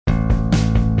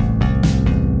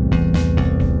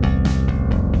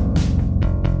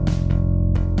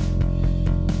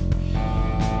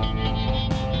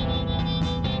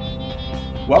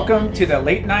Welcome to the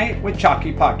Late Night with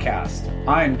Chalky podcast.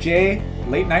 I'm Jay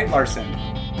Late Night Larson.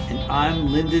 And I'm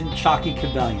Lyndon Chalky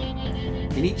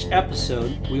Cabellion. In each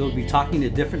episode, we will be talking to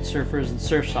different surfers and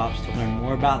surf shops to learn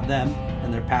more about them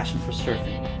and their passion for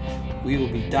surfing. We will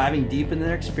be diving deep into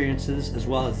their experiences as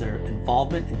well as their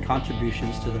involvement and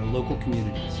contributions to their local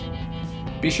communities.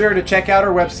 Be sure to check out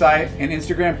our website and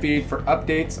Instagram feed for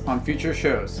updates on future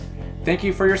shows. Thank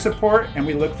you for your support, and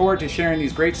we look forward to sharing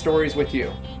these great stories with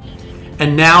you.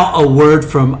 And now a word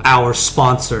from our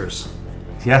sponsors.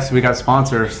 Yes, we got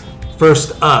sponsors.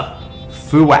 First up,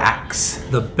 Foo Wax.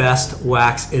 the best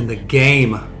wax in the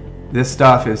game. This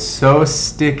stuff is so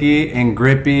sticky and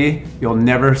grippy, you'll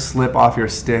never slip off your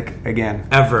stick again.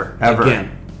 Ever.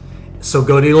 Again. So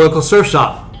go to your local surf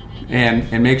shop.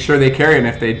 And make sure they carry it, and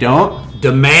if they don't,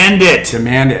 Demand it.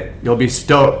 demand it. You'll be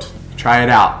stoked. Try it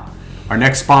out. Our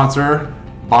next sponsor,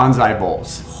 Bonsai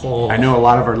Bowls. Oh. I know a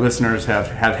lot of our listeners have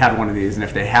had one of these, and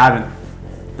if they haven't,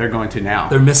 they're going to now.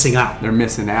 They're missing out. They're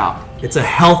missing out. It's a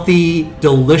healthy,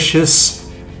 delicious,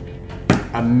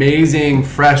 Amazing,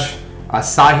 fresh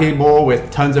acai bowl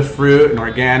with tons of fruit and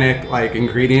organic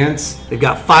ingredients. they've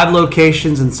got 5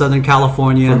 locations in Southern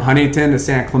California, From Huntington to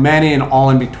San Clemente and all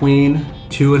in between.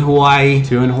 2 in Hawaii.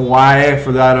 2 in Hawaii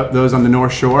for those on the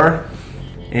North Shore.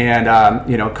 And,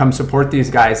 come support these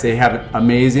guys. They have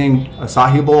amazing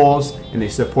acai bowls, and they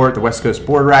support the West Coast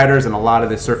board riders and a lot of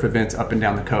the surf events up and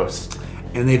down the coast.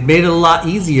 And they've made it a lot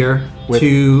easier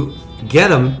to get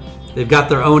them. They've got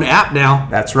their own app now.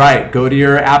 That's right. Go to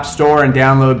your app store and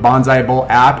download Bonsai Bowl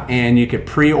app, and you could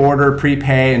pre-order,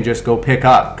 prepay, and just go pick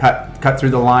up. Cut through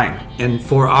the line. And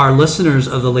for our listeners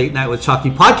of the Late Night with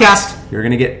Chalky podcast, You're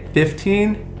going to get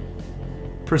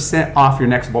 15% off your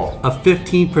next bowl. a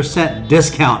 15%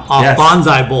 discount off Yes.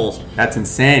 Bonsai Bowls. That's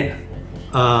insane.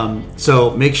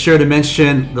 So make sure to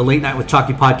mention the Late Night with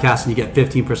Chalky podcast and you get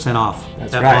 15% off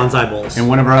That's at right. Bonsai Bowls. And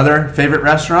one of our other favorite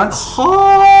restaurants,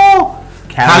 Oh!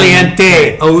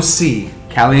 Caliente OC.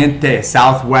 Caliente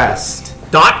Southwest.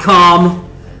 .com.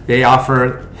 They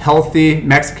offer healthy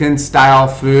Mexican-style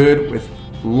food with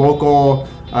local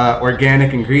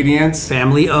organic ingredients.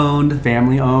 Family owned.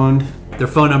 Family-owned. Their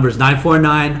phone number is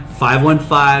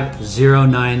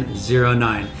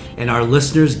 949-515-0909. And our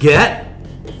listeners get...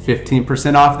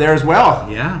 15% off there as well.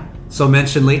 Yeah. So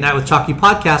mention Late Night with Chalky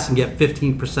podcast and get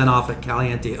 15% off at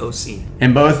Caliente OC.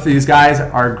 And both these guys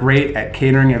are great at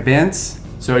catering events.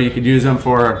 So you could use them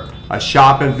for a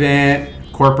shop event,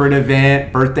 corporate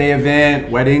event, birthday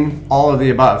event, wedding, all of the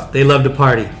above. They love to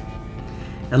party.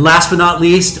 And last but not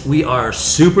least, we are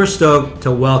super stoked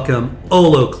to welcome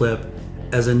Olo Clip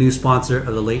as a new sponsor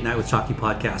of the Late Night with Chalky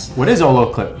podcast. What is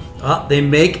Olo Clip? They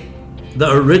make the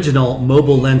original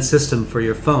mobile lens system for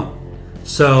your phone.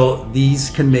 So these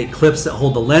can make clips that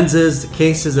hold the lenses, the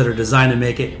cases that are designed to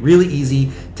make it really easy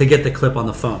to get the clip on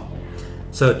the phone.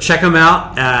 So check them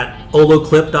out at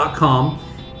oloclip.com.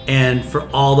 And for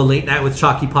all the Late Night with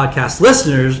Chalky podcast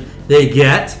listeners, they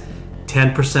get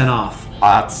 10% off.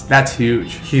 That's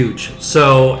huge. Huge.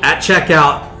 So at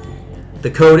checkout,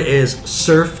 the code is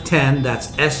SURF10. That's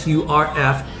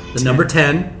SURF, the number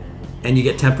 10, and you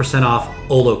get 10% off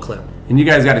Olo Clip. And you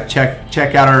guys got to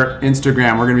check out our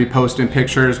Instagram. We're going to be posting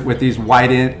pictures with these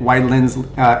wide lens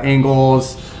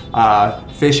angles,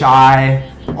 fish eye,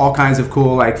 all kinds of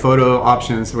cool photo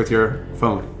options with your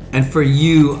phone. And for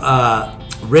you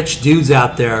rich dudes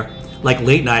out there, like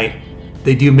Late Night,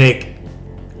 they do make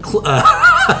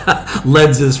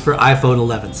lenses for iPhone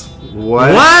 11s.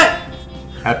 What?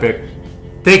 Epic.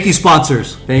 Thank you,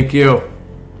 sponsors. Thank you.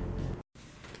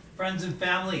 Friends and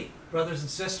family, brothers and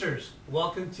sisters,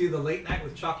 welcome to the Late Night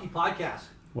with Chalky podcast.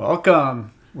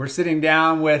 Welcome. We're sitting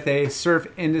down with a surf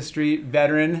industry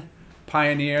veteran,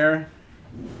 pioneer,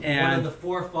 and one of the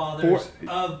forefathers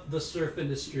of the surf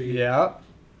industry. Yeah.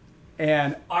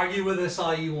 And Argue with us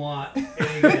all you want. It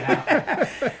ain't gonna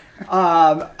happen.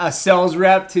 a sales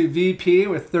rep to VP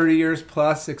with 30 years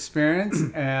plus experience,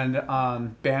 and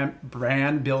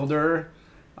brand builder,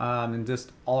 and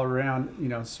just all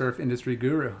around surf industry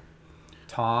guru,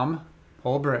 Tom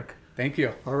Holbrook. Thank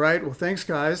you. All right. Well, thanks,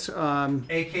 guys.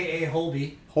 AKA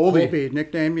Holby. Holby,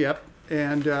 nickname, yep.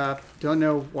 And don't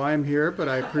know why I'm here, but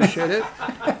I appreciate it.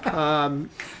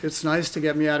 It's nice to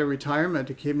get me out of retirement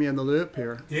to keep me in the loop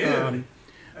here. Dude,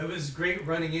 it was great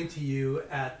running into you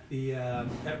at the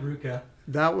at RUCA.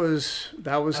 That was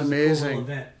amazing. A cool little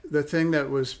event. The thing that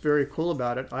was very cool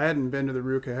about it, I hadn't been to the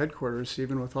RUCA headquarters,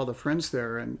 even with all the friends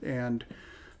there, and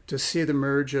to see the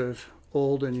merge of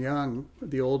old and young,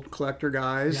 the old collector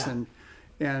guys, Yeah.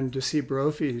 and to see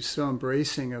Brophy so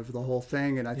embracing of the whole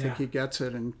thing, and I think he gets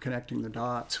it and connecting the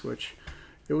dots, which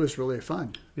it was really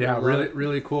fun. Yeah,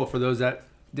 really cool. For those that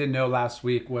didn't know last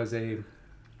week was a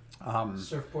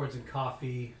Surfboards and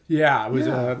coffee. yeah, it was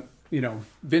a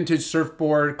vintage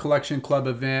surfboard collection club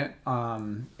event,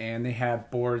 and they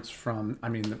had boards from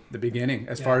the beginning,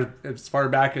 as far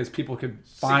back as people could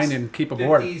find and keep a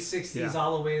board. 50s, 60s,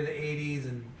 all the way to the 80s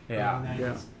and early 90s.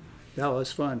 Yeah, that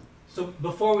was fun. So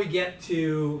before we get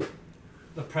to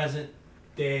the present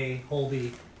day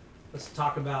Holby, let's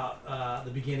talk about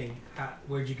the beginning.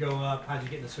 Where'd you grow up? How'd you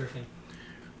get into surfing?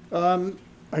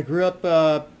 I grew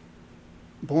up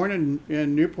born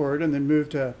in Newport and then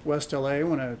moved to West LA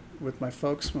with my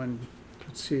folks when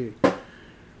I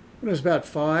was about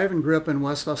 5, and grew up in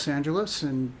West Los Angeles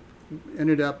and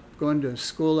ended up going to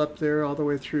school up there all the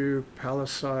way through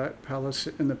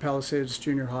in the Palisades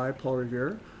Junior High, Paul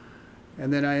Revere.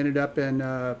 And then I ended up in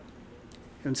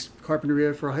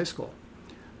Carpinteria for high school.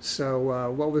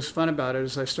 So what was fun about it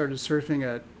is I started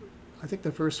surfing I think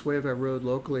the first wave I rode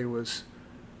locally was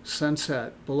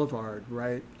Sunset Boulevard,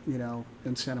 right,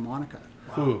 in Santa Monica.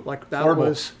 Wow. Like that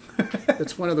Horrible.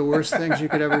 it's one of the worst things you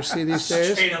could ever see these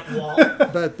days. Straight up wall.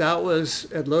 But that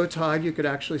was, at low tide, you could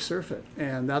actually surf it.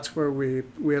 And that's where we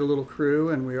had a little crew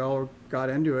and we all got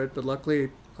into it. But luckily,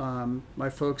 my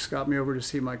folks got me over to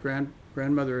see my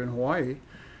grandmother in Hawaii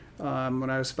when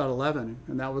I was about 11.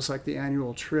 And that was like the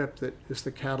annual trip that is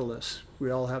the catalyst.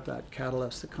 We all have that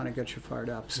catalyst that kind of gets you fired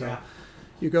up. So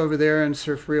you go over there and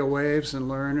surf real waves and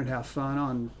learn and have fun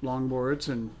on longboards.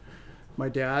 And my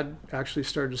dad actually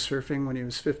started surfing when he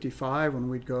was 55 when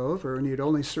we'd go over, and he'd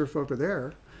only surf over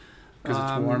there. Because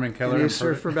it's warm and killer. And he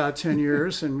surfed for about 10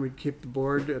 years, and we'd keep the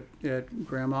board at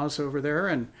Grandma's over there.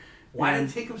 And why did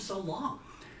it take him so long?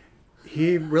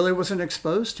 He really wasn't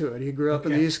exposed to it. He grew up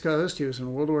in the East Coast. He was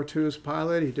in World War II as a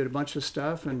pilot. He did a bunch of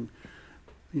stuff, and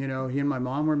he and my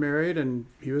mom were married, and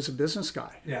he was a business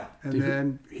guy. Yeah. And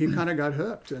then he kind of got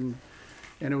hooked, and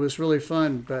it was really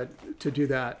fun, to do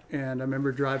that. And I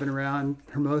remember driving around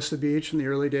Hermosa Beach in the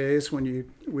early days when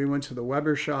we went to the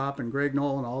Weber shop and Greg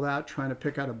Knoll and all that, trying to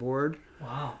pick out a board.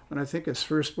 Wow. And I think his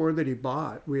first board that he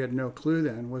bought, we had no clue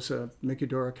then, was a Mickey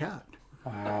Dora Cat.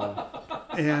 Wow.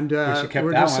 And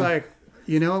we're just like,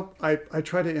 I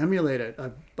try to emulate it.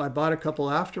 I bought a couple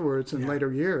afterwards in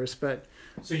later years, but...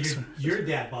 So your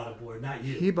dad bought a board, not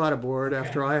you? He bought a board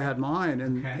after I had mine,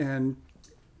 and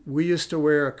we used to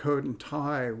wear a coat and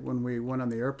tie when we went on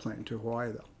the airplane to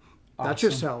Hawaii, though. Awesome. That's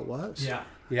just how it was.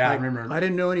 Yeah, I remember. I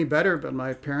didn't know any better, but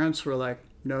my parents were like,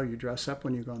 no, you dress up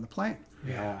when you go on the plane.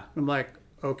 Yeah. I'm like,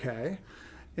 okay.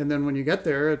 And then when you get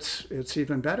there, it's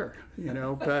even better,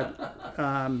 but...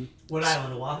 What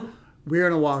island, Oahu? We were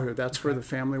in Oahu. That's where the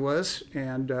family was.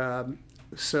 And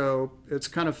so it's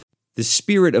kind of... The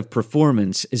spirit of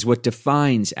performance is what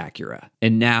defines Acura.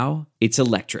 And now it's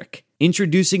electric.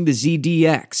 Introducing the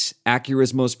ZDX,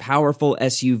 Acura's most powerful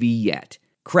SUV yet.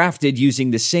 Crafted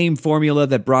using the same formula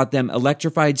that brought them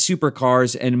electrified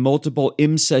supercars and multiple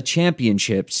IMSA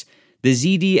championships, the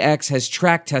ZDX has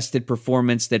track-tested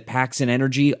performance that packs an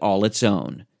energy all its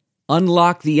own.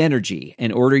 Unlock the energy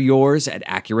and order yours at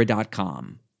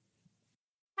Acura.com.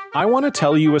 I want to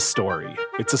tell you a story.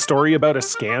 It's a story about a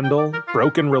scandal,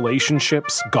 broken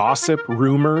relationships, gossip,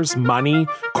 rumors, money,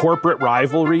 corporate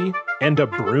rivalry, and a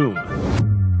broom.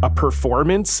 A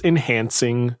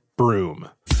performance-enhancing broom.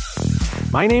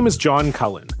 My name is John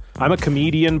Cullen. I'm a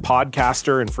comedian,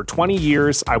 podcaster, and for 20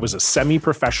 years, I was a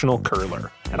semi-professional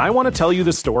curler. And I want to tell you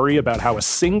the story about how a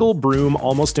single broom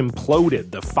almost imploded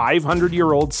the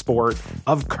 500-year-old sport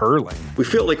of curling. We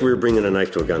felt like we were bringing a knife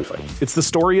to a gunfight. It's the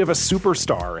story of a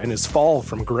superstar and his fall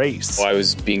from grace. Well, I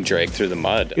was being dragged through the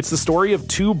mud. It's the story of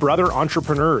two brother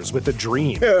entrepreneurs with a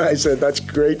dream. I said, that's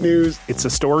great news. It's a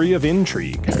story of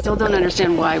intrigue. I still don't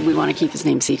understand why we want to keep his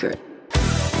name secret.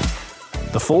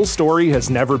 The full story has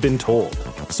never been told,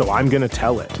 so I'm going to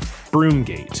tell it.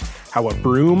 Broomgate, how a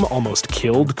broom almost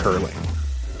killed curling.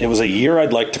 It was a year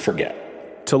I'd like to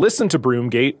forget. To listen to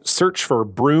Broomgate, search for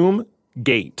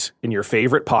Broomgate in your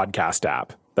favorite podcast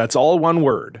app. That's all one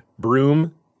word,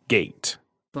 Broomgate.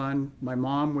 Fun. My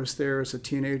mom was there as a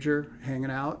teenager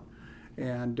hanging out,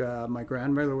 and my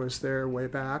grandmother was there way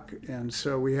back. And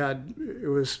so it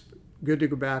was good to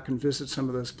go back and visit some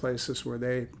of those places where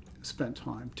they spent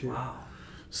time too. Wow.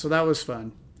 So that was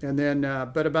fun. And then,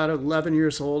 but about 11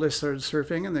 years old, I started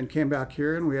surfing and then came back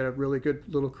here, and we had a really good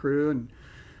little crew in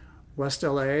West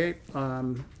LA.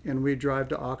 And we'd drive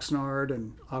to Oxnard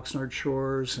and Oxnard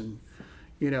Shores and,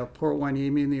 Port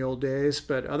Hueneme in the old days.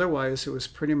 But otherwise, it was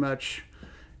pretty much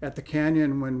at the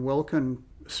canyon when Wilkin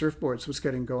Surfboards was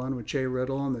getting going with Jay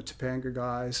Riddle and the Topanga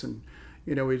guys. And,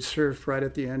 we'd surf right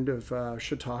at the end of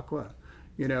Chautauqua,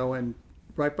 and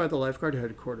right by the lifeguard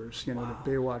headquarters, the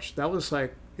Baywatch. That was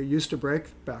like, it used to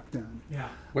break back then. Yeah.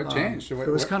 What changed? It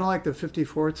was kind of like the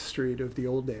 54th Street of the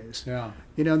old days. Yeah.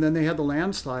 And then they had the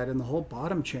landslide, and the whole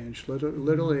bottom changed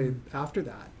literally after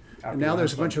that. And now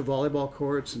there's a bunch of volleyball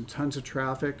courts and tons of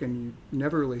traffic, and you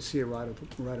never really see a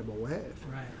rideable wave.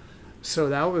 Right.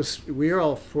 So we were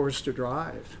all forced to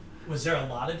drive. Was there a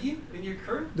lot of you in your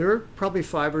crew? There were probably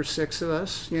 5 or 6 of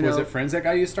us. Was it friends that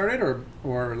got you started,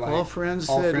 or like all friends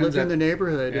that lived in the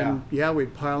neighborhood? And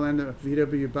we'd pile in a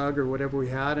VW Bug or whatever we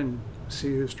had and see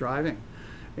who's driving.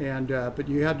 And but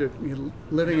you had to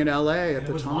living in LA at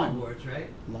the time. Longboards, right?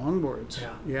 Longboards.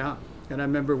 Yeah. And I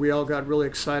remember we all got really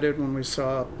excited when we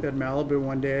saw at Malibu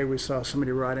one day. We saw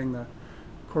somebody riding the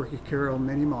Corky Carroll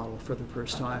mini model for the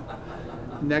first time.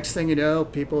 Next thing you know,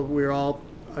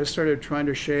 I started trying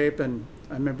to shape, and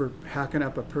I remember hacking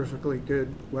up a perfectly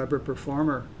good Weber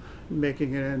Performer,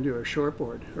 making it into a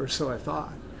shortboard, or so I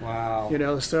thought.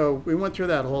 Wow. So we went through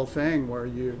that whole thing where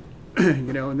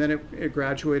and then it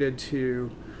graduated to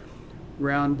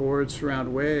round boards,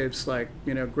 round waves, like,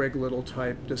 Greg Little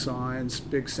type designs,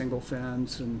 big single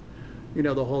fins, and,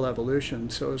 the whole evolution.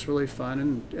 So it was really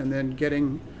fun. And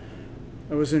then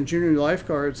I was in junior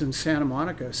lifeguards in Santa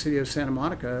Monica, city of Santa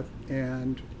Monica,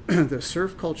 and the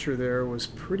surf culture there was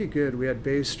pretty good. We had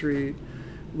Bay Street,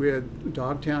 we had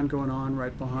Dogtown going on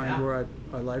right behind where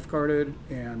I lifeguarded,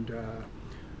 and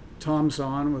Tom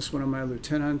Zahn was one of my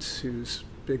lieutenants, who's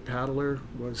big paddler,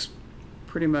 was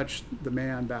pretty much the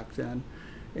man back then.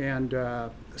 And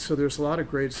so there's a lot of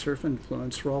great surf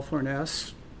influence. Rolf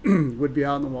Orness would be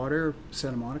out in the water,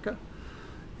 Santa Monica,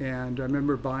 and I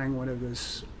remember buying one of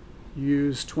his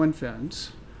used twin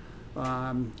fins,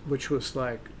 which was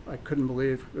like, I couldn't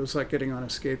believe, it was like getting on a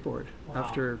skateboard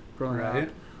after growing up.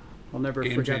 I'll never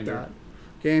forget that.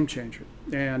 Game changer.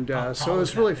 And so it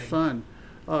was really fun.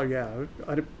 Oh yeah,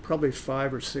 probably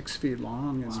 5 or 6 feet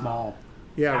long. And small.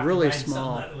 Yeah, really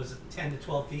small. That was 10 to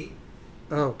 12 feet.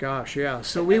 Oh gosh, yeah.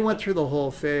 So we went through the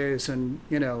whole phase, and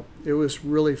it was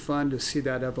really fun to see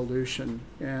that evolution.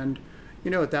 And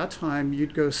at that time,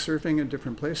 you'd go surfing in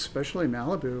different places, especially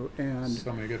Malibu, and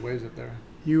so many good waves up there.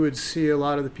 You would see a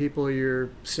lot of the people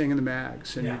you're seeing in the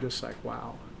mags, and you're just like,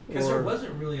 wow. Because there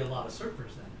wasn't really a lot of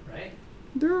surfers then, right?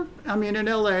 In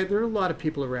LA, there are a lot of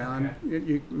people around.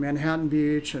 Okay. Manhattan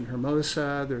Beach and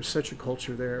Hermosa, there's such a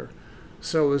culture there.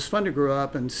 So it was fun to grow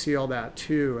up and see all that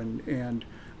too.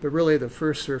 But really, the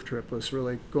first surf trip was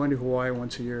really going to Hawaii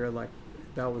once a year. Like,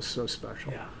 that was so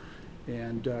special. Yeah.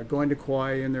 And going to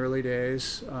Kauai in the early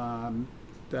days,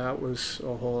 that was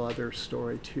a whole other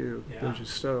story too. Yeah. They're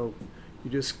just you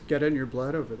just get it in your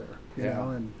blood over there, you know,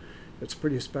 and it's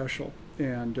pretty special.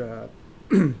 And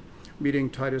meeting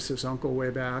Titus's uncle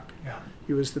way back,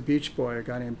 he was the beach boy, a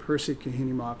guy named Percy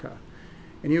Kahinimaka.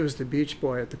 And he was the beach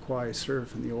boy at the Kauai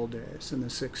Surf in the old days, in the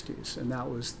 60s, and that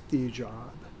was the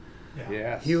job. Yeah.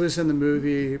 Yes. He was in the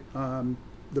movie,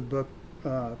 the book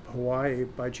Hawaii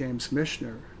by James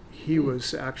Michener. He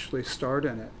was actually starred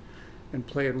in it and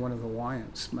played one of the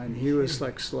Hawaiians. He was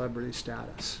like celebrity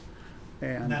status.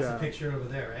 And that's the picture over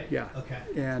there, right? Yeah. Okay.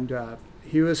 And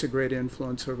he was a great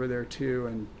influence over there too,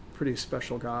 and pretty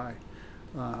special guy.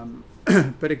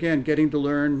 But again, getting to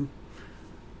learn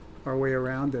our way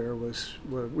around there we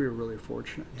were really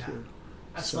fortunate too.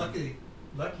 That's lucky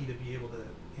to be able to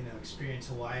experience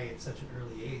Hawaii at such an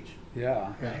early age.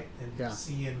 Yeah. Right. And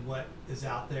seeing what is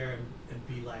out there and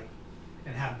be like,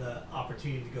 and have the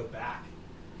opportunity to go back.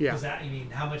 Yeah.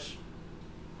 Because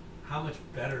how much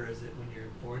better is it when you're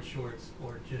in board shorts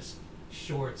or just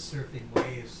shorts surfing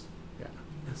waves? Yeah.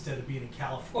 Instead of being in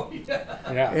California.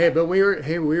 Yeah. Hey, but we were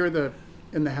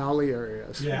in the Howley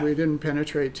areas. Yeah. We didn't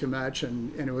penetrate too much,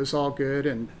 and it was all good,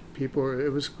 and it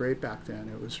was great back then.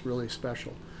 It was really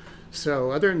special.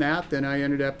 So other than that, then I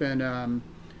ended up in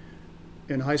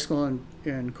high school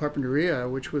in Carpinteria,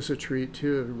 which was a treat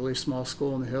too, a really small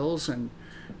school in the hills, and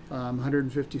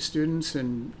 150 students.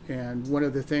 And one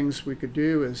of the things we could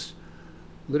do is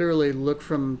literally look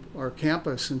from our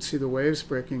campus and see the waves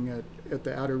breaking at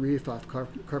the outer reef off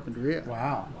Carpinteria.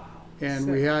 Wow.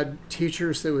 And we had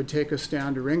teachers that would take us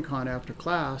down to Rincon after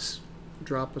class,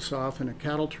 drop us off in a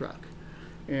cattle truck.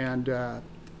 And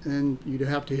then you'd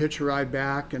have to hitch a ride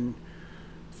back and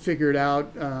figure it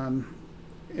out.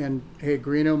 And hey,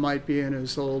 Greeno might be in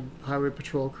his old highway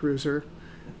patrol cruiser.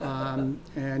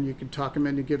 And you could talk him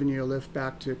into giving you a lift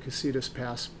back to Casitas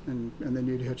Pass, and then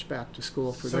you'd hitch back to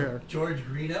school for there. George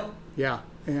Greeno? Yeah.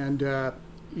 And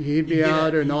he'd be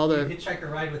out and all the...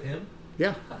 Hitchhiker ride with him?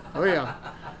 Yeah. Oh, yeah.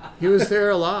 He was there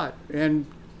a lot. And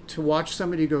to watch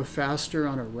somebody go faster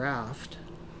on a raft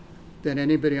than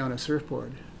anybody on a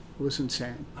surfboard was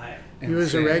insane. He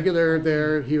was a regular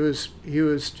there. He was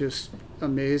just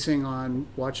amazing on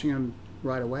watching him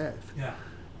ride a wave. Yeah.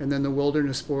 And then the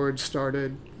wilderness board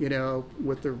started,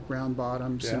 with the round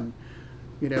bottoms and,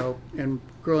 and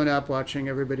growing up watching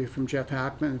everybody from Jeff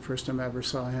Hackman, the first time I ever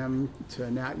saw him, to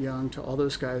Nat Young, to all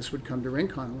those guys would come to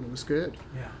Rincon when it was good.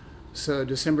 Yeah. So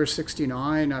December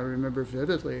 69, I remember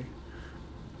vividly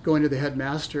going to the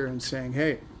headmaster and saying,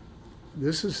 hey,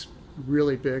 this is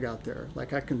really big out there.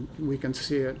 Like we can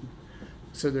see it.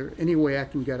 So there any way I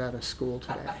can get out of school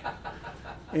today?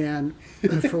 And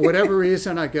for whatever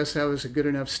reason, I guess I was a good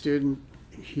enough student.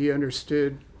 He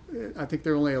understood. I think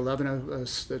there were only 11 of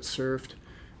us that surfed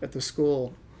at the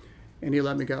school, and he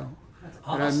let me go. That's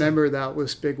awesome. And I remember that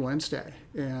was Big Wednesday,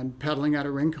 and paddling out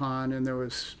of Rincon, and there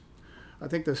was, I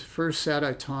think the first set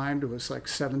I timed was like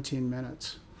 17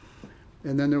 minutes.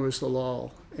 And then there was the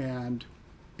lull, and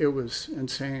it was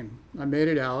insane. I made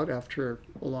it out after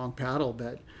a long paddle,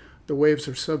 but the waves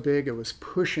were so big it was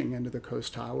pushing into the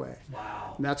Coast Highway.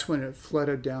 Wow. And that's when it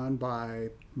flooded down by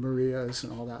Maria's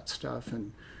and all that stuff.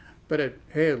 But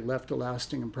it left a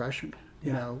lasting impression,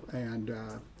 you know. And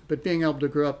but being able to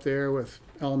grow up there with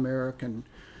Al Merrick and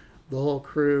the whole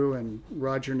crew and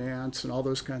Roger Nance and all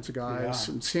those kinds of guys,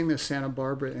 and seeing the Santa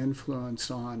Barbara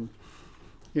influence on,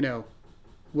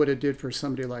 what it did for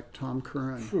somebody like Tom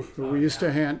Curran. We used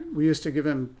to give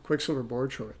him Quicksilver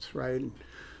board shorts, right? And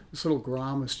this little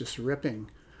Grom was just ripping,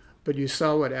 but you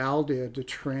saw what Al did to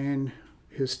train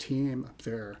his team up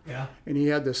there. Yeah. And he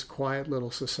had this quiet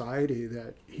little society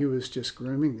that he was just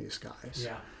grooming these guys.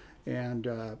 Yeah. And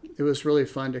it was really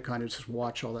fun to kind of just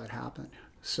watch all that happen.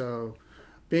 So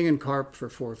being in Carp for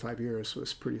 4 or 5 years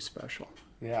was pretty special.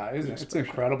 Yeah, it's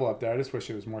incredible up there. I just wish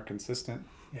it was more consisent.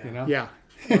 Yeah. Yeah.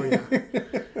 Oh yeah.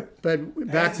 But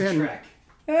back then, trek.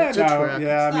 It's a trek.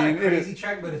 Yeah, It's I not mean, a crazy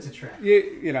trek, but it's a trek.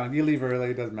 You leave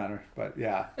early, it doesn't matter. But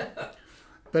yeah.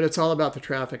 But it's all about the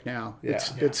traffic now. Yeah.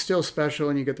 It's still special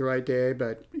when you get the right day,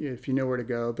 but if you know where to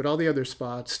go. But all the other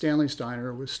spots, Stanley's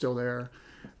Diner was still there.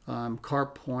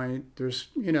 Carp Point, there's,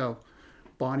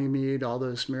 Bonnie Mead, all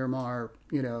those Miramar,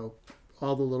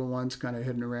 all the little ones kind of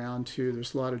hidden around too.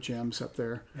 There's a lot of gems up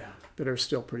there that are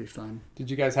still pretty fun. Did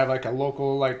you guys have like a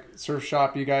local surf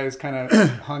shop you guys kind of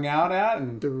hung out at?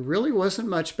 And there really wasn't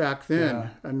much back then. Yeah.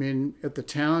 I mean, at the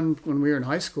town when we were in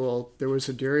high school, there was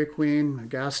a Dairy Queen, a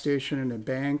gas station, and a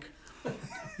bank,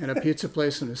 and a pizza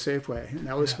place and a Safeway, and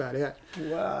that was about it.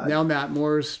 What? Now Matt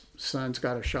Moore's son's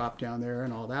got a shop down there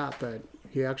and all that, but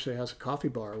he actually has a coffee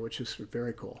bar, which is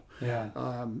very cool. Yeah.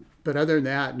 But other than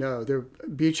that, no. The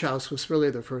Beach House was really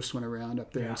the first one around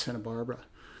up there in Santa Barbara,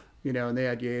 and they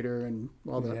had Yater and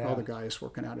all the guys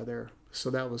working out of there. So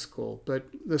that was cool. But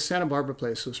the Santa Barbara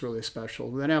place was really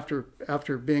special. Then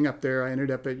after being up there, I ended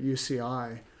up at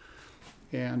UCI,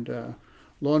 and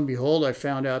lo and behold, I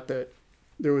found out that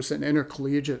there was an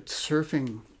intercollegiate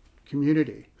surfing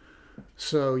community.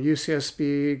 So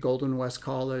UCSB, Golden West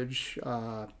College.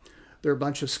 There were a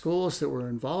bunch of schools that were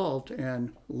involved,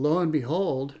 and lo and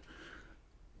behold,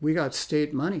 we got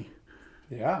state money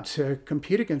to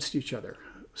compete against each other.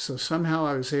 So somehow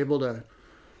I was able to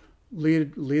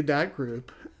lead that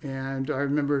group. And I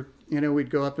remember,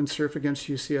 we'd go up and surf against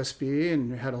UCSB,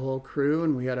 and we had a whole crew,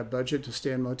 and we had a budget to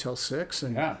stay in Motel 6.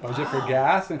 And budget for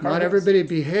gas and not everybody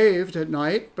behaved at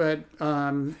night, but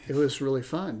it was really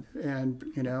fun. And,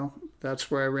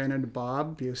 that's where I ran into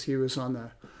Bob, because he was on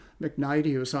the McKnight,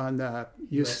 he was on the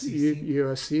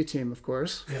USC team, of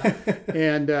course. Yeah.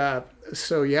 And that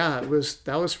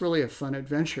was really a fun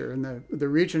adventure. And the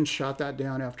Regents shot that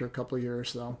down after a couple of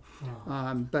years, though.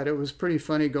 Oh. But it was pretty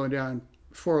funny going down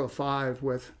 405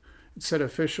 with, instead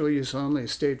of official use only,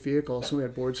 state vehicles, and we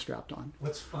had boards strapped on.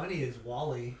 What's funny is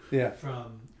Wally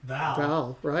from Val.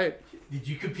 Val, right. Did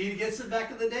you compete against him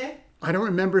back in the day? I don't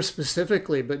remember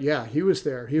specifically, but yeah, he was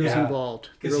there. He was involved.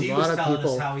 Because he was telling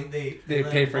us how they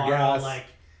pay for gas,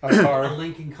 a car, a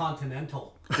Lincoln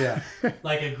Continental. Yeah,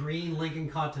 like a green Lincoln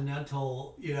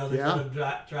Continental. They would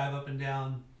drive up and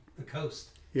down the coast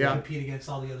to compete against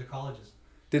all the other colleges.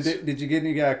 Did you get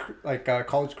any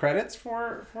college credits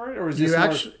for it, or was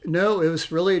this No, it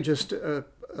was really just a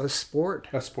sport.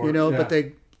 A sport,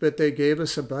 but they gave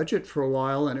us a budget for a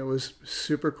while, and it was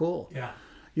super cool. Yeah.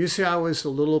 UCI was a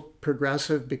little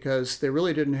progressive because they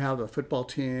really didn't have a football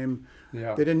team.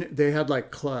 Yeah. They had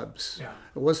clubs. Yeah.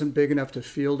 It wasn't big enough to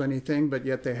field anything, but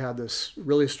yet they had this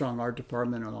really strong art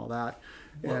department and all that.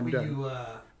 What were you?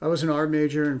 I was an art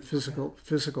major and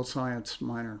physical science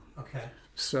minor. Okay.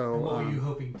 So and what were you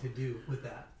hoping to do with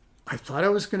that? I thought I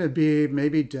was going to be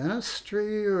maybe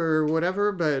dentistry or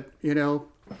whatever, but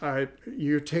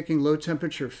you're taking low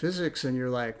temperature physics and you're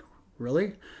like,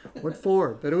 really? What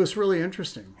for? But it was really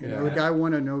interesting. A guy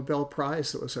won a Nobel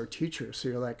Prize that was our teacher. So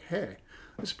you're like, hey,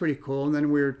 it was pretty cool. And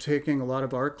then we were taking a lot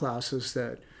of art classes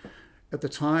that at the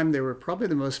time they were probably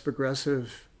the most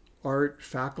progressive art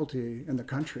faculty in the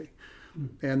country.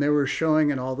 And they were showing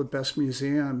in all the best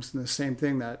museums, and the same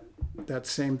thing that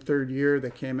same third year they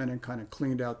came in and kind of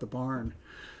cleaned out the barn.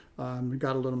 We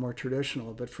got a little more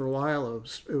traditional, but for a while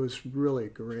it was really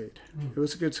great. It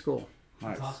was a good school.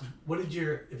 That's awesome. What did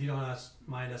if you don't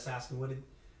mind us asking, what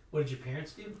did your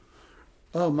parents do?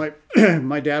 Oh,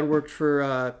 my dad worked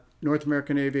for North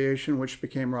American Aviation, which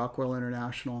became Rockwell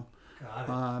International.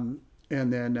 Got it.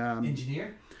 And then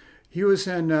engineer? He was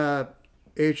in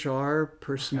HR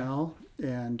personnel,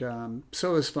 and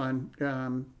so it was fun.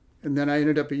 And then I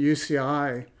ended up at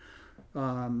UCI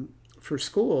for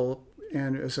school.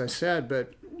 And as I said,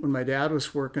 but when my dad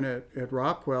was working at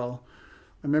Rockwell,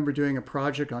 I remember doing a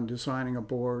project on designing a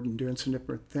board and doing some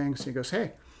different things. He goes,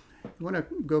 "Hey, you want to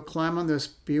go climb on this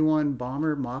B-1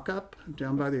 bomber mock-up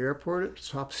down by the airport? It's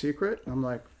top secret." I'm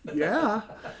like, "Yeah."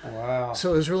 Wow.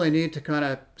 So it was really neat to kind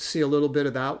of see a little bit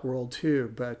of that world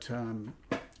too. But,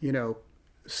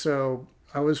 so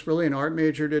I was really an art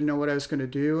major, didn't know what I was going to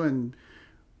do. And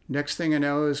next thing I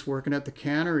know is working at the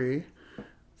cannery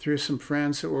through some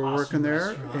friends that were working there.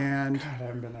 Restaurant. And God, I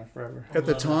haven't been there forever. at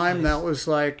the time, that was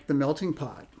like the melting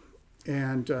pot.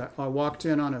 And I walked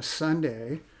in on a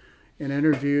Sunday and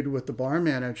interviewed with the bar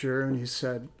manager, and he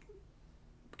said,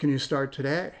 "Can you start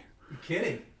today?" You're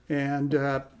kidding. And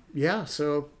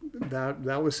so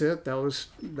that was it. That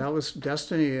was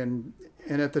destiny. And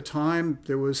at the time,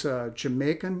 there was a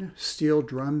Jamaican steel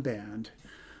drum band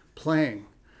playing,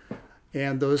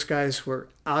 and those guys were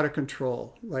out of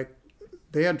control. Like,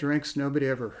 they had drinks nobody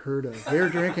ever heard of. They were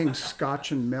drinking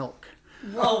scotch and milk.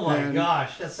 Oh my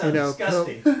gosh, that sounds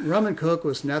disgusting. Rum and Coke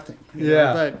was nothing.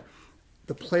 Yeah. But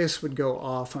the place would go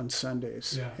off on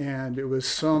Sundays. Yeah. And it was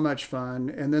so much fun.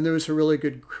 And then there was a really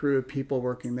good crew of people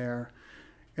working there.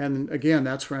 And again,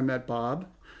 that's where I met Bob.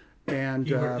 And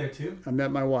You worked there too? I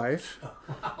met my wife. Oh,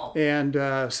 wow. And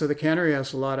so the cannery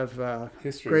has a lot of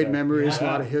History great there. memories, a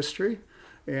Yeah. lot of history.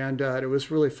 And it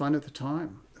was really fun at the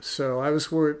time. So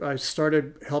I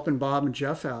started helping Bob and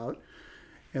Jeff out.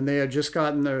 And they had just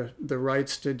gotten the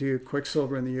rights to do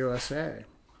Quicksilver in the USA.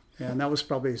 And that was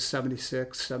probably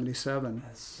 76, 77.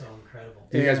 That's so incredible.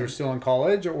 You guys were still in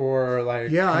college, or like?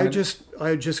 Yeah, I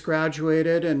had just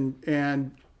graduated,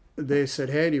 and they said,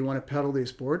 "Hey, do you want to pedal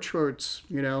these board shorts,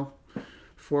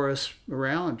 for us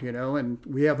around, And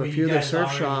we have Were a few you of the guys surf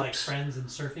already, shops. like friends and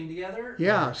surfing together?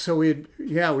 Yeah, Or- so we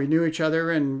knew each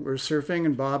other and we're surfing,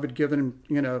 and Bob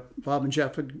and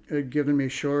Jeff had given me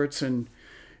shorts, and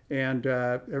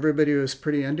everybody was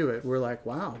pretty into it. We're like,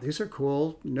 "Wow, these are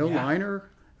cool. No Yeah. liner,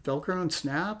 Velcro and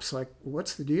snaps. Like,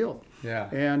 what's the deal?" Yeah.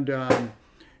 And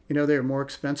they were more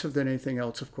expensive than anything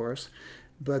else, of course,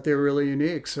 but they were really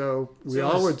unique. So we So it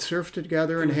all was- would surf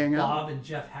together It and was hang out. Bob and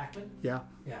Jeff Hackman? Yeah.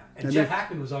 Yeah. And And Jeff then-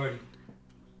 Hackman was already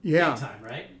Yeah. big time,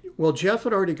 right? Well, Jeff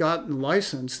had already gotten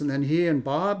licensed, and then he and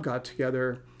Bob got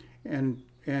together and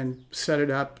set it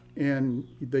up in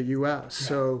the U.S. Yeah.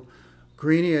 So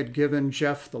Greenie had given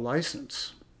Jeff the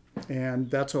license, and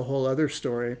that's a whole other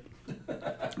story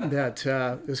that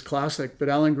is classic. But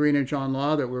Alan Green and John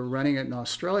Law, that were running it in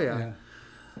Australia,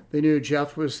 they knew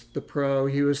Jeff was the pro,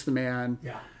 he was the man,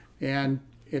 Yeah. and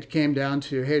it came down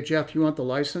to, "Hey, Jeff, you want the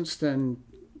license? Then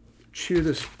chew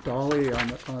this dolly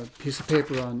on a piece of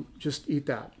paper, just eat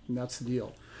that," and that's the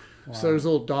deal. Wow. So there's a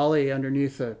little dolly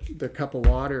underneath the cup of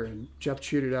water, and Jeff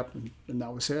chewed it up, and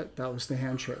that was it. That was the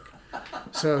handshake.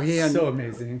 So he and So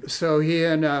amazing. So he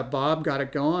and Bob got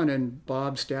it going, and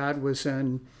Bob's dad was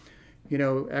in,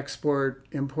 export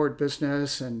import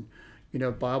business, and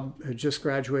Bob had just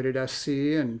graduated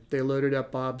SC, and they loaded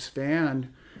up Bob's van,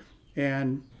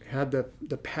 and had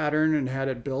the pattern and had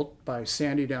it built by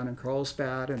Sandy down in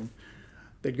Carlsbad, and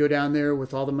they'd go down there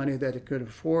with all the money that it could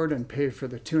afford and pay for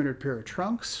the 200 pair of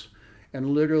trunks, and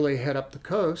literally head up the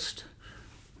coast.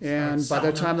 And by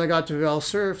the time they got to Val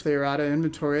Surf, they were out of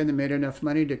inventory, and they made enough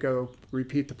money to go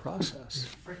repeat the process.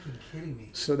 You're freaking kidding me.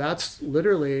 So that's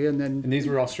literally, and then And these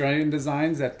were Australian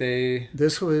designs that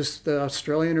this was the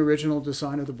Australian original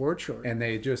design of the board short. and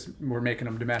they just were making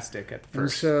them domestic at And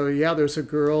first. so, there's a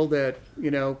girl that,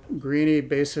 Greenie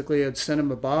basically had sent him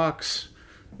a box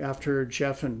after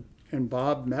Jeff and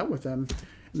Bob met with them.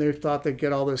 And they thought they'd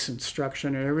get all this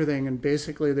instruction and everything. And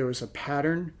basically there was a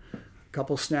pattern, a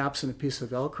couple snaps, and a piece of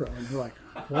Velcro. And we're like,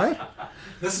 "What?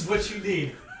 This is what you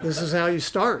need. This is how you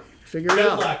start. Figure it Good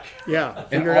out." luck. Yeah, And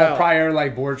figure all it out. prior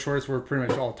board shorts were pretty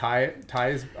much all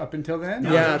ties up until then.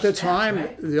 Yeah, at the snaps, time,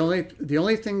 right? the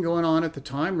only thing going on at the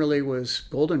time really was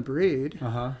Golden Breed. Uh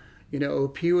huh.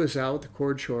 OP was out with the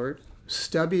cord short.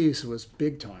 Stubbies was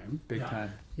big time. Big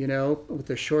time. You know, with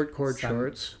the short cord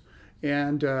shorts.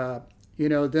 And, you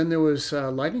know, then there was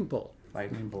Lightning Bolt.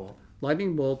 Lightning Bolt.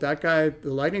 Lightning Bolt, that guy,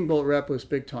 the Lightning Bolt rep was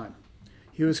big time.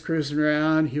 He was cruising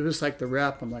around. He was like the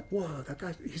rep. I'm like, whoa, that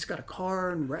guy, he's got a car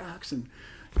and racks and,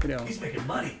 you know. He's making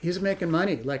money. He's making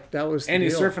money. Like, that was the And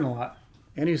he's deal. surfing a lot.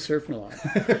 And he's surfing a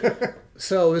lot.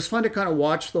 So it was fun to kind of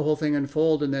watch the whole thing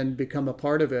unfold and then become a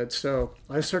part of it. So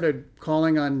I started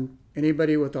calling on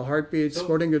anybody with a heartbeat,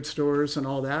 sporting goods stores and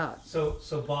all that. So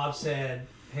Bob said,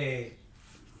 hey,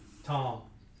 Tom,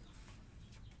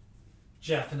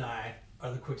 Jeff and I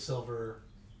are the Quicksilver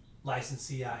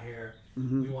licensee out here.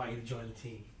 We want you to join the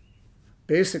team.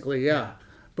 Basically, yeah.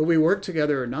 But we worked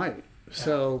together at night.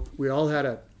 So we all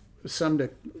had some to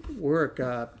work.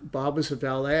 Bob was a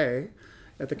valet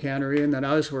at the cannery, and then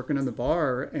I was working in the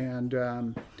bar. And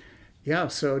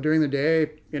so during the day,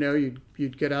 you know,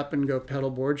 you'd get up and go pedal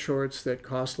board shorts that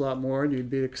cost a lot more, and you'd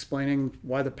be explaining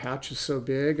why the patch is so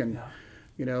big and,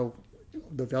 you know,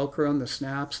 the Velcro and the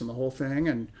snaps and the whole thing.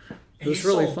 And it was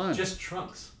really fun. Just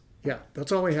trunks. Yeah,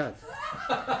 that's all we had.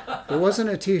 There wasn't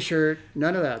a T-shirt,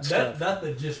 none of that stuff.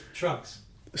 Nothing, just trunks.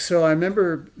 So I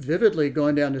remember vividly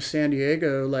going down to San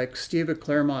Diego. Like Steve at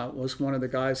Claremont was one of the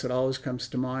guys that always comes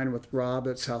to mind with Rob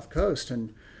at South Coast.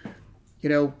 And, you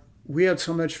know, we had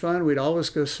so much fun. We'd always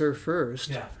go surf first.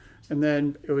 Yeah. And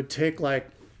then it would take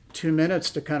like 2 minutes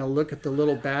to kind of look at the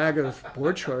little bag of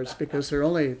board shorts because there are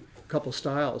only a couple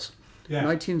styles. Yeah.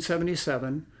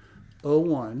 1977,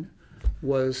 01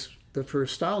 was the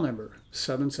first style number,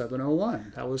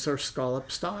 7701. That was our scallop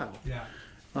style. Yeah.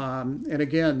 And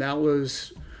again, that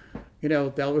was, you know,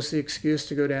 that was the excuse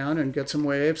to go down and get some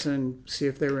waves and see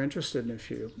if they were interested in a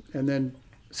few. And then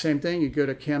same thing, you'd go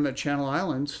to Kim at Channel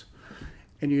Islands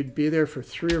and you'd be there for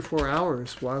 3 or 4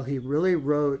 hours while he really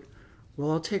wrote,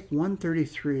 well, I'll take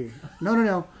 133.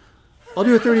 No. I'll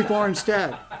do a 34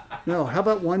 instead. No, how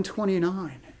about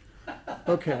 129?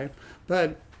 Okay.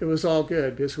 But it was all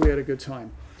good because we had a good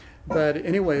time. But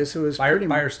anyways, it was pretty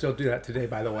much... Buyers still do that today,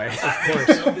 by the way.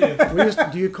 Of course.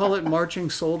 Do you call it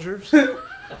marching soldiers?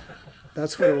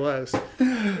 That's what it was.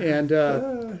 And,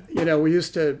 you know, we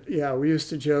used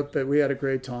to joke, but we had a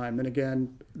great time. And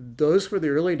again, those were the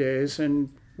early days and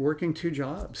working 2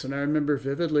 jobs. And I remember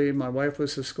vividly, my wife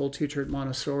was a school teacher at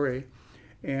Montessori.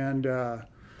 And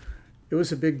it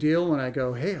was a big deal when I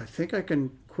go, hey, I think I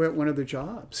can quit one of the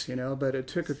jobs, you know, but it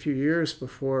took a few years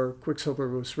before Quicksilver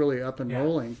was really up and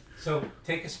rolling. So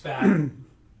take us back.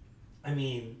 I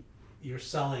mean, you're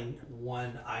selling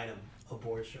one item, a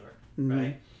board short,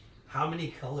 right? How many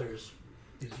colors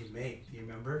did you make? Do you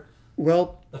remember?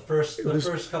 Well, the first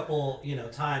couple, you know,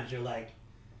 times you're like,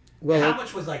 how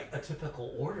much was like a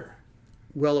typical order?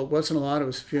 Well, it wasn't a lot. It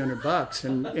was a few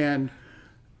 $100, and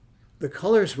the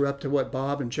colors were up to what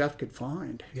Bob and Jeff could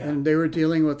find. Yeah. And they were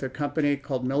dealing with a company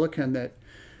called Milliken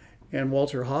and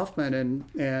Walter Hoffman,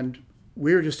 and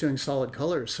we were just doing solid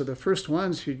colors. So the first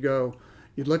ones you'd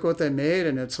look at what they made,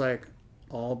 and it's like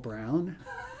all brown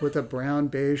with a brown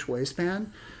beige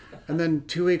waistband. And then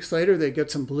 2 weeks later, they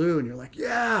get some blue, and you're like,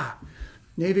 yeah,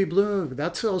 navy blue,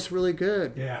 that sells really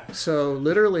good. Yeah. So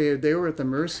literally, they were at the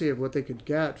mercy of what they could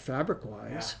get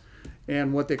fabric-wise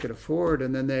and what they could afford.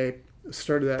 And then they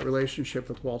started that relationship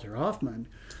with Walter Hoffman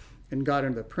and got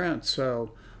into the print.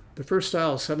 So the first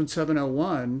style,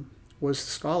 7701, was the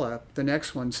scallop. The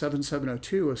next one,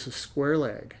 7702, was the square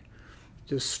leg,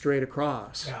 just straight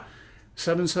across. Yeah.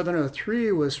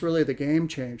 7703 was really the game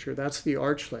changer. That's the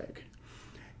arch leg.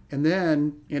 And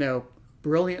then, you know,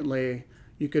 brilliantly,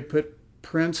 you could put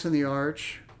prints in the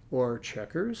arch or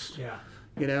checkers. Yeah.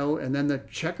 You know, and then the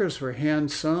checkers were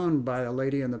hand sewn by a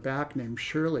lady in the back named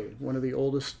Shirley, one of the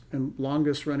oldest and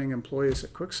longest running employees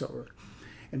at Quicksilver.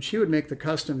 And she would make the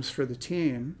customs for the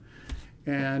team.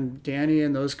 And Danny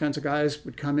and those kinds of guys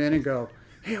would come in and go,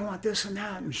 hey, I want this and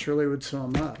that. And Shirley would sew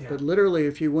them up. Yeah. But literally,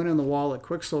 if you went in the wall at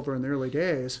Quicksilver in the early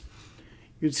days,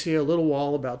 you'd see a little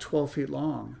wall about 12 feet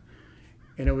long.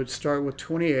 And it would start with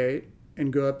 28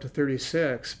 and go up to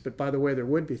 36. But by the way, there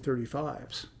would be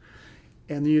 35s.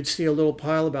 And then you'd see a little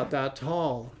pile about that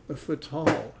tall, a foot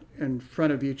tall, in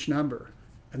front of each number.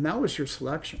 And that was your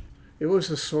selection. It was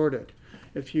assorted.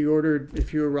 If you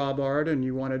were Rob Ard and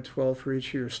you wanted 12 for each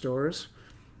of your stores,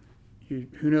 who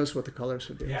knows what the colors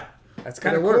would be. Yeah. That's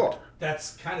kind of cool.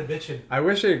 That's kind of bitching. I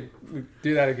wish I would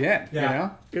do that again.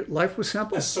 Yeah. You know? Life was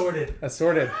simple. Assorted.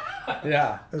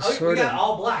 Yeah. Assorted. We got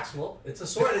all blacks. Well, it's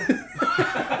assorted.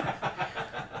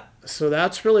 So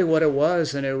that's really what it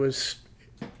was. And it was...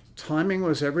 timing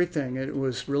was everything. It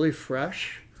was really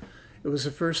fresh. It was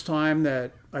the first time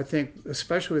that I think,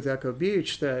 especially with Echo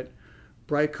Beach, that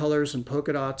bright colors and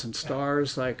polka dots and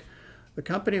stars, like The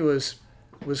company was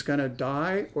going to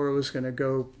die or it was going to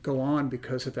go on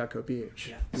because of Echo Beach.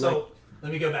 Yeah. So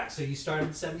let me go back. So you started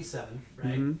in '77,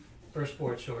 right? Mm-hmm. First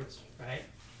board shorts, right?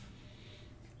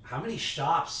 How many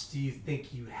shops do you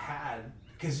think you had?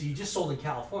 Because you just sold in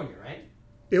California, right?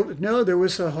 No, there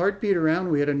was a heartbeat around.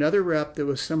 We had another rep that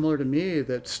was similar to me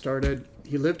that started.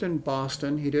 He lived in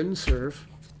Boston. He didn't surf.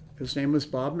 His name was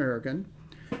Bob Merrigan,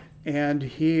 and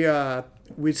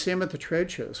we'd see him at the trade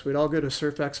shows. We'd all go to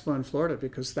Surf Expo in Florida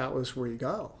because that was where you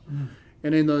go.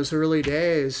 And in those early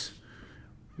days,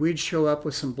 we'd show up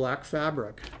with some black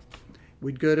fabric.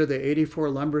 We'd go to the 84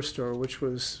 Lumber Store, which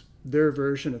was their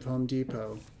version of Home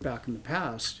Depot back in the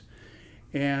past.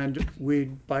 And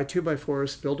we'd buy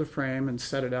 2x4s, build a frame, and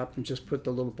set it up and just put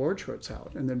the little board shorts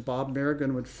out. And then Bob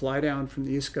Merrigan would fly down from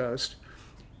the East Coast.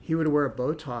 He would wear a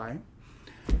bow tie.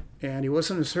 And he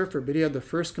wasn't a surfer, but he had the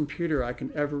first computer I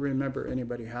can ever remember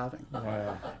anybody having.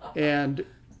 Wow. And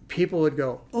people would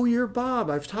go, "Oh, you're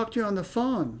Bob. I've talked to you on the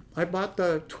phone. I bought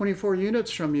the 24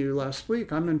 units from you last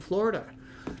week. I'm in Florida."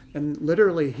 And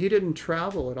literally, he didn't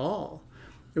travel at all.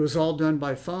 It was all done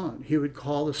by phone. He would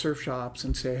call the surf shops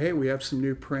and say, "Hey, we have some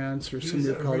new prints or some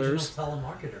new colors." He was an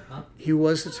original telemarketer, huh? He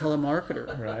was a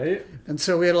telemarketer. Right. And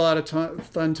so we had a lot of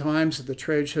fun times at the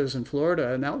trade shows in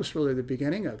Florida, and that was really the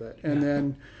beginning of it. And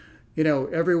then,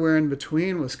 everywhere in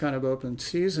between was kind of open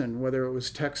season, whether it was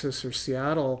Texas or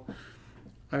Seattle.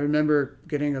 I remember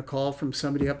getting a call from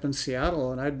somebody up in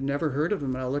Seattle, and I'd never heard of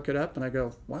him. And I look it up, and I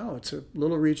go, "Wow, it's a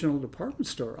little regional department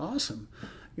store. Awesome.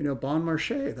 Bon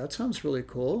Marché, that sounds really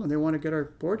cool, and they want to get our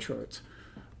board shorts."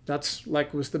 That's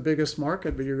was the biggest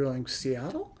market, but you're going,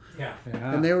 Seattle? Yeah.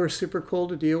 And they were super cool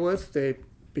to deal with. They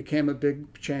became a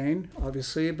big chain,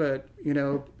 obviously, but,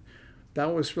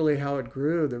 that was really how it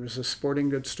grew. There was a sporting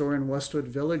goods store in Westwood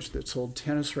Village that sold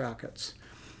tennis rackets.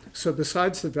 So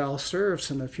besides the Val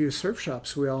Surfs and a few surf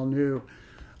shops we all knew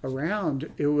around,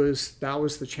 that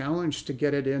was the challenge to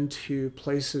get it into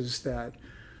places that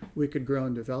we could grow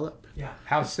and develop. Yeah.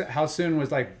 How soon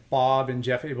was Bob and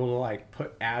Jeff able to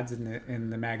put ads in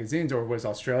the magazines, or was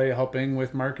Australia helping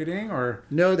with marketing, or?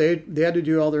 No, they had to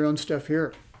do all their own stuff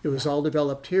here. It was all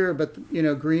developed here, but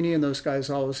Greenie and those guys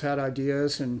always had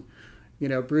ideas, and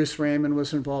Bruce Raymond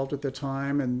was involved at the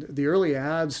time, and the early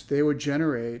ads they would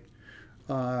generate.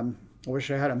 I wish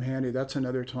I had them handy. That's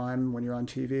another time when you're on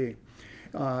TV.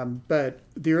 But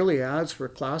the early ads were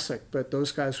classic, but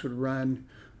those guys would run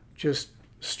just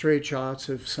straight shots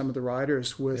of some of the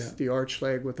riders with the arch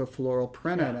leg with a floral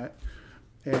print in it,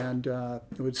 and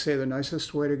it would say the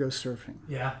nicest way to go surfing.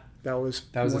 Yeah, that was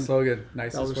the slogan.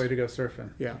 Nicest way to go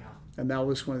surfing. Yeah, and that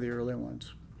was one of the early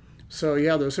ones. So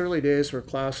those early days were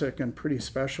classic and pretty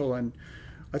special. And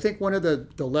I think one of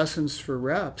the lessons for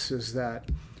reps is that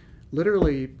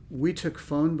literally we took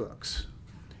phone books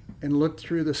and looked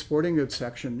through the sporting goods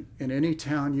section in any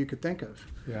town you could think of.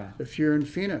 Yeah. If you're in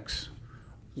Phoenix,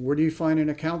 where do you find an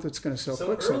account that's going to sell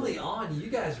Quicksilver? So early on, you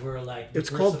guys were it's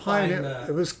called Pioneer.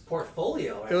 It was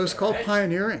portfolio. It was called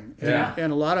pioneering.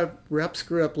 And a lot of reps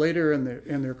grew up later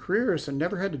in their careers and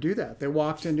never had to do that. They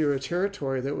walked into a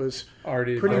territory that was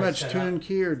already pretty much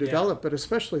turnkey or developed, but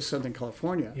especially Southern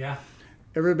California. Yeah.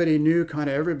 Everybody knew kind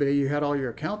of everybody. You had all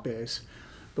your account base.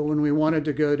 But when we wanted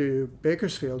to go to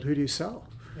Bakersfield, who do you sell?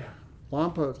 Yeah.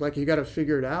 Lompoc, you got to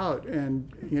figure it out.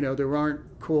 And, there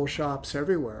aren't cool shops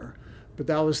everywhere. But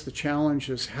that was the challenge,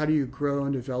 is how do you grow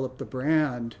and develop the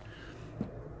brand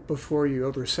before you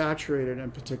oversaturate it in a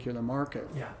particular market?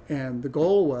 Yeah. And the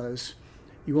goal was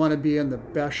you want to be in the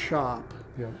best shop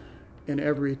in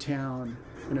every town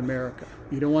in America.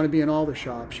 You don't want to be in all the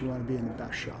shops. You want to be in the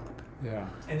best shop. Yeah.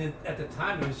 And then at the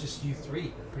time, it was just you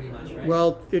three, pretty much, right?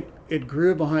 Well, it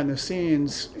grew behind the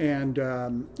scenes. And,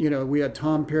 we had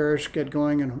Tom Parrish get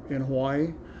going in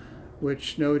Hawaii,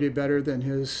 which nobody better than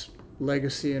his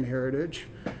legacy and heritage,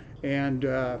 and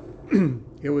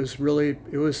it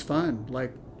was fun.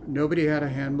 Nobody had a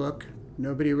handbook.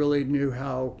 Nobody really knew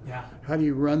how do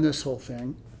you run this whole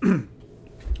thing.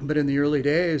 But in the early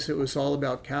days, it was all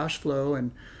about cash flow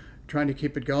and trying to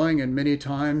keep it going. And many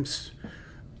times,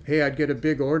 I'd get a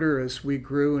big order as we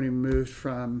grew and we moved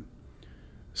from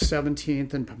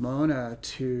 17th and Pomona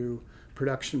to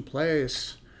Production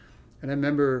Place. And I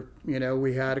remember,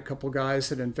 we had a couple guys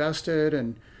that invested,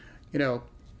 and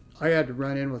I had to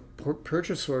run in with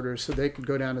purchase orders so they could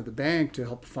go down to the bank to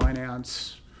help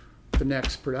finance the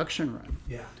next production run.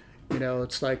 Yeah.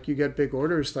 It's like you get big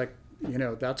orders,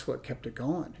 that's what kept it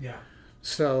going. Yeah.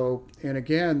 So, and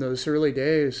again, those early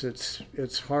days,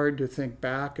 it's hard to think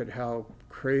back at how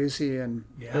crazy and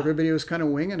everybody was kind of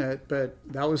winging it, but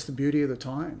that was the beauty of the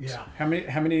times. Yeah. How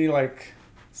many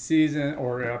season,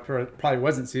 or probably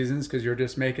wasn't seasons because you're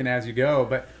just making as you go.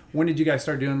 But when did you guys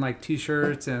start doing like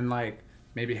T-shirts and like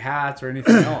maybe hats or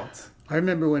anything else? I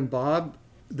remember when Bob,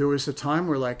 there was a time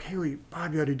where like, hey,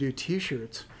 Bob, you ought to do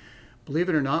T-shirts. Believe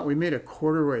it or not, we made a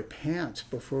corduroy pant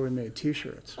before we made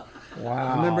T-shirts. Wow.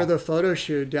 I remember the photo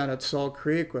shoot down at Salt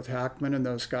Creek with Hackman and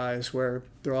those guys where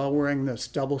they're all wearing this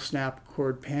double snap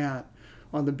cord pant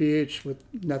on the beach with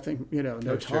nothing,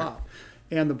 no top,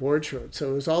 and the board shirt.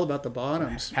 So it was all about the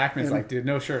bottoms. Hackman's like, dude,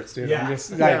 no shirts, dude. Yeah. I'm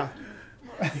just like,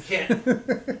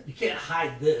 You can't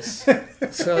hide this.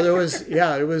 So there was,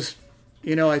 it was,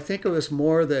 I think it was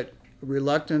more that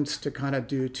reluctance to kind of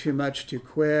do too much too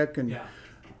quick. And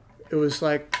it was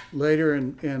like later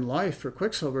in life for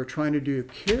Quicksilver, trying to do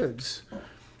kids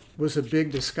was a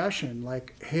big discussion.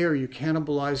 Like, hey, are you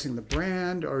cannibalizing the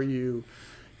brand? Are you,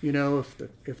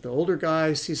 if the older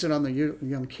guy sees it on the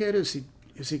young kid, is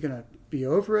he going to be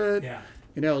over it? Yeah.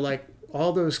 Like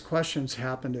all those questions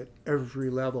happened at every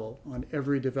level on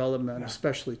every development,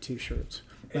 especially T-shirts.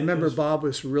 I remember Bob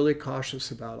was really cautious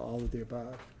about all of the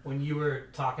above. When you were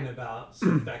talking about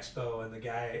Surf Expo and the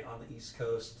guy on the East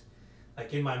Coast,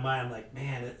 like in my mind, I'm like,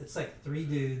 man, it's like three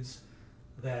dudes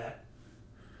that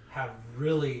have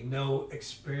really no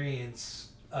experience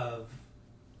of,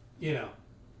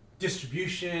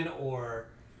 distribution or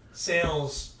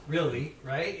sales, really,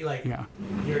 right?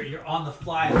 You're on the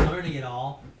fly learning it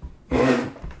all.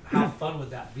 And how fun would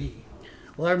that be?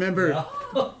 Well, I remember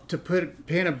to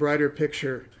paint a brighter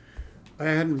picture, I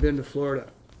hadn't been to Florida.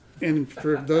 And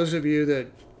for those of you that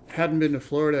hadn't been to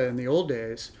Florida in the old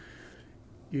days,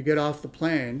 you get off the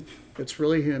plane, it's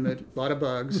really humid, a lot of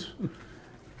bugs,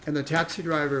 and the taxi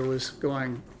driver was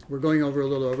going, we're going over a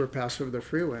little overpass over the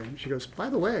freeway. And she goes, by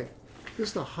the way, this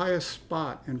is the highest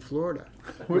spot in Florida.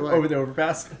 Over the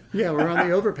overpass? Yeah, we're on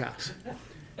the overpass.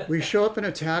 We show up in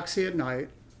a taxi at night,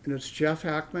 and it's Jeff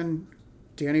Hackman,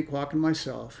 Danny Kwok, and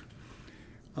myself.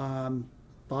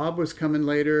 Bob was coming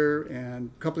later,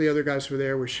 and a couple of the other guys were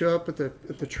there. We show up at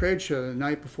the trade show the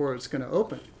night before it's going to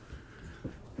open.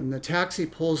 And the taxi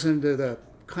pulls into the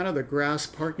kind of the grass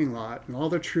parking lot, and all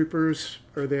the troopers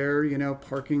are there,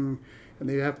 parking, and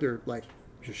they have their like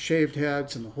just shaved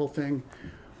heads and the whole thing.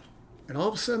 And all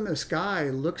of a sudden, this guy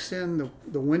looks in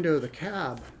the window of the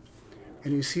cab,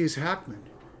 and he sees Hackman.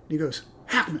 And he goes,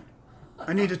 Hackman,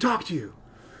 I need to talk to you.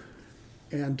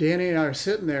 And Danny and I are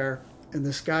sitting there, and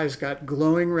this guy's got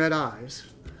glowing red eyes,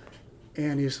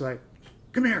 and he's like,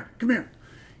 come here.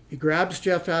 He grabs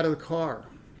Jeff out of the car,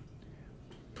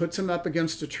 puts him up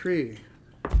against a tree,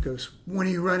 goes, when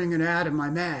are you running an ad in my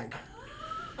mag?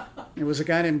 It was a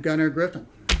guy named Gunnar Griffin.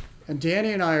 And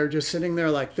Danny and I are just sitting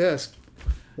there like this,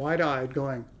 wide-eyed,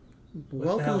 going,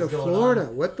 welcome to Florida.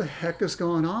 What the heck is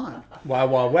going on?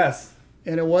 Wild Wild West.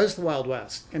 And it was the Wild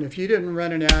West. And if you didn't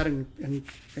run an ad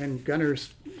in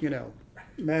Gunnar's,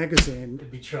 magazine, It'd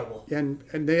be trouble. And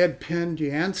they had pinned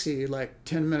Yancey like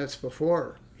 10 minutes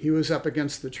before. He was up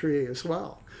against the tree as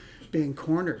well, being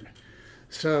cornered.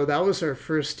 So that was our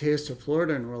first taste of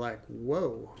Florida, and we're like,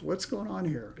 whoa, what's going on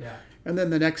here? Yeah. And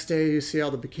then the next day you see all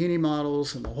the bikini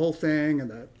models and the whole thing, and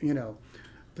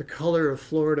the color of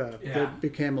Florida that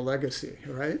became a legacy,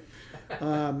 right?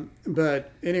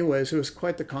 But anyways, it was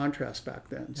quite the contrast back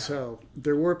then. Yeah. So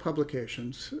there were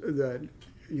publications that,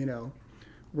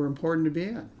 were important to be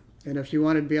in. And if you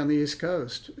wanted to be on the East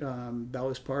Coast, that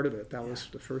was part of it. That was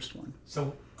the first one.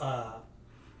 So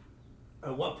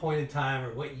at what point in time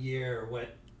or what year or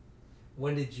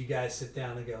when did you guys sit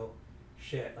down and go,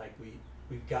 shit, like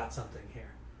we've got something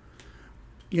here?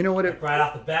 You know what? Like right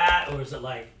off the bat, or is it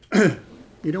like...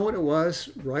 You know what it was?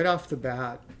 Right off the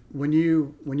bat, when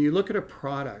you look at a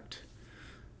product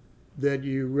that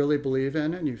you really believe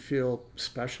in and you feel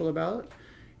special about,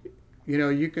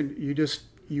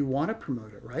 you want to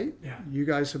promote it, right? Yeah. You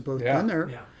guys have both been there.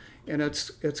 Yeah. And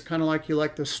it's kind of like you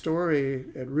like the story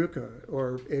at RUCA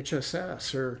or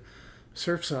HSS or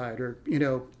Surfside, or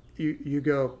you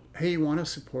go, hey, you want to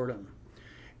support them.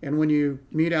 And when you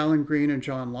meet Alan Green and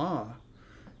John Law,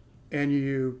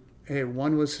 and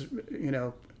one was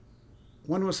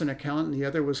an accountant, the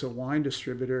other was a wine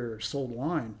distributor or sold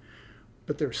wine,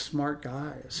 but they're smart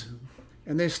guys. Mm-hmm.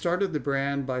 And they started the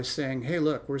brand by saying, hey,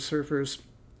 look, we're surfers,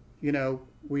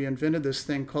 we invented this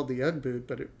thing called the Ugg boot,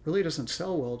 but it really doesn't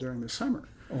sell well during the summer.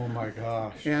 Oh my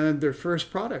gosh. And their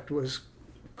first product was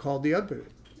called the Ugg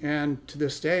boot. And to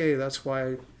this day, that's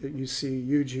why you see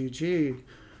UGG,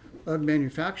 Ugg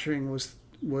Manufacturing was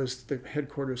the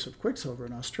headquarters of Quicksilver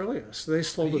in Australia. So they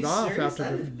sold it off after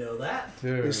I didn't know that.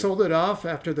 Dude. They sold it off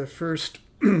after the first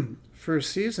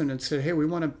season and said, hey, we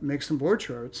want to make some board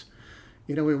shorts.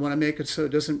 We want to make it so it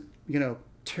doesn't,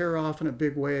 tear off in a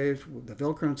big wave. The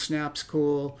Velcro snap's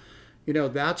cool.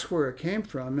 That's where it came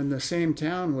from. In the same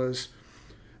town was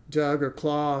Doug or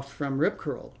Claw from Rip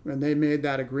Curl, and they made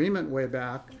that agreement way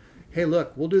back. Hey,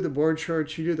 look, we'll do the board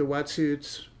shorts, you do the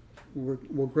wetsuits.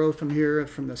 We'll grow from here,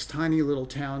 from this tiny little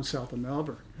town south of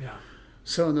Melbourne. Yeah.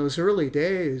 So in those early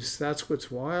days, that's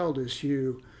what's wild is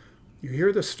you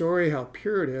hear the story, how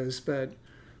pure it is, but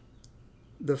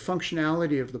the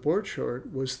functionality of the board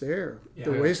short was there. Yeah.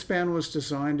 The waistband was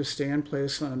designed to stay in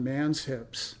place on a man's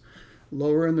hips,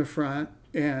 lower in the front,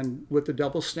 and with the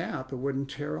double snap, it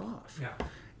wouldn't tear off. Yeah.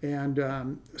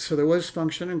 And so there was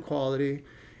function and quality.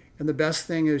 And the best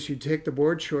thing is you take the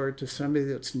board short to somebody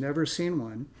that's never seen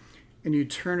one, and you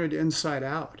turn it inside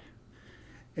out.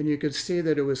 And you could see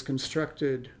that it was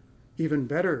constructed even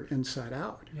better inside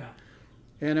out. Yeah.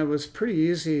 And it was pretty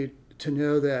easy to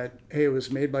know that, hey, it was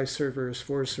made by surfers,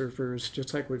 for surfers,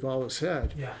 just like we've always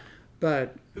said. Yeah.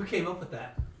 But who came up with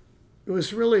that? It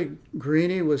was really,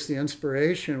 Greeny was the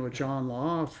inspiration with John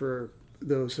Law for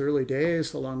those early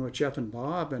days, along with Jeff and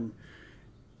Bob. And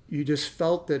you just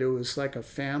felt that it was like a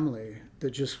family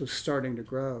that just was starting to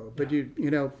grow. But you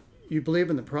believe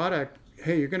in the product.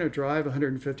 Hey, you're going to drive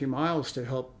 150 miles to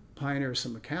help pioneer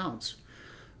some accounts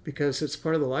because it's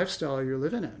part of the lifestyle you're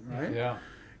living in, right? Yeah.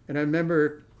 And I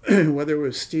remember whether it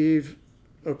was Steve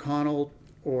O'Connell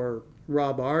or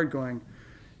Rob Ard going,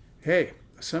 hey,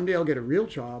 someday I'll get a real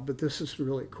job, but this is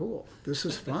really cool. This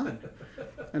is fun.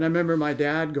 And I remember my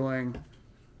dad going,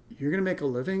 you're going to make a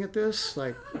living at this?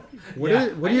 Like, what are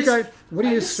you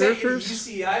surfers?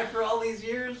 UCI for all these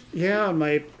years? Yeah,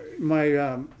 my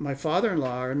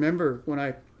father-in-law, I remember when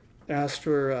I asked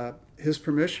for his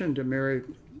permission to marry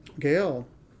Gail,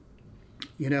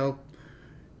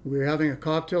 we were having a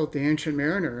cocktail at the Ancient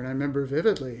Mariner, and I remember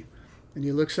vividly, and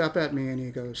he looks up at me and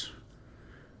he goes,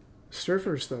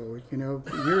 surfers though,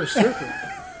 you're a surfer.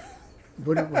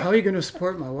 How are you going to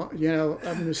support my wife?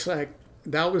 I'm just like,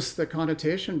 that was the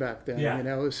connotation back then. Yeah.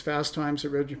 It was fast times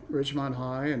at Ridgemont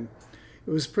High, and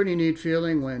it was a pretty neat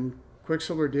feeling when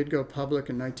Quicksilver did go public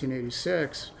in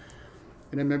 1986.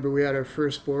 And I remember we had our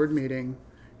first board meeting,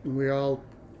 and we all,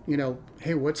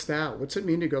 hey, what's that? What's it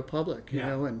mean to go public?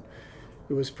 And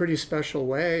it was a pretty special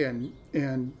way. And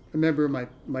I remember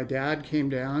my dad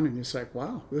came down, and he's like,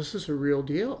 wow, this is a real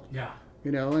deal. Yeah.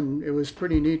 And it was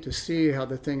pretty neat to see how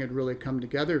the thing had really come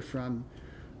together from,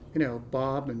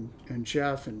 Bob and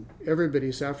Jeff and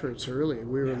everybody's efforts early.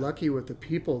 We were lucky with the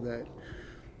people that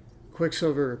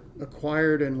Quicksilver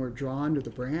acquired and were drawn to the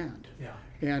brand. Yeah.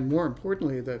 And more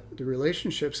importantly, the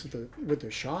relationships with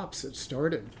the shops that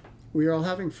started. We were all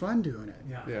having fun doing it.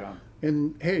 Yeah. Yeah.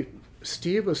 And hey,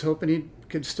 Steve was hoping he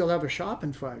could still have a shop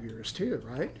in 5 years too,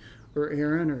 right? Or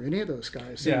Aaron or any of those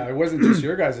guys. Yeah, it wasn't just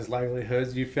your guys'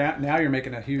 livelihoods. Now you're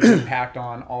making a huge impact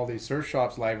on all these surf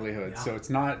shops' livelihoods. Yeah. So it's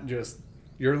not just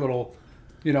your little,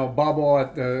 bubble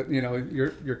at the,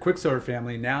 your Quicksilver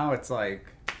family. Now it's like,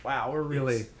 wow, we're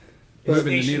really moving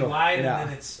the needle. Nationwide, and then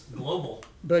it's global.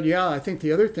 But yeah, I think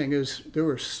the other thing is there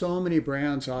were so many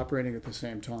brands operating at the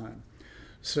same time.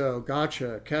 So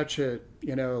Gotcha, Catch It,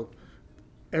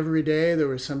 every day there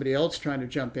was somebody else trying to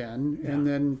jump in. Yeah. And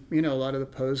then, a lot of the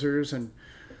posers. And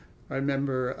I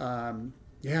remember,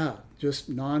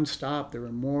 just nonstop, there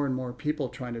were more and more people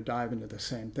trying to dive into the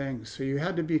same thing. So you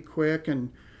had to be quick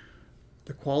and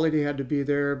the quality had to be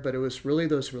there, but it was really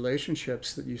those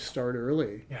relationships that you start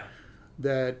early. Yeah.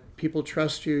 That people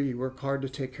trust you, you work hard to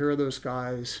take care of those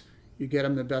guys, you get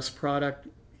them the best product,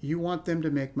 you want them to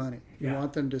make money. You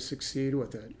want them to succeed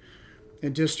with it.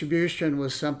 And distribution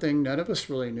was something none of us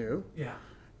really knew. Yeah.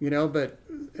 But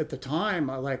at the time,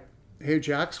 I like, hey,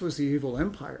 Jack's was the evil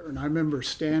empire. And I remember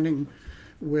standing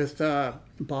with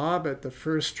Bob at the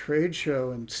first trade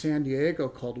show in San Diego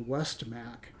called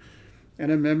Westmac.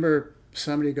 And I remember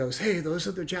somebody goes, hey, those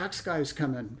are the Jack's guys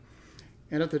coming.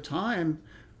 And at the time,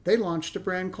 they launched a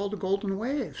brand called the Golden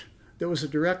Wave. That was a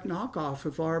direct knockoff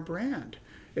of our brand.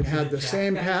 It had the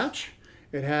same patch.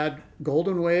 It had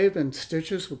Golden Wave and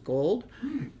stitches with gold.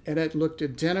 And it looked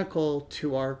identical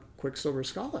to our Quicksilver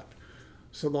Scallop.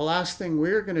 So the last thing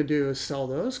we were going to do is sell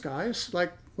those guys.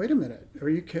 Like, wait a minute, are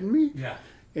you kidding me? Yeah.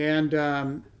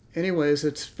 And anyways,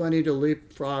 it's funny to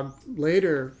leapfrog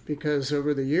later because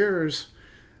over the years,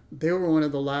 they were one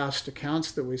of the last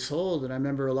accounts that we sold. And I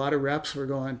remember a lot of reps were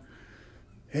going,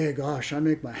 hey, gosh, I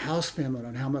make my house payment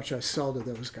on how much I sell to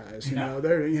those guys.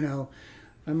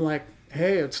 I'm like,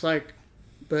 hey, it's like,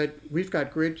 but we've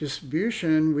got great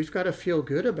distribution. We've got to feel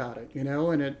good about it,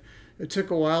 and it took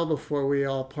a while before we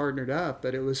all partnered up,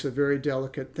 but it was a very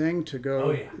delicate thing to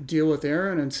go deal with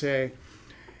Aaron and say,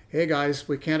 hey guys,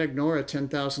 we can't ignore a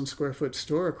 10,000 square foot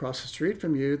store across the street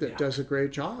from you that does a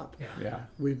great job. Yeah.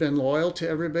 We've been loyal to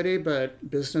everybody,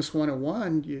 but business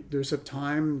 101, there's a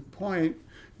time point.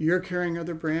 You're carrying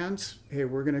other brands. Hey,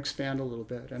 we're going to expand a little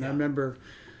bit. And I remember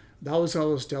that was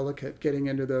always delicate, getting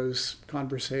into those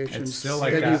conversations. It's still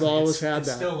like that. You've always had it's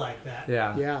that. still like that.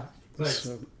 Yeah. Yeah. But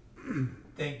So,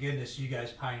 thank goodness you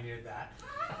guys pioneered that.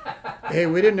 hey,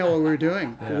 we didn't know what we were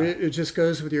doing. It just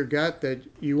goes with your gut that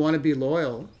you want to be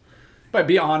loyal. But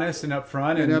be honest and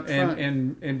upfront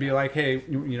And and be like, hey,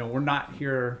 we're not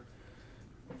here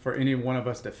for any one of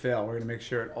us to fail. We're going to make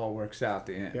sure it all works out at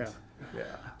the end. Yeah. Yeah.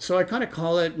 So I kind of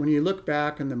call it, when you look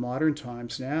back in the modern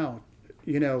times now,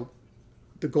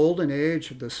 the golden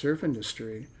age of the surf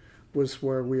industry was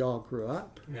where we all grew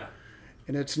up. Yeah.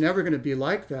 And it's never going to be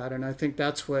like that. And I think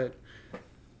that's what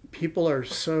people are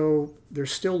they're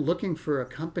still looking for a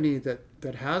company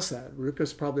that has that.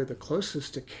 Ruka's probably the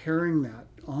closest to carrying that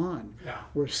on,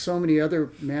 where so many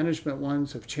other management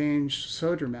ones have changed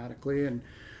so dramatically. And,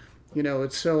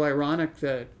 it's so ironic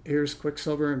that here's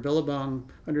Quicksilver and Billabong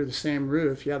under the same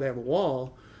roof. Yeah, they have a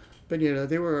wall, but,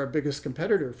 they were our biggest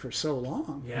competitor for so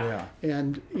long. Yeah.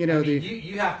 And, you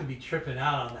have to be tripping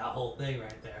out on that whole thing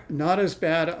right there. Not as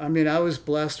bad. I mean, I was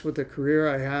blessed with the career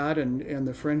I had and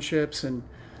the friendships. And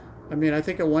I mean, I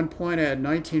think at one point I had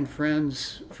 19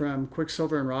 friends from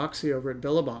Quicksilver and Roxy over at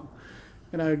Billabong.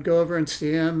 And I would go over and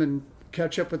see them and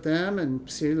catch up with them and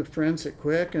see the friends at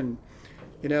Quick. And,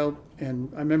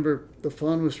 and I remember the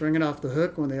phone was ringing off the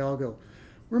hook when they all go,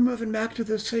 we're moving back to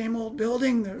the same old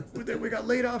building that we got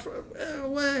laid off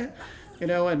away.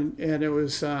 And it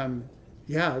was,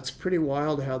 it's pretty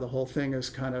wild how the whole thing has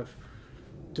kind of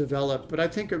developed. But I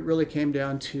think it really came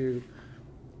down to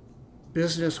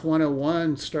business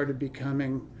 101 started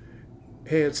becoming,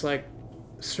 hey, it's like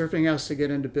surfing has to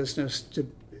get into business to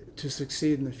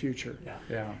succeed in the future.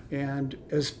 Yeah. And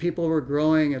as people were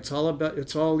growing, it's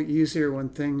all easier when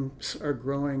things are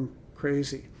growing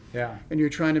crazy. Yeah. And you're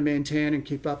trying to maintain and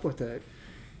keep up with it.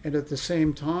 And at the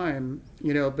same time,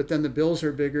 but then the bills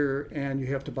are bigger and you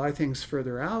have to buy things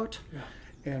further out.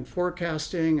 And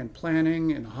forecasting and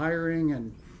planning and hiring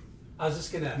and I was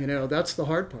just gonna that's the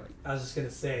hard part. I was just gonna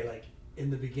say, like,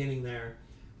 in the beginning there,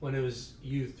 when it was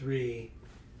you three,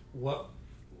 what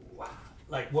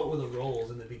were the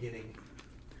roles in the beginning?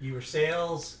 You were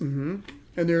sales? Mm-hmm.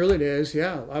 In the early days,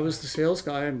 I was the sales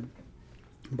guy, and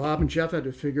Bob and Jeff had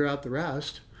to figure out the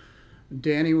rest.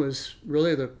 Danny was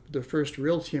really the first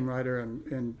real team rider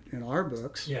in our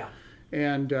books. Yeah.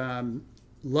 And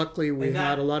luckily we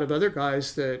had a lot of other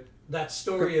guys that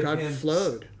story of him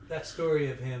flowed. That story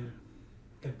of him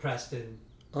and Preston.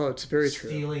 Oh, it's very true.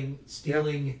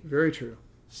 Stealing. Very true.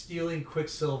 Stealing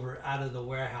Quicksilver out of the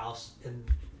warehouse and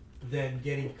then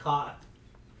getting caught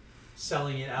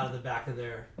selling it out of the back of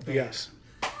their van. Yes.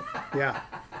 Yeah.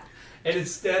 And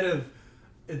instead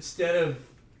of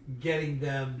getting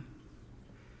them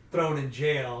thrown in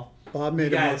jail, Bob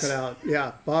made him work it out.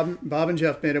 Yeah, Bob and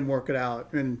Jeff made him work it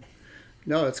out, and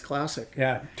no, it's classic.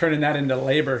 Yeah, turning that into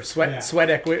labor, sweat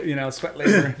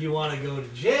labor. Do you want to go to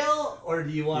jail or do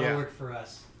you want to work for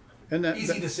us? And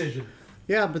easy decision.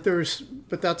 Yeah, but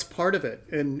that's part of it,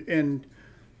 and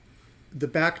the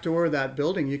back door of that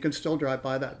building, you can still drive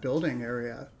by that building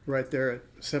area right there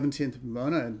at 17th and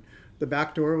Pomona, and the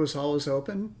back door was always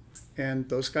open, and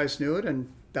those guys knew it,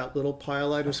 and that little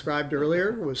pile I described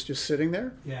earlier was just sitting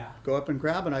there. Yeah. Go up and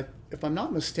grab, and if I'm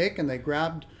not mistaken, they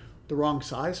grabbed the wrong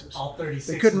sizes. All 36.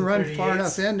 They couldn't run far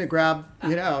enough in to grab,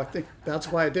 I think that's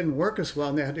why it didn't work as well,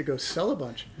 and they had to go sell a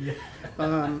bunch. Yeah.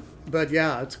 But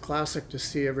yeah, it's classic to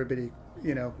see everybody,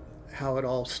 how it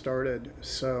all started.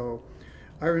 So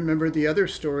I remember the other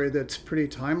story that's pretty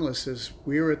timeless is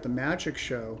we were at the Magic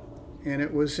Show, and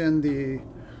it was in the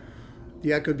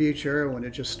Echo Beach era when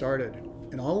it just started.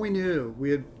 And all we knew,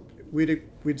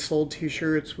 we'd sold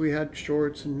T-shirts, we had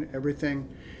shorts and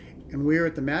everything. And we were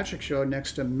at the Magic Show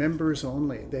next to members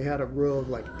only. They had a row of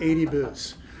like 80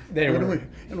 booths. They were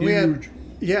huge.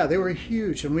 They were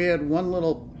huge. And we had one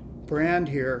little brand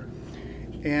here.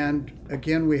 And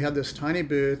again, we had this tiny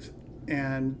booth,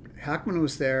 and Hackman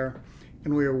was there,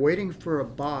 and we were waiting for a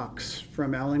box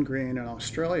from Alan Green in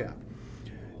Australia.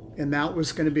 And that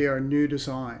was going to be our new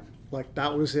design. Like,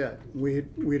 that was it.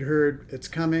 We'd heard it's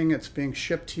coming, it's being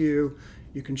shipped to you.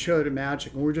 You can show it at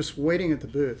Magic. And we're just waiting at the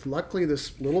booth. Luckily,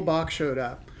 this little box showed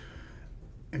up.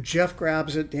 And Jeff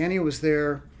grabs it. Danny was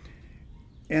there.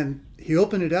 And he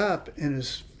opened it up, and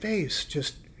his face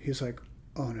he's like,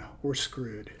 oh no, we're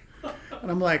screwed.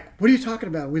 And I'm like, what are you talking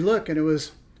about? We look, and it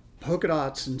was polka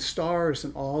dots and stars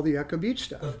and all the Echo Beach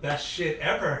stuff. The best shit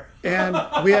ever. And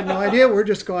we had no idea. We're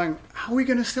just going, how are we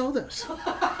going to sell this?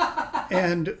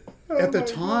 And at the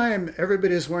time,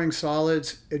 everybody's wearing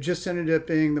solids. It just ended up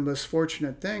being the most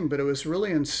fortunate thing, but it was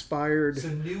really inspired. So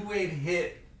New Wave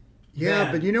hit.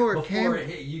 Yeah, but you know where it came. Before it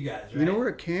hit you guys, right? You know where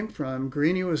it came from.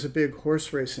 Greenie was a big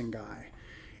horse racing guy,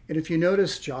 and if you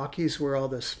notice, jockeys wear all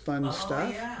this fun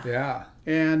stuff. Yeah.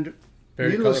 And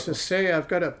Very needless colorful. to say, I've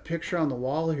got a picture on the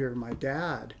wall here of my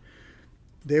dad.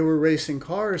 They were racing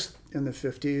cars in the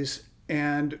 50s,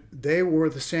 and they wore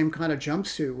the same kind of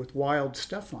jumpsuit with wild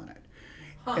stuff on it.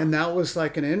 And that was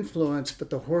like an influence,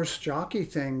 but the horse jockey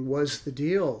thing was the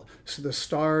deal. So the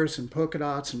stars and polka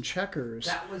dots and checkers.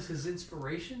 That was his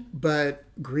inspiration? But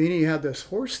Greenie had this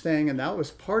horse thing, and that was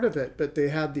part of it. But they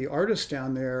had the artist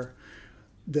down there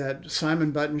that Simon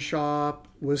Button Shop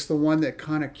was the one that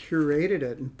kind of curated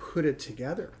it and put it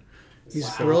together.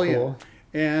 He's brilliant. Cool.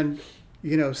 And,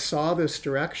 you know, saw this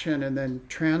direction and then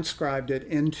transcribed it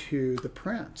into the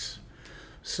prints.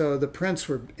 So the prints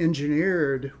were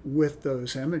engineered with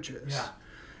those images. Yeah.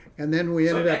 And then we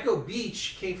ended so up... Echo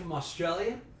Beach came from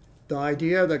Australia? The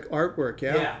idea, the artwork,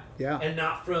 yeah. And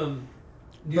not from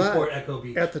Newport Echo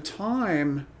Beach. At the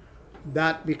time,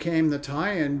 that became the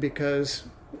tie-in because,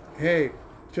 hey,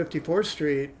 54th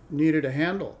Street needed a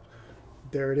handle.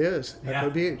 There it is. Echo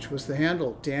Beach was the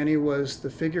handle. Danny was the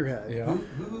figurehead. Yeah.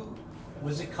 Who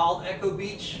was it called Echo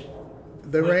Beach?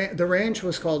 The range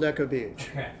was called Echo Beach.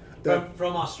 Okay.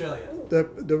 From Australia.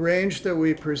 The range that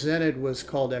we presented was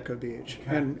called Echo Beach.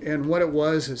 Okay. And what it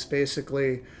was is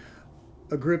basically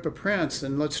a group of prints.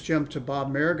 And let's jump to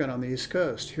Bob Merrigan on the East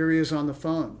Coast. Here he is on the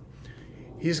phone.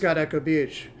 He's got Echo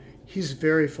Beach. He's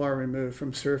very far removed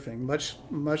from surfing,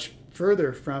 much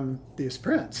further from these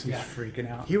prints. He's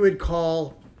freaking out. He would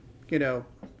call, you know,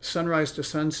 sunrise to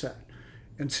sunset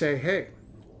and say, hey,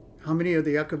 how many of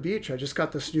the Echo Beach? I just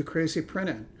got this new crazy print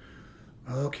in.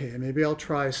 Okay, maybe I'll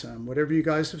try some. Whatever you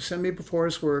guys have sent me before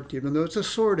has worked, even though it's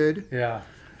assorted. Yeah.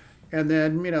 And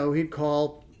then, you know, he'd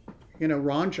call, you know,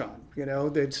 Ron John. You know,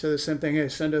 they'd say the same thing. Hey,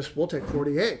 send us, we'll take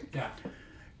 48. Yeah.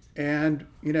 And,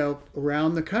 you know,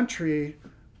 around the country,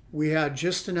 we had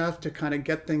just enough to kind of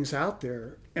get things out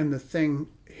there. And the thing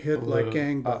hit like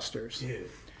gangbusters. Dude.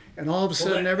 And all of a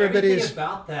sudden, everything everybody's...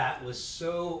 about that was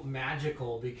so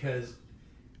magical because,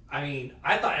 I mean,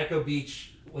 I thought Echo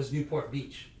Beach was Newport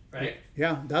Beach. Right?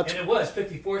 Yeah, that's... And it was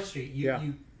 54th Street. Yeah.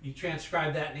 You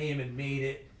transcribed that name and made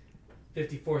it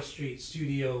 54th Street,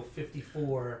 Studio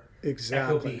 54,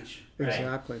 Exactly. Echo Beach. Right?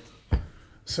 Exactly.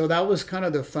 So that was kind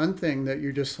of the fun thing that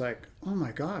you're just like, oh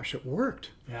my gosh, it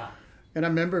worked. Yeah. And I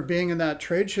remember being in that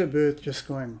trade show booth just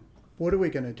going, what are we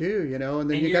going to do? You know,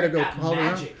 and then you got to go call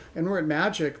around. And we're at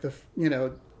Magic, you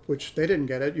know, which they didn't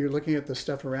get it. You're looking at the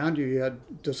stuff around you. You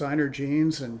had designer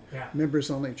jeans and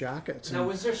members-only jackets. Now,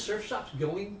 was there surf shops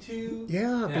going to?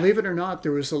 Yeah, believe it or not,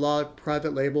 there was a lot of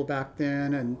private label back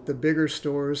then, and the bigger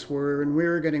stores were, and we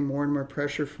were getting more and more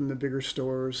pressure from the bigger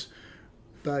stores.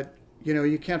 But, you know,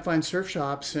 you can't find surf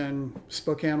shops in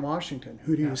Spokane, Washington.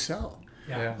 Who do you sell?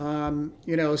 Yeah.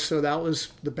 You know, so that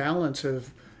was the balance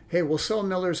of, hey, we'll sell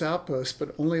Miller's Outpost,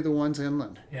 but only the ones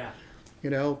inland. Yeah. You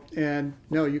know, and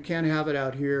no, you can't have it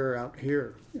out here or out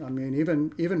here. I mean,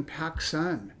 even Pac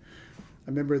Sun. I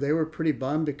remember they were pretty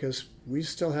bummed because we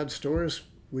still had stores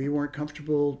we weren't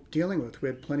comfortable dealing with. We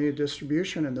had plenty of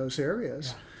distribution in those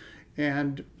areas. Yeah.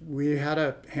 And we had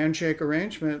a handshake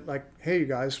arrangement like, hey, you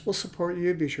guys, we'll support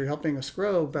you because you're helping us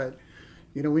grow, but,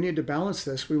 you know, we need to balance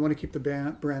this. We want to keep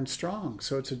the brand strong,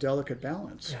 so it's a delicate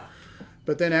balance. Yeah.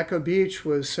 But then Echo Beach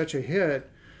was such a hit.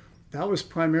 That was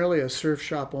primarily a surf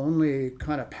shop only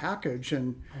kind of package,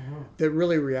 and that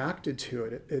really reacted to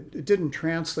it. It didn't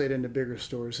translate into bigger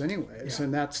stores anyways. Yeah.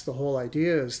 And that's the whole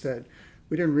idea, is that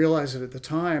we didn't realize it at the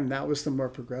time. That was the more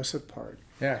progressive part.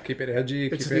 Yeah, keep it edgy,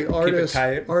 it's keep the it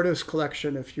tight. Artist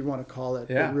collection, if you want to call it,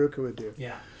 that Ruka would do.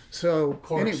 Yeah. So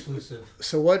core exclusive.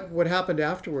 So what happened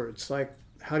afterwards? Like,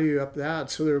 how do you up that?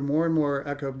 So there were more and more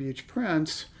Echo Beach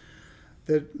prints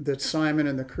that Simon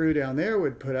and the crew down there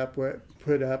would put up,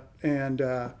 and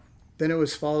then it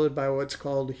was followed by what's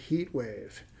called Heat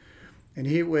Wave. And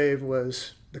Heat Wave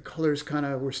was, the colors kind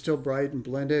of were still bright and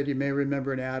blended. You may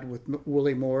remember an ad with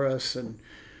Willie Morris, and,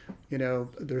 you know,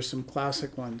 there's some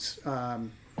classic ones.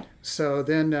 So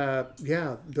then,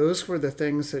 those were the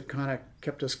things that kind of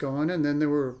kept us going. And then there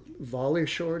were volley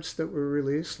shorts that were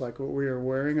released, like what we were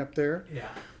wearing up there.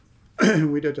 Yeah.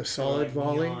 We did a solid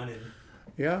volley.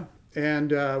 Yeah.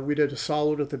 And we did a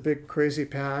solid with a big crazy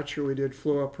patch, or we did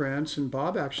floral prints. And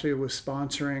Bob actually was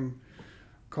sponsoring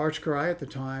Karch Karai at the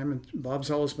time. And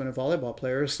Bob's always been a volleyball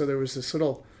player. So there was this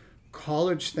little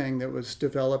college thing that was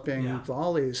developing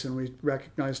volleys, and we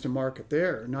recognized a market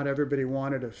there. Not everybody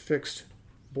wanted a fixed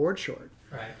board short.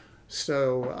 Right.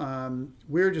 So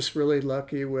we're just really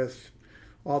lucky with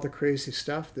all the crazy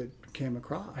stuff that came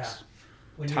across.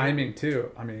 When Timing too.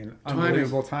 I mean,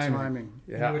 unbelievable timing.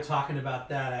 Yeah. We were talking about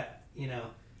that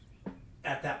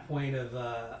at that point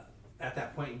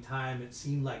in time, it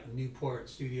seemed like Newport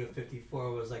Studio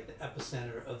 54 was like the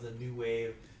epicenter of the new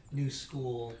wave, new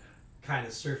school kind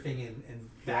of surfing and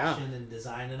fashion and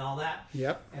design and all that.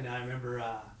 Yep. And I remember,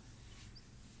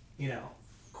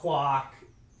 Quack,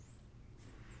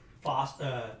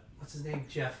 what's his name?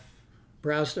 Jeff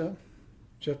Brasda,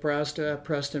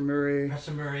 Preston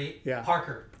Murray,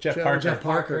 Parker. Jeff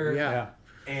Parker. Yeah.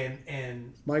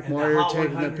 And Mike and Moyer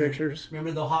taking the pictures.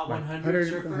 Remember the Hot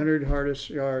 100 100 hardest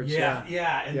yards.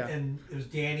 And it was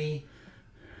Danny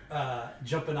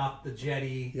jumping off the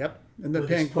jetty. Yep, and the with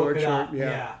pink polka board dot,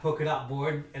 shirt. Polka dot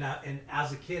board. And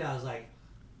as a kid, I was like,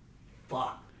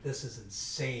 "Fuck, this is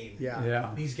insane."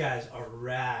 Yeah. These guys are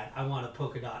rad. I want a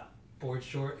polka dot board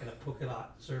short and a polka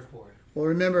dot surfboard. Well,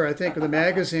 remember, I think the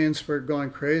magazines were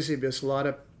going crazy because a lot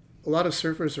of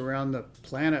surfers around the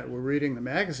planet were reading the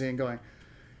magazine, going,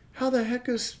 "How the heck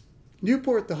is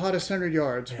Newport the hottest 100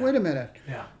 yards? Wait a minute.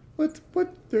 Yeah. What?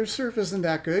 Their surf isn't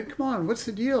that good. Come on, what's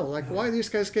the deal? Like, why are these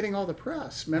guys getting all the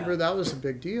press?" Remember, that was a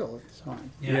big deal at the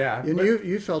time. Yeah. And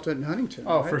you felt it in Huntington.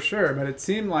 Oh, right? for sure. But it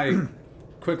seemed like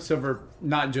Quicksilver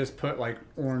not just put like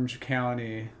Orange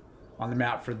County on the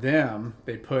map for them,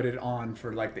 they put it on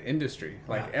for like the industry.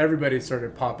 Like everybody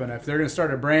started popping. If they're going to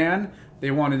start a brand,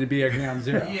 they wanted to be a ground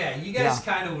zero. Yeah, you guys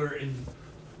kind of were in.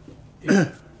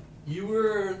 You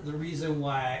were the reason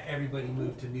why everybody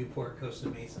moved to Newport, Costa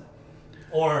Mesa,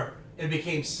 or it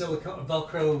became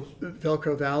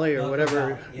Velcro Valley or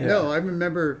whatever. Valley, yeah. No, I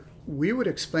remember we would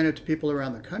explain it to people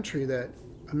around the country. That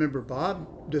I remember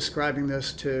Bob describing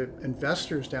this to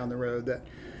investors down the road that,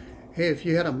 hey, if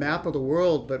you had a map of the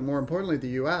world, but more importantly the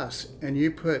U.S., and you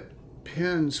put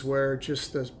pins where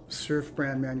just the surf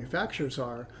brand manufacturers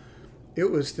are, it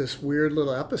was this weird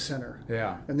little epicenter.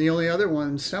 Yeah. And the only other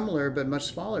one similar but much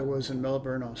smaller was in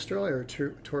Melbourne, Australia, or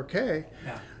Torquay.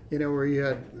 Yeah. Where you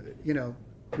had,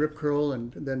 Rip Curl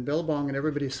and then Billabong, and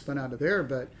everybody spun out of there.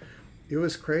 But it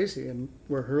was crazy, and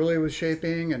where Hurley was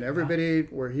shaping, and everybody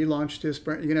where he launched his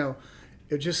brand,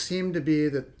 it just seemed to be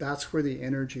that's where the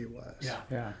energy was.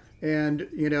 Yeah. And,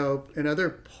 in other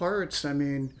parts, I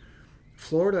mean,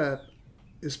 Florida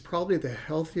is probably the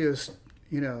healthiest,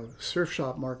 surf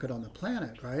shop market on the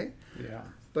planet, right? Yeah.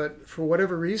 But for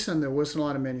whatever reason, there wasn't a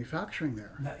lot of manufacturing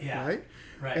there, right?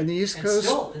 Right. And the East Coast,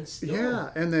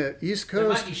 and the East Coast. There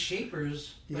might be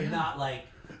shapers, but not like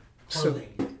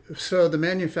clothing. So the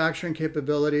manufacturing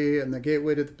capability and the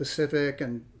gateway to the Pacific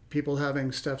and people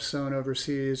having stuff sewn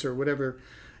overseas or whatever,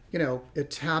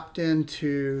 it tapped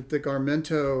into the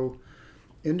Garmento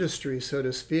industry, so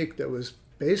to speak, that was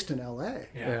based in LA.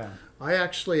 Yeah. I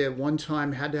actually at one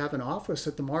time had to have an office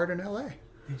at the Mart in LA.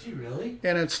 Did you really?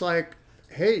 And it's like,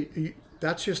 hey,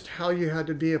 that's just how you had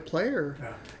to be a player.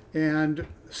 Yeah. And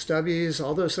Stubbies,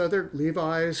 all those other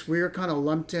Levi's, we were kind of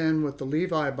lumped in with the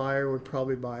Levi buyer would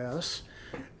probably buy us.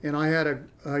 And I had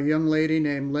a young lady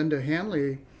named Linda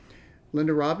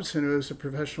Robinson, who was a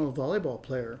professional volleyball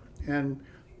player. And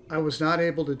I was not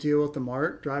able to deal with the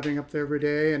Mart, driving up there every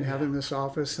day and having this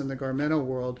office in the Garmento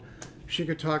world. She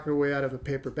could talk her way out of a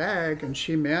paper bag, and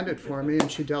she manned it for me,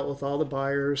 and she dealt with all the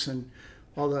buyers and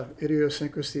all the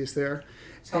idiosyncrasies there.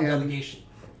 It's called delegation.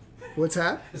 What's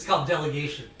that? It's called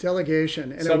delegation.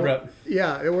 Delegation. And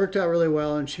it worked out really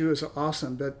well, and she was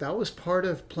awesome. But that was part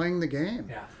of playing the game.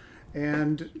 Yeah.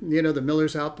 And, the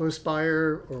Miller's Outpost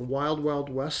buyer or Wild Wild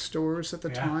West stores at the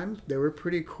time, they were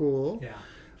pretty cool. Yeah.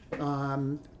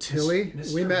 Tilly.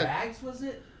 Mr. Rags, was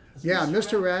it?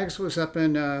 Mr. Rags was up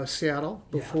in Seattle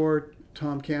before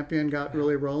Tom Campion got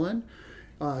really rolling.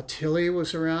 Tilly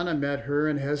was around. I met her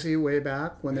and Hezzy way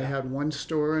back when they had one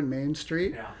store in Main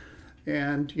Street. Yeah.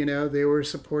 And, they were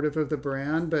supportive of the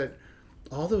brand, but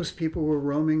all those people were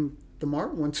roaming the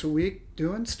Mart once a week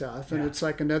doing stuff. And it's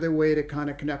like another way to kind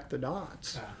of connect the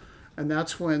dots. Yeah. And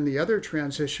that's when the other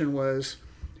transition was,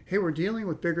 hey, we're dealing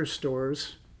with bigger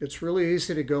stores. It's really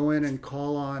easy to go in and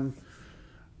call on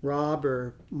Rob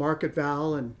or Market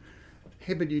Val and,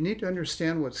 hey, but you need to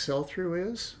understand what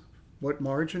sell-through is, what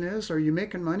margin is. Are you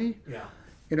making money? Yeah.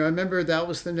 I remember that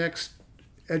was the next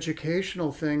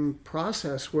educational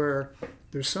process where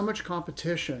there's so much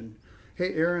competition.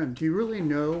 Hey, Aaron, do you really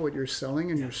know what you're selling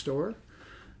in your store?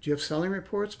 Do you have selling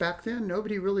reports? Back then,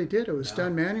 nobody really did. It was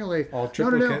done manually. All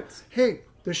triplicates. Hey,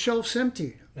 the shelf's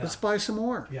empty. Let's buy some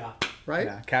more. Yeah. Right?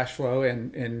 Yeah, cash flow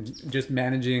and just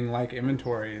managing like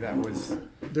inventory. That was.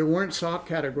 There weren't sock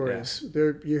categories.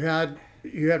 You had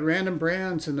random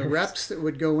brands and the reps that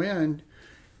would go in.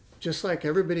 just like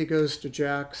everybody goes to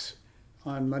Jack's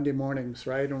on Monday mornings,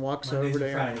 right, and walks Mondays over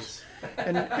to and Aaron's.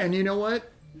 Fridays. And you know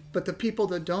what? But the people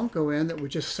that don't go in, that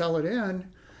would just sell it in,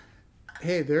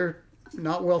 hey, they're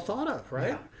not well thought of, right?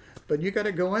 Yeah. But you got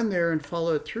to go in there and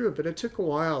follow it through. But it took a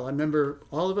while. I remember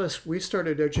all of us, we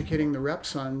started educating the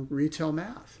reps on retail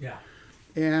math. Yeah.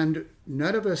 And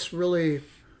none of us really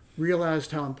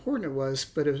realized how important it was.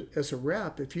 But as a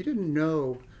rep, if you didn't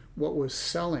know what was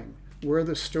selling, where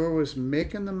the store was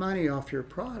making the money off your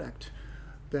product,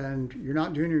 then you're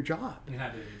not doing your job. You're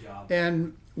not doing your job.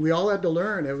 And we all had to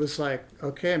learn. It was like,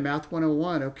 okay, Math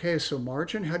 101. Okay, so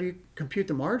margin, how do you compute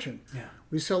the margin? Yeah.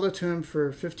 We sell it to them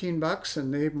for $15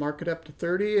 and they mark it up to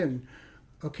 30, and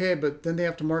okay, but then they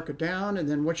have to mark it down, and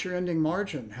then what's your ending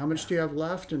margin? How much do you have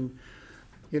left? And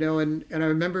you know, and I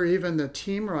remember even the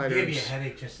team riders. It gave me a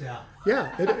headache just now.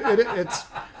 Yeah, it's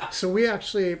so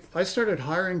I started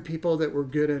hiring people that were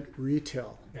good at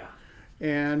retail. Yeah.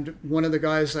 And one of the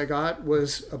guys I got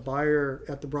was a buyer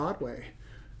at the Broadway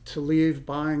to leave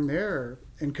buying there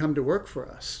and come to work for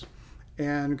us.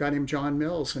 And a guy named John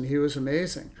Mills, and he was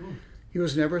amazing. He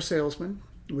was never a salesman.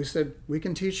 We said, we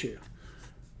can teach you.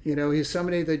 You know, he's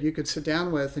somebody that you could sit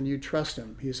down with and you trust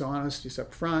him. He's honest, he's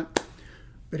upfront.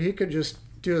 But he could just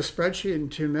do a spreadsheet in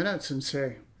 2 minutes and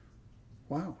say,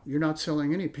 wow, you're not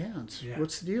selling any pants. Yeah.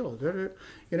 What's the deal?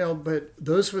 You know, but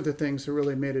those were the things that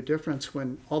really made a difference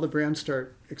when all the brands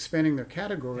start expanding their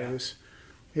categories.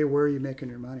 Yeah. Hey, where are you making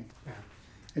your money? Yeah.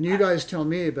 And you guys tell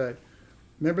me, but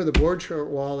remember the board short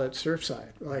wall at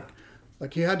Surfside?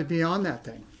 Like you had to be on that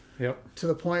thing. Yep. To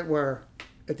the point where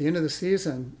at the end of the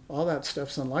season, all that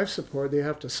stuff's on life support. They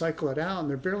have to cycle it out, and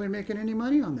they're barely making any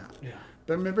money on that. Yeah.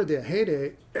 But remember the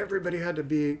heyday, everybody had to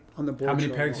be on the board. How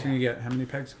many pegs can you get? How many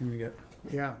pegs can you get?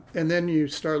 Yeah. And then you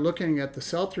start looking at the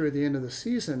sell-through at the end of the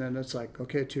season, and it's like,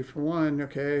 okay, 2 for 1.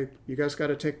 Okay, you guys got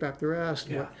to take back the rest.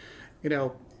 Yeah. You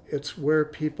know, it's where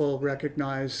people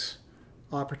recognize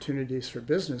opportunities for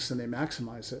business and they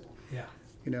maximize it. Yeah.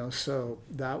 You know, so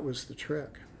that was the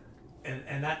trick.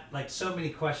 And that, like, so many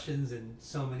questions and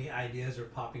so many ideas are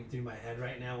popping through my head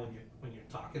right now when you're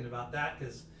talking about that,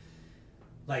 because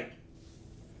like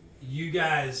you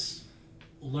guys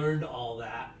learned all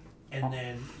that and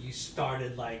then you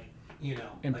started, like, you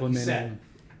know, implementing, like you said,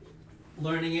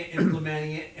 learning it,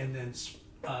 implementing it, and then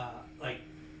like,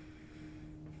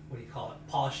 what do you call it,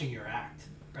 polishing your act,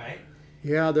 right?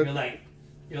 Yeah.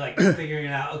 You're like figuring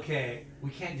it out. Okay,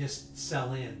 we can't just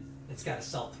sell in, it's got to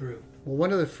sell through. Well,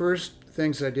 one of the first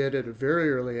things I did at a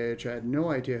very early age, I had no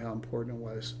idea how important it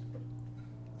was.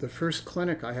 The first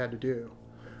clinic I had to do,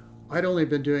 I'd only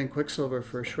been doing Quicksilver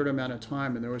for a short amount of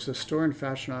time, and there was a store in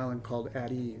Fashion Island called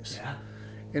At Ease. Yeah.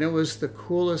 And it was the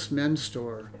coolest men's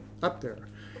store up there.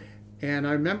 And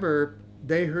I remember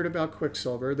they heard about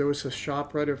Quicksilver. There was a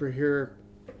shop right over here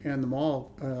in the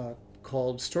mall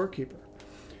called Storekeeper.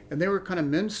 And they were kind of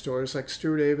men's stores like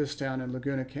Stuart Avis down in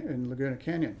Laguna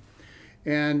Canyon.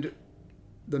 And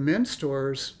the men's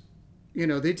stores, you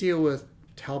know, they deal with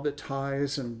Talbot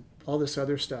ties and all this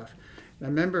other stuff. And I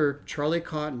remember Charlie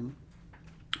Cotton,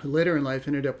 who later in life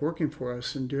ended up working for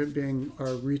us and being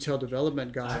our retail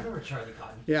development guy. I remember Charlie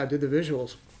Cotton. Yeah, did the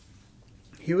visuals.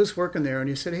 He was working there and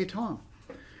he said, hey, Tom,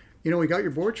 you know, we got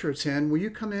your board shirts in. Will you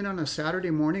come in on a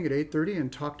Saturday morning at 8:30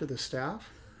 and talk to the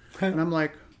staff? And I'm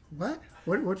like, what?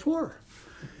 What for?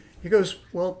 He goes,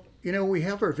 well, you know, we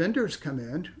have our vendors come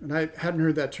in, and I hadn't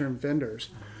heard that term, vendors.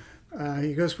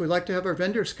 He goes, we'd like to have our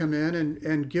vendors come in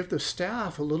and give the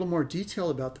staff a little more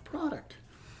detail about the product.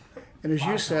 And as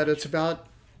you said, it's about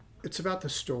the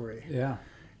story. Yeah.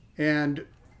 And,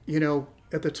 you know,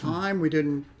 at the time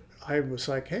I was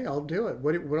like, hey, I'll do it.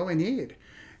 What do I need?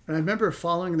 And I remember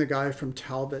following the guy from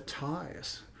Talbot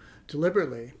Ties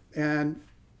deliberately. And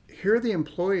here are the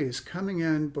employees coming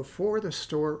in before the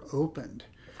store opened,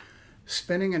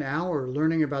 spending an hour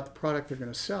learning about the product they're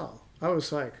going to sell. I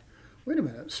was like, wait a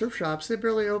minute, surf shops, they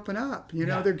barely open up. You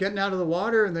know, Yeah. They're getting out of the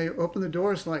water and they open the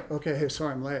doors and like, okay, hey,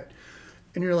 sorry, I'm late.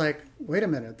 And you're like, wait a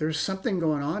minute, there's something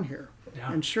going on here.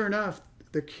 Yeah. And sure enough,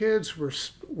 the kids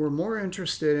were more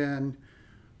interested in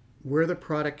where the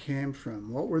product came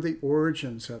from, what were the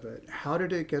origins of it, how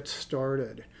did it get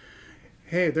started.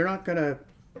 Hey, they're not going to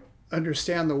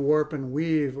understand the warp and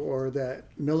weave or that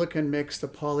Milliken makes the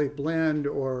poly blend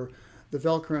or the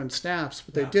Velcro and snaps,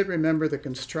 but they did remember the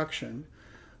construction,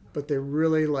 but they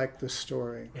really liked the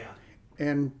story. Yeah.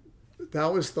 And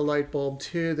that was the light bulb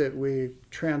too that we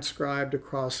transcribed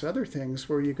across other things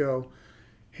where you go,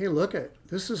 hey,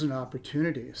 this is an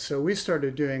opportunity. So we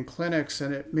started doing clinics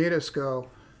and it made us go,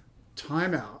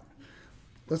 time out.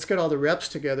 Let's get all the reps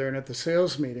together and at the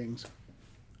sales meetings,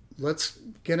 let's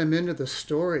get them into the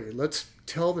story. Let's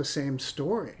tell the same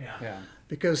story. Yeah.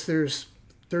 Because there's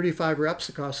 35 reps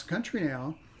across the country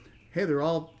now. Hey, they're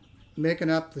all making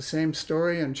up the same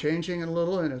story and changing it a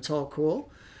little, and it's all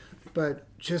cool. But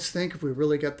just think if we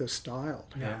really get this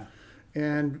dialed. Yeah.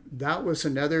 And that was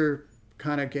another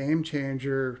kind of game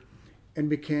changer and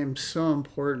became so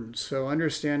important. So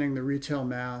understanding the retail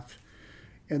math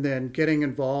and then getting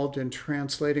involved in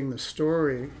translating the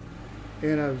story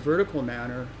in a vertical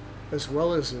manner as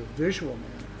well as a visual manner.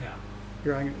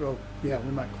 Yeah.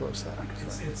 We might close that.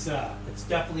 It's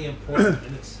definitely important,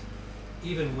 and it's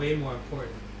even way more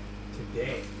important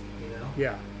today, you know?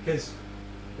 Yeah. Because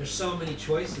there's so many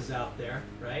choices out there,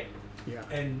 right? Yeah.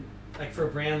 And like for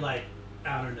a brand like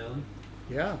Outer Known,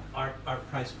 yeah, our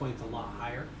price point's a lot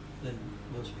higher than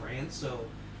most brands. So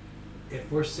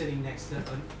if we're sitting next to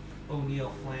an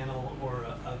O'Neill flannel or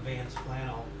a Vans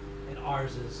flannel, and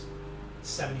ours is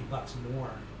 $70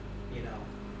 more, you know,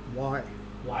 why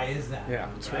is that? Yeah,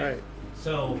 that's right.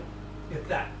 So if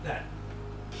that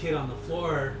kid on the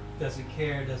floor doesn't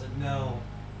care, doesn't know,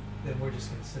 then we're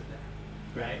just gonna sit there,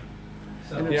 right?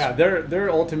 So Yeah,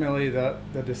 they're ultimately the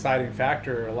deciding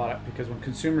factor a lot, because when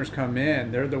consumers come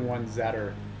in, they're the ones that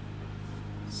are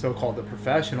so-called the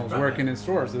professionals working in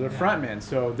stores. They're the front men,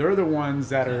 so they're the ones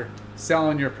that are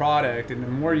selling your product, and the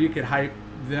more you could hype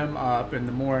them up and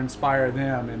the more inspire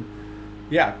them, and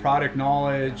product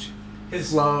knowledge,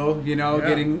 flow,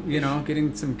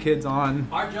 getting some kids on.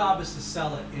 Our job is to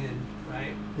sell it in,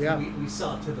 right? Yeah. We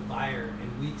sell it to the buyer,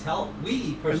 and we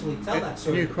personally tell that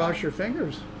story. And you cross your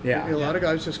fingers. Yeah. A lot of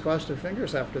guys just cross their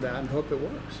fingers after that and hope it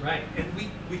works. Right, and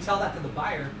we tell that to the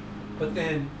buyer, but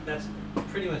then that's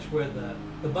pretty much where the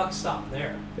buck stops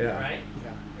there, right?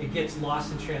 Yeah. It gets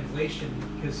lost in translation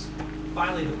because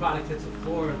finally the product hits the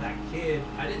floor. That kid,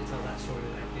 I didn't tell that story to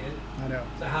that kid. I know.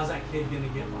 So how's that kid going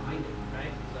to get behind it,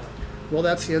 right? So. Well,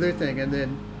 that's the other thing. And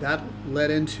then that led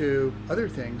into other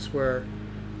things where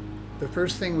the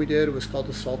first thing we did was called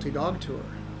the Salty Dog Tour.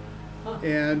 Huh.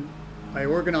 And I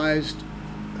organized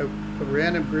a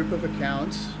random group of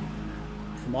accounts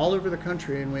from all over the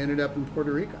country, and we ended up in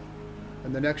Puerto Rico.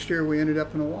 And the next year we ended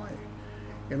up in Hawaii.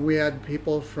 And we had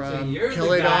people from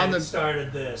Kelly on the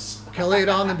started this. Kelly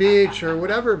on the beach or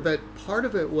whatever, but part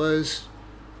of it was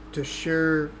to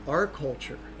share our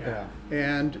culture. Yeah.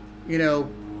 And at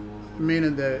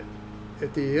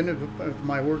the end of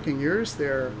my working years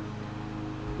there,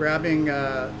 grabbing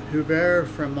Hubert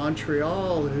from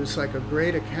Montreal, who's like a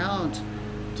great account,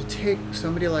 to take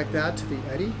somebody like that to the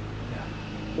Eddy.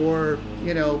 Yeah. Or,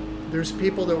 there's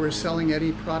people that were selling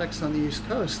Eddy products on the East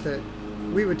Coast that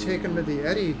we would take them to the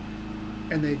Eddy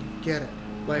and they'd get it.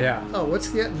 Like, oh, what's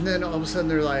the Eddy? And then all of a sudden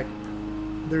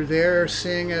they're there,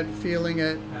 seeing it, feeling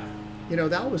it. Yeah.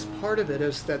 That was part of it,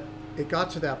 is that it got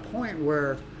to that point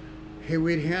where, hey,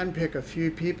 we'd handpick a few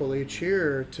people each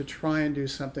year to try and do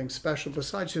something special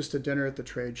besides just a dinner at the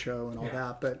trade show and all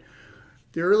that. But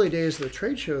the early days of the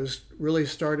trade shows really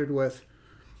started with,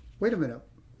 wait a minute,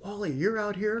 Wally, you're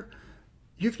out here?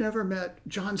 You've never met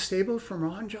John Stabo from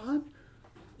Ron John?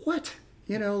 What?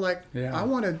 I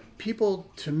wanted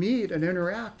people to meet and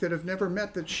interact that have never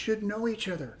met, that should know each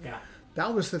other. Yeah.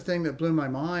 That was the thing that blew my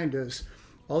mind, is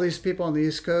all these people on the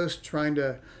East Coast trying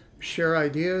to share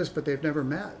ideas, but they've never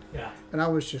met. Yeah. And I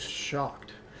was just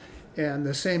shocked. And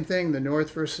the same thing, the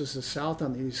North versus the South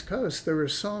on the East Coast, there were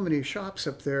so many shops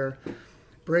up there.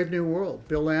 Brave New World,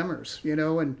 Bill Lammers,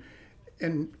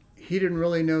 and he didn't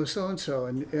really know so-and-so.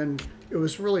 And it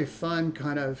was really fun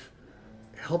kind of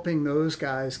helping those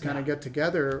guys kind of get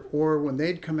together, or when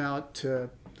they'd come out to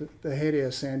the heyday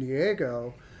of San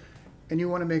Diego, and you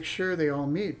want to make sure they all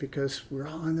meet because we're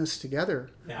all in this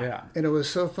together. Yeah. And it was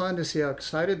so fun to see how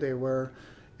excited they were,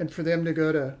 and for them to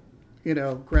go to,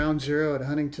 Ground Zero at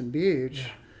Huntington Beach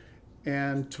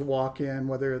and to walk in,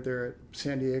 whether they're at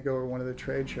San Diego or one of the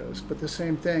trade shows. But the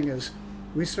same thing is,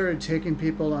 we started taking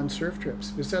people on surf trips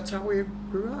because that's how we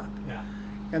grew up. Yeah.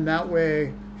 And that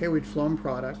way, hey, we'd flown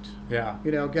product. Yeah.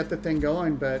 Get the thing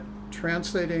going, but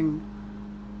translating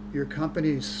your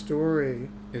company's story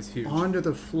is huge. Onto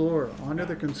the floor, onto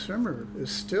the consumer,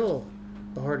 is still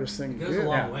the hardest thing to do. It goes a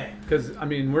long way. Because,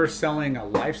 we're selling a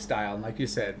lifestyle, and like you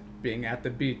said, being at the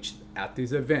beach, at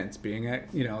these events, being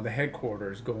at, the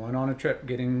headquarters, going on a trip,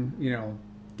 getting,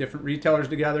 different retailers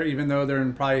together, even though they're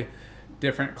in probably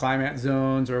different climate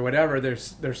zones or whatever,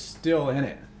 they're still in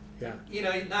it. Yeah.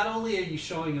 Not only are you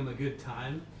showing them a good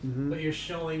time, but you're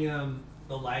showing them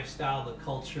the lifestyle, the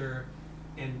culture,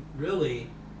 and really,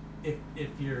 if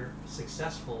you're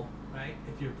successful, right?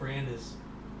 If your brand is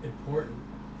important,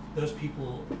 those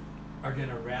people are going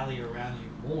to rally around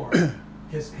you more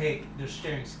Because, hey, they're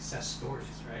sharing success stories,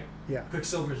 right? Yeah.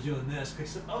 Quicksilver's doing this.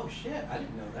 Oh, shit, I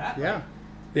didn't know that. Yeah. Like,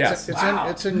 Yes. It's Now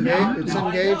I know.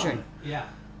 engaging. Yeah.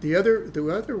 The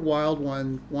other wild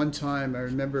one time I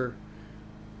remember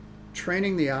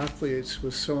training the athletes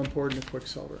was so important to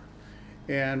Quicksilver.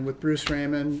 And with Bruce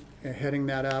Raymond heading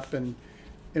that up and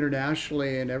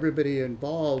internationally and everybody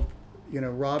involved,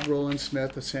 Rob Roland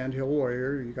Smith, the Sandhill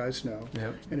Warrior, you guys know.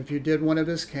 Yep. And if you did one of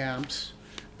his camps,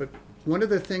 but one of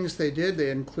the things they did,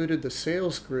 they included the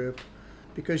sales group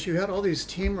because you had all these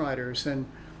team riders. And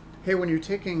hey, when you're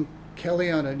taking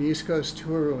Kelly on an East Coast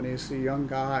tour when he's a young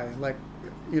guy, like,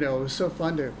 it was so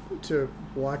fun to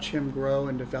watch him grow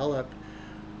and develop.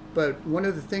 But one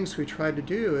of the things we tried to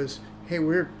do is, hey,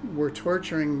 we're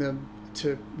torturing them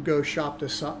to go shop to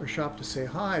say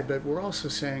hi, but we're also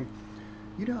saying,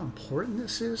 how important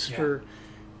this is for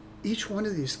each one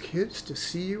of these kids to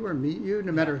see you or meet you,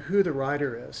 no matter who the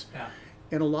rider is. Yeah.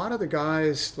 And a lot of the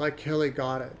guys like Kelly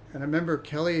got it. And I remember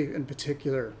Kelly in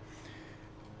particular,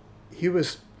 he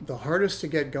was the hardest to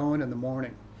get going in the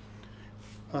morning.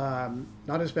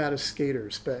 Not as bad as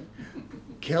skaters, but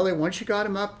Kelly, once you got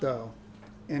him up though,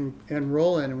 and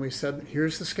rolling, and we said,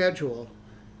 here's the schedule,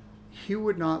 he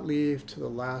would not leave to the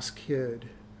last kid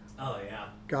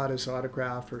got his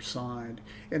autograph or signed.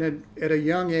 And at a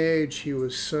young age, he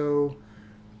was so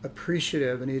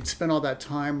appreciative, and he'd spent all that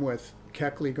time with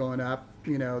Keckley going up,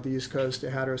 the East Coast to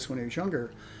Hatteras when he was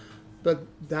younger. But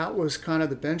that was kind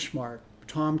of the benchmark.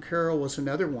 Tom Carroll was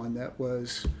another one that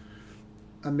was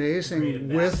amazing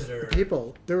with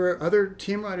people. There were other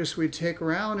team riders we'd take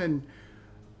around, and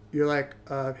you're like,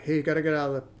 hey, you got to get out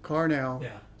of the car now.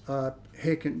 Yeah.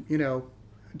 Hey,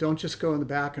 don't just go in the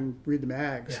back and read the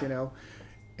mags,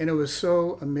 And it was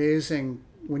so amazing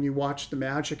when you watch the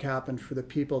magic happen for the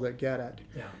people that get it,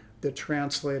 that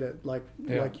translate it, like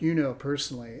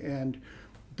personally. And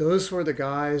those were the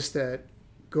guys that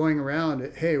going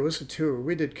around, hey, it was a tour.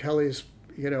 We did Kelly's,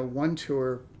 one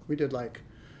tour. We did like,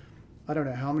 I don't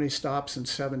know how many stops in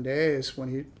 7 days when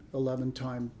he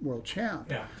 11-time world champ.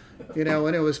 Yeah.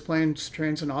 And it was planes,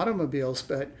 trains, and automobiles.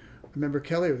 But I remember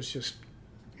Kelly was just,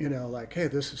 like, hey,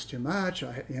 this is too much.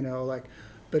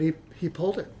 But he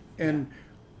pulled it. And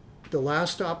the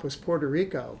last stop was Puerto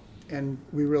Rico, and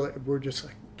we're just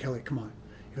like, Kelly, come on.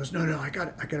 He goes, no, I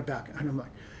got it back. And I'm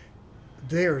like,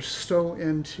 they are so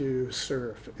into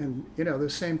surf, and the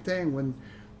same thing when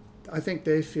I think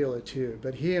they feel it too.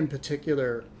 But he in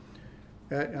particular,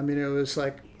 it was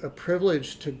like a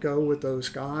privilege to go with those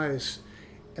guys.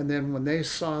 And then when they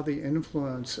saw the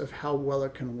influence of how well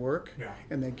it can work,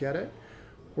 and they get it,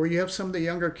 where you have some of the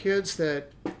younger kids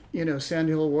that,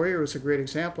 Sandhill Warrior was a great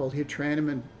example. He'd train them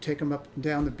and take them up and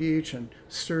down the beach and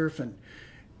surf.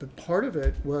 But part of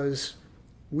it was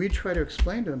we try to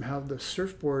explain to them how the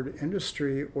surfboard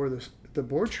industry or the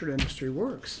board short industry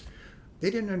works. They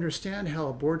didn't understand how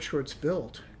a board short's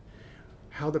built,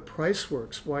 how the price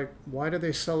works. Why do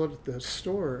they sell it at the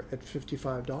store at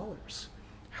 $55?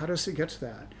 How does it get to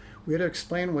that? We had to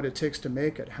explain what it takes to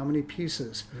make it, how many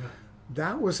pieces. Yeah.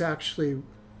 That was actually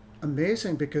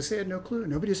amazing because they had no clue.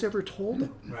 Nobody's ever told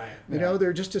them. Right.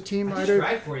 They're just a team rider.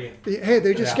 Just ride for you. Hey,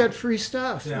 they just get free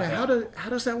stuff. Yeah. Now, how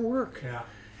does that work? Yeah.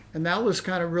 And that was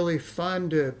kind of really fun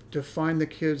to find the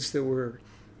kids that were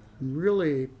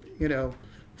really,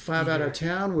 5 out of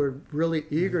 10 were really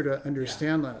eager to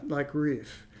understand that, like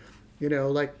Reef.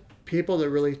 Like people that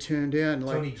really tuned in.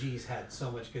 Like Tony G's had so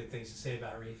much good things to say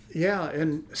about Reef. Yeah,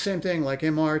 and same thing, like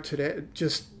MR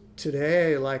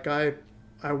today, like I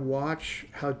watch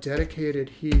how dedicated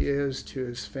he is to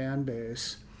his fan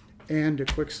base and to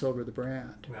Quicksilver, the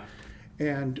brand. Wow.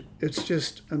 And it's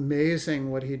just amazing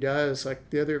what he does. Like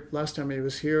last time he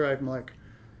was here, I'm like,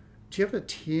 do you have a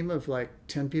team of like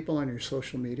 10 people on your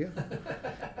social media?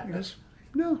 He goes,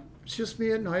 no, it's just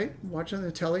me at night watching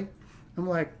the telly. I'm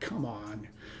like, come on.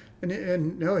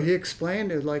 And no, he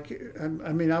explained it like,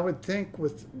 I would think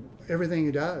with everything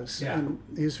he does. Yeah. And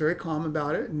he's very calm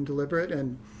about it and deliberate.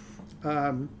 And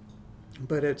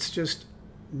but it's just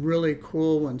really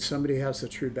cool when somebody has a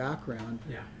true background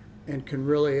and can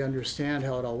really understand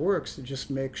how it all works. It just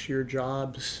makes your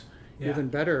jobs even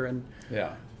better. And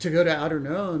to go to Outer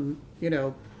Known, we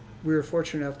were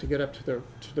fortunate enough to get up to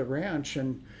the ranch.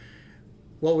 And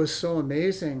what was so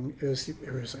amazing is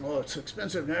it was like, oh, it's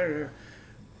expensive.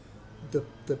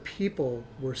 The people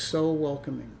were so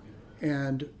welcoming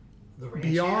and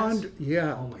beyond,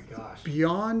 oh my gosh,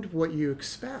 beyond what you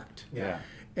expect. Yeah.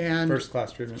 And first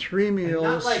class treatment. 3 meals.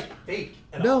 And not like fake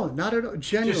at no, all. Not at all.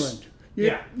 Genuine. Just,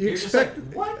 you expect just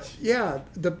like, what? Yeah,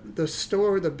 the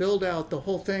store, the build out, the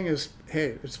whole thing is,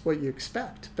 hey, it's what you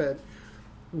expect. But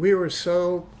we were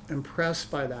so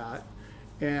impressed by that.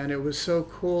 And it was so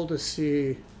cool to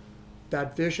see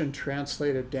that vision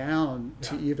translated down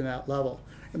to even that level.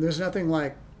 And there's nothing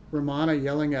like Romana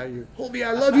yelling at you, Holby,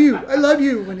 I love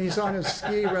you, when he's on his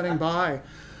ski running by.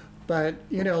 But,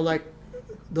 you know, like,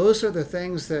 those are the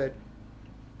things that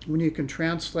when you can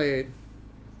translate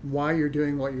why you're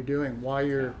doing what you're doing, why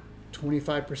you're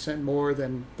 25% more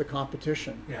than the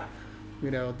competition. Yeah.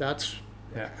 You know, that's,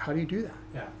 how do you do that?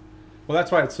 Yeah. Well,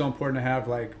 that's why it's so important to have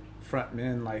like front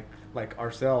men like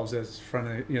ourselves as front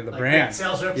of the Like brand.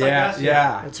 sales reps Yeah, like us?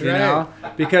 yeah. That's you right. know?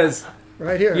 Because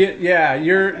Right here.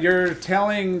 you're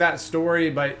telling that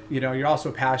story, but you're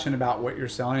also passionate about what you're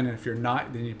selling, and if you're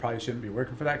not, then you probably shouldn't be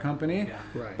working for that company. Yeah.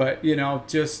 Right. But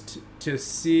just to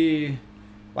see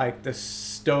like the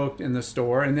stoked in the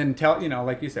store, and then tell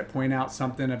like you said, point out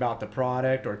something about the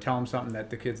product, or tell them something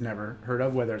that the kids never heard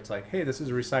of, whether it's like, hey, this is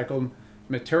a recycled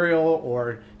material,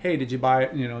 or hey, did you buy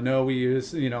it? No, we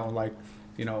use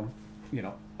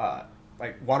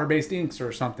like water-based inks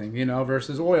or something,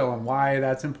 versus oil, and why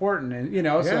that's important. And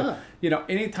so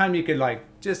anytime you could like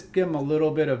just give them a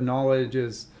little bit of knowledge,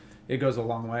 it goes a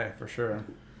long way for sure.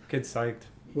 Kids psyched.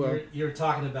 Well, you're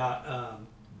talking about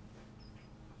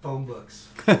phone books,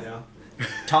 you know.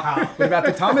 What about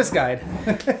the Thomas Guide?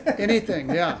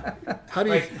 Anything, yeah. How do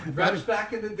you like reps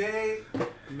back in the day,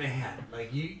 man?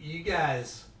 Like you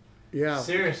guys,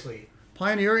 seriously.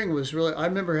 Pioneering was really. I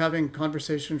remember having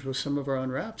conversations with some of our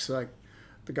own reps, like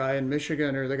the guy in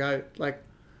Michigan or the guy like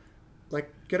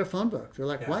get a phone book. They're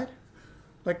like, what?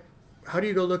 Like, how do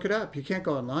you go look it up? You can't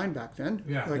go online back then.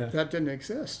 That didn't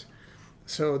exist.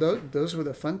 So those were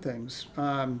the fun things.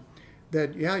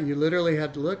 That you literally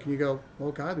had to look and you go,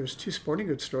 oh God, there's 2 sporting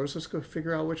goods stores. Let's go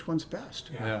figure out which one's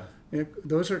best. Yeah.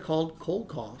 Those are called cold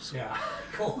calls. Yeah,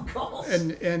 cold calls.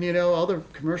 And all the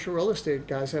commercial real estate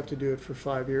guys have to do it for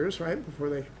 5 years, right, before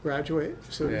they graduate,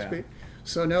 so to speak.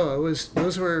 So no,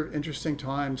 those were interesting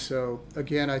times. So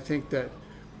again, I think that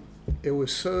it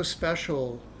was so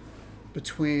special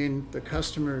between the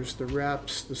customers, the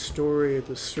reps, the story,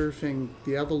 the surfing,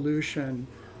 the evolution,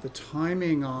 the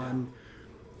timing on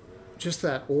just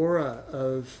that aura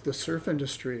of the surf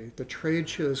industry. The trade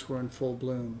shows were in full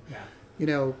bloom.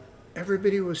 Yeah.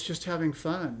 Everybody was just having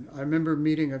fun. I remember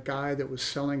meeting a guy that was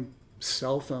selling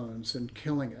cell phones and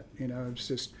killing it.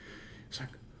 It's like,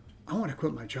 I want to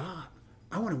quit my job.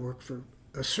 I want to work for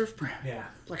a surf brand. Yeah.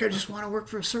 Like, I just want to work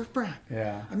for a surf brand.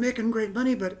 Yeah. I'm making great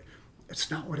money, but it's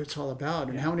not what it's all about.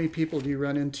 And how many people do you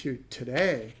run into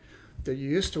today that you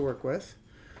used to work with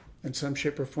in some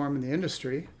shape or form in the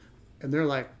industry, and they're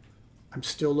like, I'm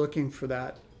still looking for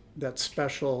that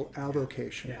special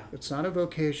avocation. Yeah. It's not a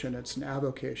vocation, it's an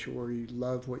avocation where you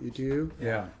love what you do.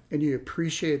 Yeah. And you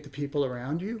appreciate the people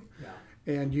around you.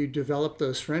 Yeah. And you develop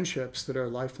those friendships that are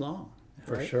lifelong.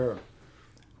 For right? sure.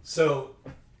 So,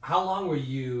 how long were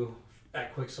you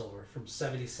at Quicksilver? From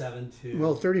 77 to...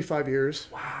 Well, 35 years.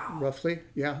 Wow. Roughly,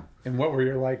 yeah. And what were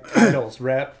your titles?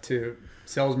 Rep to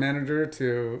sales manager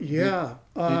to... Yeah.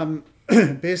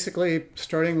 Basically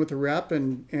starting with the rep,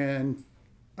 and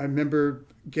I remember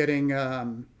getting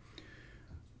Dan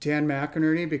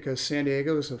McInerney, because San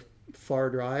Diego is a far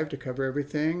drive to cover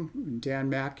everything. And Dan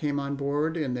Mac came on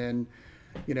board, and then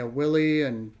Willie,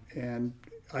 and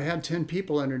I had 10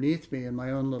 people underneath me in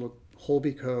my own little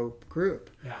Holby Co. group.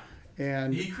 Yeah.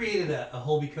 And you created a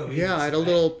Holby Co. agency, I had a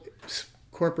little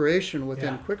corporation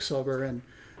within Quicksilver, and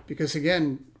because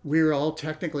again, we were all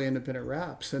technically independent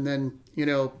reps, and then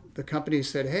the company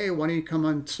said, hey, why don't you come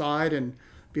on side and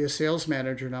be a sales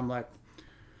manager? And I'm like,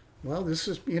 well, this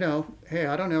is hey,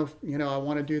 I don't know if I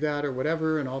want to do that or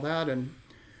whatever and all that. And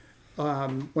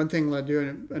one thing led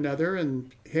to another,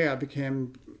 and hey, I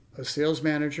became a sales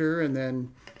manager, and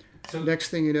then next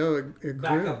thing you know, it grew.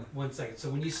 Back up 1 second. So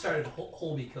when you started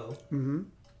Holby Co.,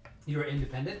 you were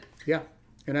independent? Yeah,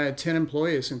 and I had 10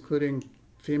 employees, including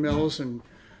females and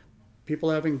people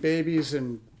having babies,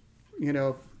 and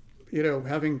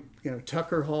having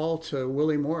Tucker Hall to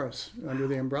Willie Morris under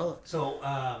the umbrella. So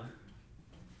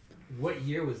what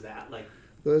year was that? Like,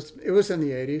 it was in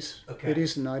the 80s, okay.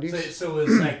 80s and 90s. So it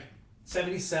was like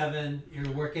 77.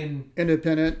 You're working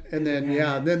independent, and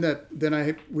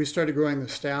then we started growing the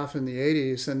staff in the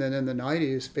 80s, and then in the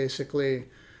 90s, basically,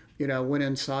 went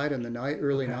inside in the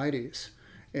early 90s,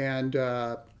 and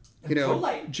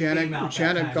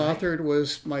Janet Gothard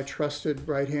was my trusted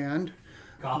right hand.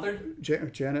 Gothard?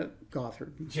 Janet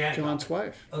Gothard, John's Gothard.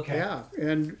 Wife. Okay. Yeah,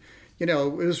 and it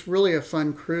was really a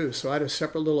fun crew. So I had a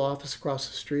separate little office across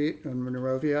the street in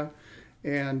Monrovia,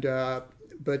 and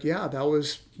but yeah, that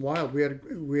was wild. We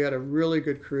had a really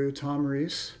good crew. Tom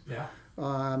Reese. Yeah.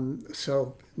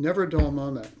 So never a dull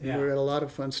moment. Yeah. We had a lot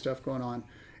of fun stuff going on,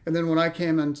 And then when I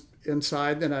came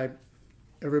inside, then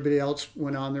everybody else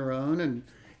went on their own, and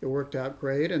it worked out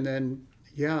great. And then,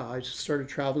 yeah, I started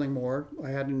traveling more. I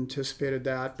hadn't anticipated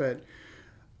that, but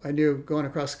I knew going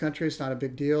across the country is not a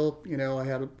big deal. You know, I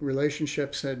had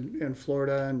relationships in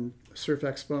Florida and Surf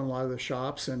Expo and a lot of the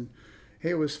shops, and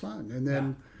hey, it was fun. And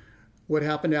then what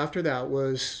happened after that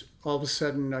was all of a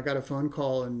sudden I got a phone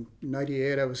call in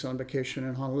 '98. I was on vacation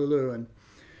in Honolulu,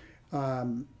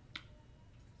 and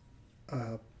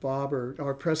Bob, or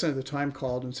our president at the time,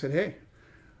 called and said, hey,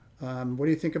 what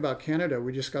do you think about Canada?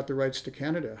 We just got the rights to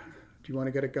Canada. Do you want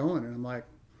to get it going? And I'm like,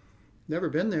 never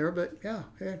been there, but yeah,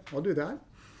 hey, I'll do that.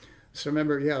 So I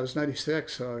remember, it was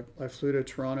 '96, so I flew to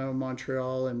Toronto,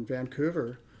 Montreal, and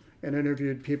Vancouver and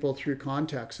interviewed people through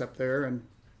contacts up there and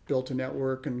built a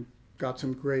network and got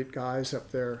some great guys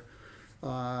up there,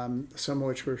 some of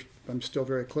which I'm still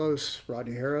very close.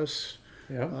 Rodney Harris,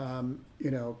 John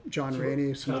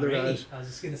Rainey, some other guys. I was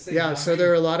just going to say. Yeah, so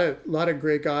there are a lot of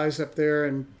great guys up there,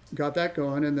 and got that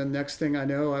going. And then next thing I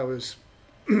know,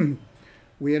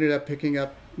 we ended up picking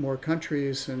up more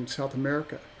countries in South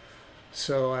America.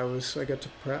 So I got to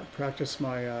practice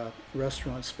my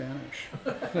restaurant Spanish,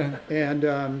 and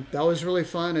that was really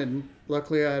fun. And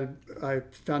luckily, I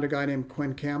found a guy named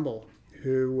Quinn Campbell,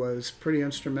 who was pretty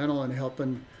instrumental in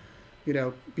helping,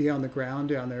 be on the ground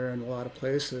down there in a lot of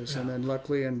places. Yeah. And then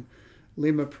luckily in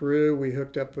Lima, Peru, we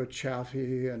hooked up with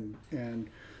Chaffee and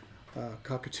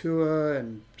Cactua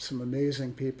and some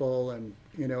amazing people, and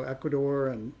Ecuador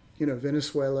and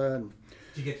Venezuela. And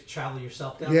did you get to travel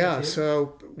yourself down there too?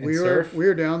 So we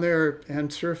were down there and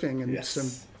surfing in some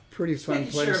pretty fun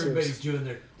places. Sure, everybody's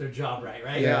doing their job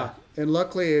right? Yeah. And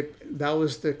luckily, that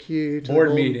was the key to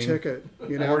board the meeting ticket.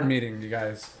 Board meeting, you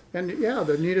guys. And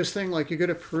the neatest thing, like you go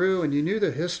to Peru and you knew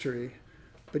the history,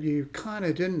 but you kind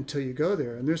of didn't until you go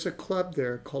there. And there's a club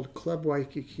there called Club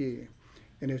Waikiki.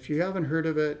 And if you haven't heard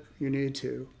of it, you need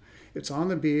to. It's on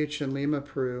the beach in Lima,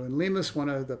 Peru. And Lima's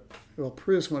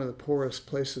Peru is one of the poorest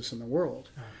places in the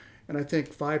world. And I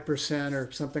think 5% or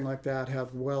something like that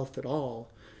have wealth at all.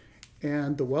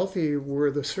 And the wealthy were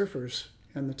the surfers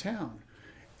in the town.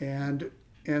 And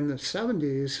in the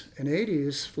 70s and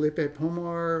 80s, Felipe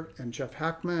Pomar and Jeff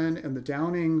Hackman and the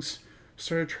Downings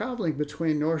started traveling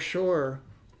between North Shore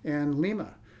and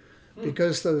Lima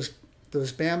because those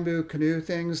bamboo canoe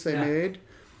things they made,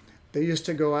 they used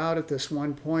to go out at this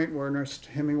one point where Ernest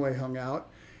Hemingway hung out,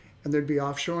 and they'd be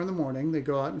offshore in the morning, they'd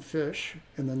go out and fish,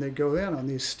 and then they'd go in on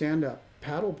these stand-up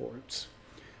paddle boards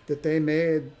that they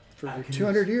made for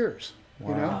 200 years.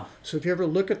 Wow. So if you ever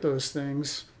look at those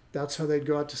things, that's how they'd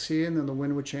go out to sea, and then the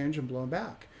wind would change and blow them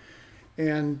back.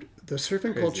 And the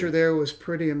surfing culture there was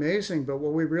pretty amazing, but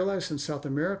what we realized in South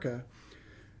America,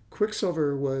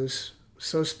 Quicksilver was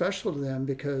so special to them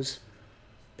because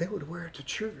they would wear it to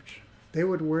church. They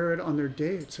would wear it on their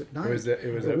dates at night.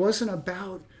 It wasn't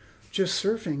about just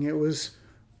surfing.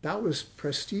 That was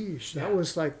prestige. That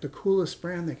was like the coolest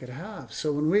brand they could have.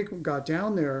 So when we got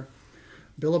down there,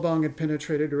 Billabong had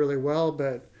penetrated really well,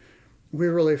 but we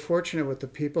were really fortunate with the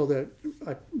people that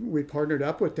we partnered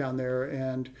up with down there.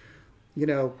 And,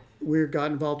 we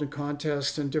got involved in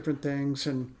contests and different things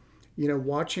and,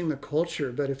 watching the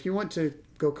culture. But if you want to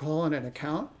go call on an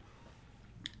account,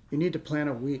 you need to plan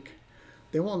a week.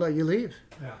 They won't let you leave.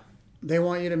 Yeah. They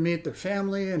want you to meet their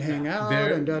family and hang out.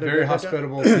 Very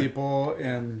hospitable people.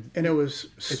 And it was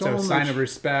it's a sign of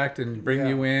respect and bring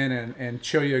you in and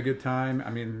show you a good time. I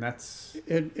mean, that's...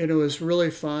 It was really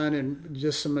fun and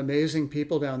just some amazing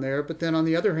people down there. But then on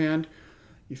the other hand,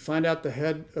 you find out the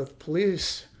head of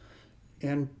police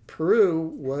in Peru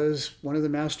was one of the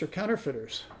master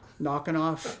counterfeiters, knocking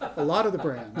off a lot of the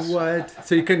brands. What?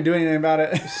 So you couldn't do anything about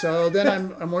it? So then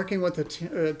I'm working with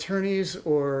attorneys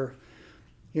or,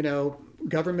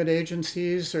 government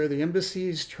agencies or the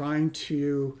embassies trying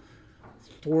to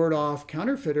thwart off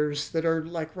counterfeiters that are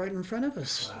like right in front of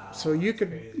us. Wow, so you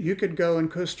could go in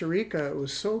Costa Rica. It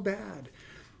was so bad.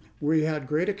 We had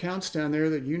great accounts down there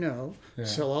that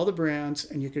sell all the brands,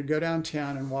 and you could go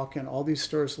downtown and walk in all these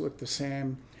stores that look the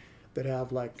same, that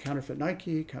have like counterfeit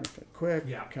Nike, counterfeit Quick,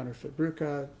 counterfeit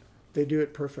Bruca. They do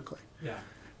it perfectly. Yeah.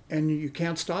 And you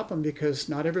can't stop them because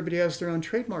not everybody has their own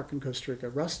trademark in Costa Rica.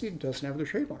 Rusty doesn't have their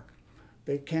trademark.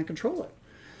 They can't control it.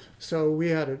 So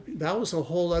that was a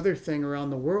whole other thing around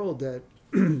the world that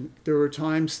there were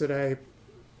times that I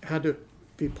had to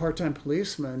be part-time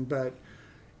policeman, but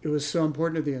it was so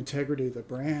important to the integrity of the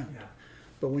brand. Yeah.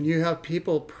 But when you have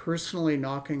people personally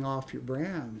knocking off your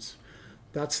brands,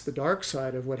 that's the dark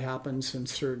side of what happens in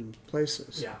certain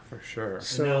places. Yeah, for sure.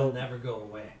 So and that'll never go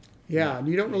away. Yeah, and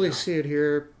you don't really see it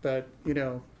here, but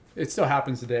it still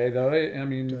happens today, though.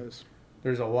 It does.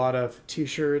 There's a lot of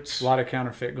T-shirts.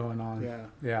 counterfeit going on. Yeah.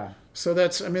 Yeah. So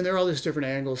that's, I mean, there are all these different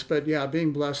angles, but yeah,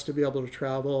 being blessed to be able to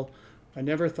travel. I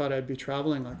never thought I'd be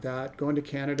traveling like that. Going to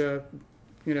Canada,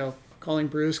 you know, calling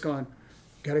Bruce, going,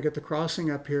 got to get the crossing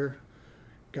up here.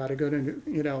 Got to go to,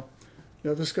 you know,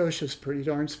 Nova Scotia's pretty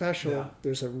darn special. Yeah.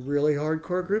 There's a really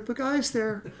hardcore group of guys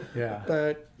there. Yeah.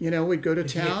 But, you know, we'd go to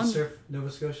Did you get town. to surf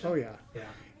Nova Scotia? Oh, yeah. Yeah.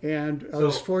 And I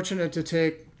was fortunate to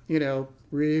take, you know,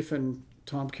 Reef and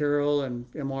Tom Carroll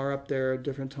and MR up there at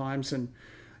different times. And,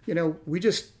 you know, we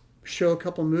just show a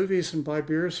couple movies and buy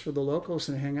beers for the locals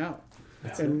and hang out.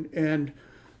 And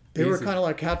they were kind of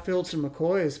like Hatfields and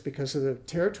McCoys because of the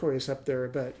territories up there.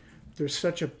 But there's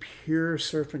such a pure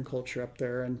surfing culture up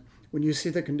there. And when you see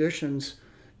the conditions,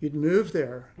 you'd move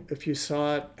there if you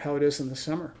saw it how it is in the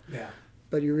summer. Yeah.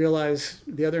 But you realize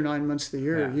the other 9 months of the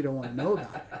year, you don't want to know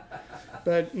about it.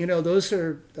 But, you know,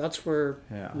 that's where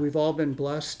we've all been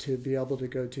blessed to be able to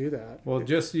go do that. Well,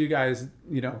 just you guys,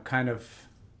 you know, kind of,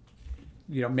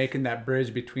 you know, making that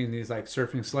bridge between these like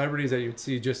surfing celebrities that you'd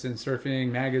see just in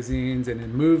surfing magazines and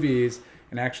in movies,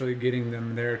 and actually getting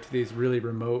them there to these really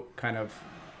remote kind of,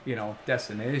 you know,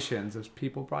 destinations. Those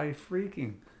people probably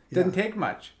freaking. Didn't take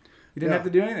much. You didn't have to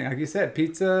do anything. Like you said,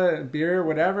 pizza, beer,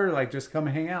 whatever, like just come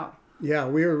and hang out. Yeah,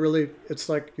 we were really, it's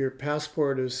like your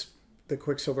passport is the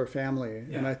Quicksilver family.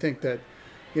 Yeah. And I think that,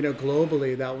 you know,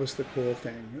 globally, that was the cool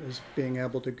thing, is being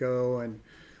able to go and,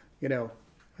 you know,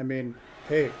 I mean,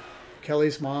 hey,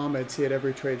 Kelly's mom, I'd see at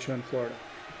every trade show in Florida.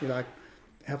 You know, I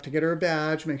have to get her a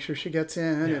badge, make sure she gets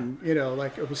in. Yeah. And, you know,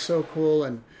 like it was so cool.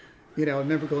 And, you know, I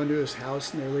remember going to his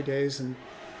house in the early days and,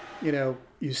 you know,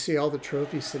 you see all the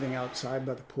trophies sitting outside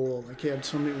by the pool. Like he had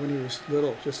so many when he was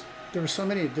little, just, there were so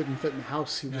many that didn't fit in the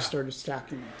house. He just started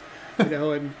stacking them, you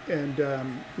know, and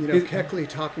you know, Keckley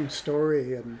talking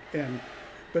story and,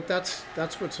 but that's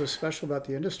what's so special about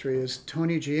the industry is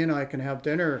Tony G and I can have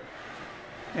dinner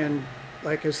and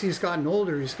like, as he's gotten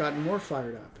older, he's gotten more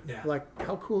fired up. Yeah. Like,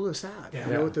 how cool is that? Yeah.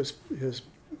 You know, with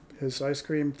his ice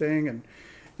cream thing. And,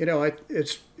 you know,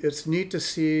 it's neat to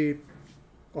see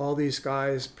all these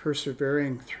guys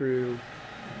persevering through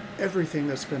everything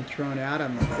that's been thrown at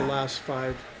them the last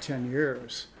 5-10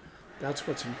 years. That's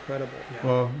what's incredible. Yeah.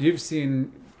 Well, you've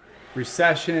seen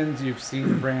recessions, you've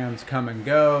seen brands come and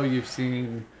go, you've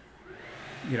seen,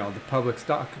 you know, the public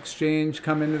stock exchange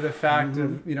come into the fact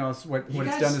of, you know, what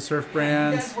it's done to surf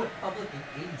brands. You guys went public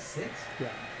in 86? Yeah.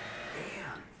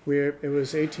 Damn. It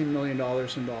was $18 million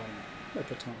in volume at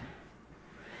the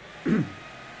time.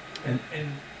 And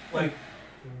like,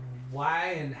 why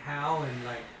and how and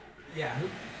like,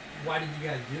 why did you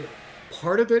guys do it?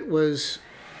 Part of it was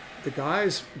the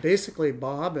guys, basically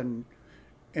Bob and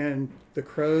the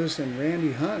Crows and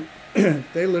Randy Hunt,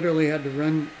 they literally had to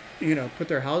run, you know, put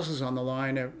their houses on the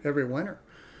line every winter.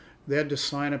 They had to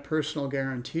sign a personal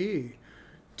guarantee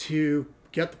to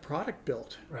get the product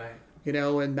built. Right. You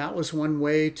know, and that was one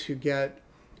way to get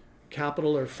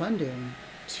capital or funding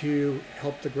to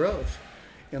help the growth.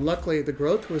 And luckily the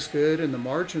growth was good and the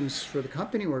margins for the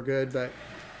company were good, but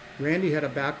Randy had a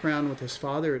background with his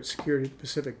father at Security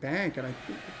Pacific Bank, and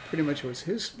pretty much it was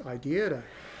his idea to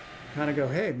kind of go,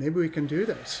 hey, maybe we can do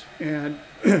this. And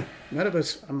none of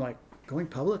us, I'm like, going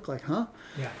public, like, huh?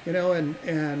 Yeah. You know,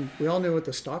 and we all knew what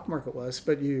the stock market was,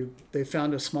 but they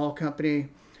found a small company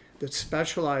that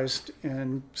specialized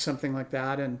in something like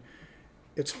that, and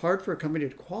it's hard for a company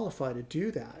to qualify to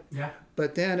do that. Yeah.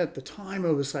 But then at the time,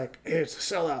 it was like, hey, it's a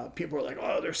sellout. People were like,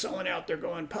 oh, they're selling out. They're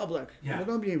going public. Yeah.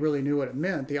 Well, nobody really knew what it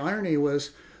meant. The irony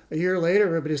was a year later,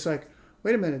 everybody's like,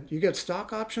 wait a minute, you get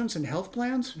stock options and health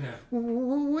plans? Yeah.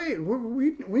 Wait,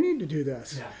 we need to do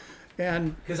this. Yeah.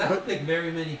 Because I don't think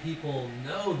very many people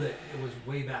know that it was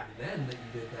way back then that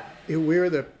you did that. We were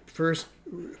the first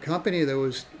company that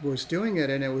was doing it,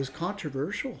 and it was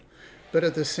controversial. But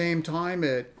at the same time,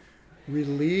 it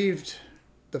relieved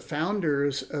the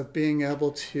founders of being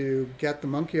able to get the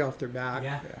monkey off their back.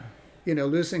 Yeah. You know,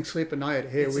 losing sleep at night.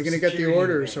 Hey, It's are we a going to get the security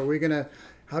orders? thing. Are we going to,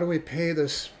 how do we pay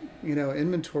this, you know,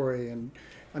 inventory? And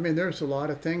I mean, there's a lot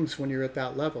of things when you're at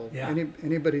that level. Yeah.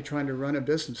 Anybody trying to run a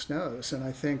business knows. And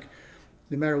I think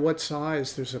no matter what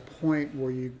size, there's a point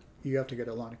where you have to get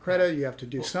a line of credit. You have to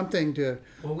do something to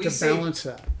balance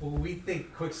that. Well, we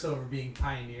think Quicksilver being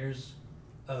pioneers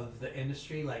of the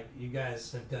industry, like you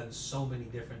guys have done so many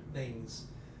different things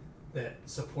that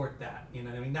support that. You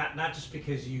know what I mean? Not just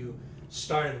because you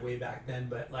started way back then,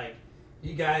 but like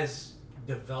you guys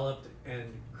developed and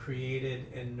created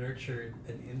and nurtured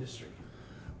an industry.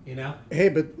 You know? Hey,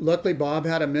 but luckily Bob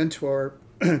had a mentor,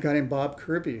 a guy named Bob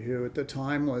Kirby, who at the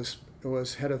time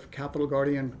was head of Capital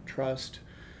Guardian Trust,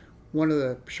 one of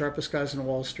the sharpest guys on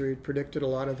Wall Street, predicted a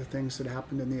lot of the things that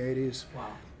happened in the 80s.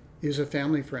 Wow. He was a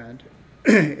family friend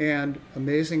and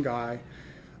amazing guy.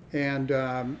 And,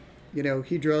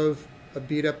 he drove a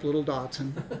beat up little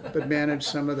Datsun, but managed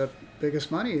some of the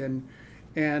biggest money.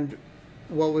 And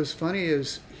what was funny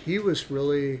is he was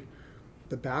really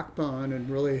the backbone and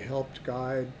really helped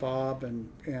guide Bob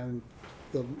and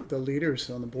the leaders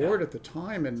on the board at the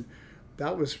time. And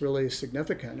that was really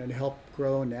significant and helped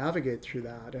grow and navigate through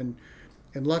that. And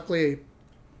luckily,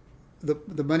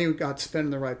 the money got spent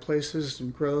in the right places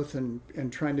and growth and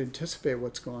trying to anticipate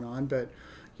what's going on. But,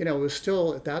 it was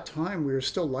still, at that time, we were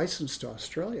still licensed to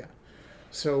Australia.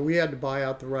 So we had to buy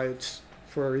out the rights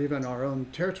for even our own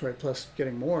territory, plus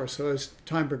getting more. So as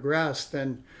time progressed,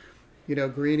 then,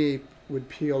 Greenie would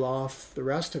peel off the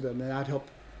rest of it, and that helped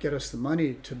get us the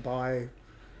money to buy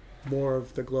more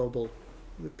of the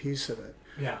piece of it.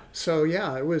 Yeah. So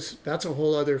that's a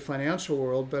whole other financial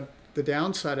world. But the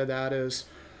downside of that is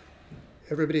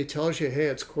everybody tells you, hey,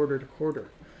 it's quarter to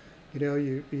quarter.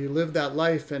 You live that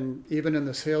life, and even in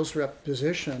the sales rep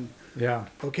position,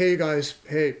 okay, you guys,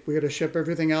 hey, we got to ship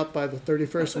everything out by the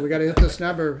 31st, and we got to hit this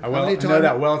number. I know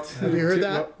that well. Have you heard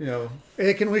that?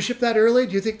 Hey, can we ship that early?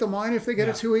 Do you think they'll mind if they get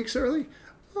it 2 weeks early?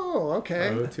 Oh,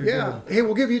 okay. Good. Hey,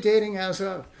 we'll give you dating as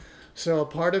of. So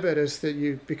part of it is that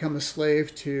you become a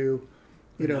slave to,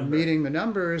 meeting the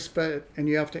numbers, and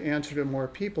you have to answer to more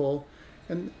people,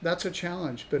 and that's a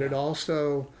challenge. But it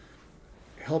also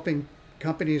helping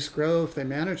companies grow if they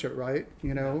manage it right.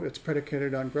 It's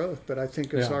predicated on growth. But I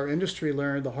think as our industry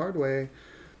learned the hard way,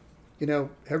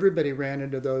 everybody ran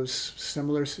into those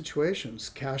similar situations.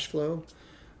 Cash flow,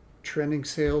 trending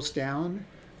sales down.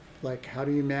 Like, how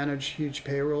do you manage huge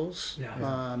payrolls?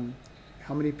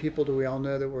 How many people do we all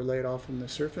know that were laid off from the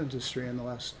surf industry in the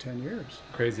last 10 years?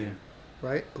 Crazy.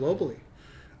 Right? Globally.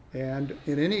 And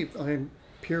in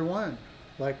Pier 1,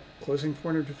 like closing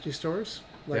 450 stores,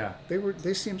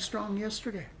 they seemed strong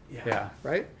yesterday. Yeah.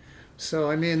 Right?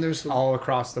 So, there's all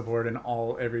across the board in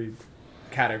every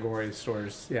category of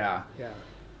stores. Yeah. Yeah.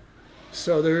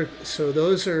 So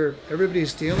those are,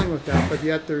 everybody's dealing with that, but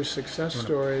yet there's success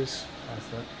stories.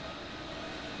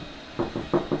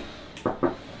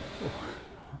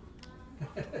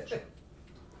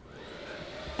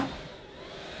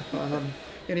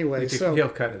 Anyway, he'll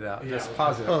cut it out. Just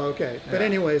pause it. Oh, okay. Yeah. But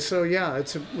anyway, so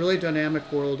it's a really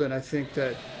dynamic world, and I think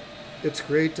that it's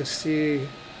great to see.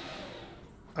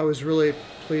 I was really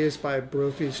pleased by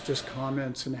Brophy's just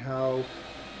comments and how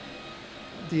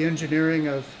the engineering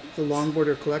of the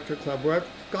Longboarder Collector Club, where I've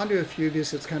gone to a few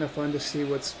because it's kind of fun to see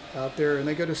what's out there, and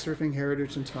they go to Surfing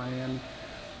Heritage and tie-in,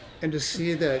 and to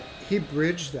see that he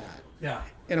bridged that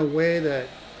in a way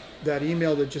that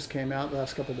email that just came out the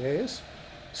last couple of days,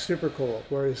 super cool.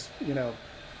 Whereas, the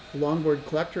Longboard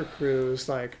Collector crew is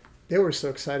like, they were so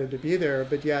excited to be there,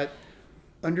 but yet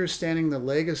understanding the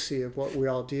legacy of what we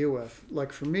all deal with.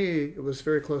 Like for me, it was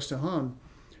very close to home.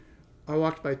 I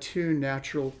walked by 2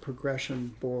 natural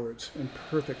progression boards in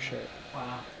perfect shape.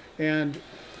 Wow. And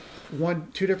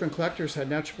 2 different collectors had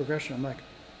natural progression. I'm like,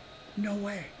 no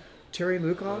way. Terry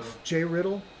Lukoff, Jay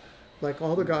Riddle, like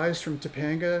all the guys from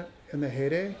Topanga in the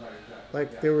heyday,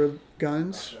 like they were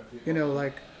guns,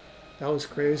 that was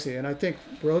crazy. And I think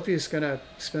Brophy's going to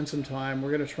spend some time. We're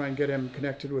going to try and get him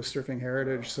connected with Surfing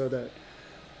Heritage so that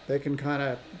they can kind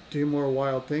of do more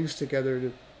wild things together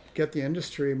to get the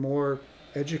industry more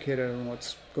educated on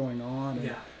what's going on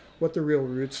and what the real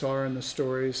roots are in the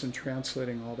stories and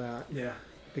translating all that. Yeah.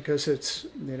 Because it's,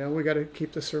 we got to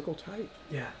keep the circle tight.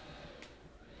 Yeah.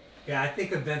 Yeah, I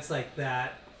think events like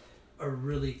that are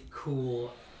really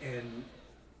cool, and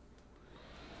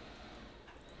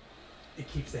it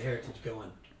keeps the heritage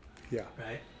going. Yeah.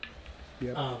 Right?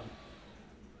 Yep.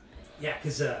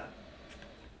 Because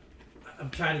I'm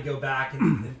trying to go back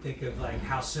and think of like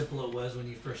how simple it was when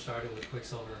you first started with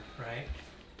Quicksilver, right?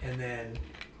 And then,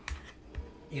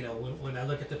 when I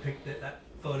look at that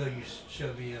photo you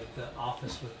showed me of the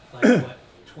office with like what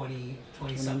 20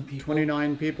 some people,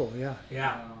 29 people, yeah,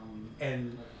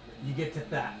 and you get to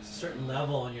that certain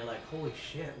level and you're like, holy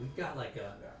shit, we've got like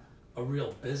a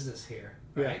real business here,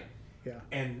 right? Yeah.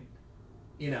 And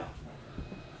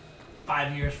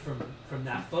 5 years from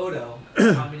that photo,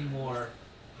 how many more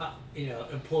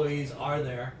employees are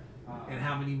there, and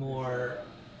how many more,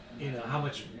 how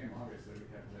much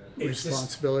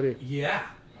responsibility.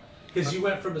 Because you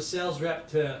went from a sales rep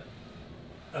to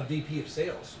a VP of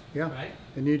sales. Yeah. Right.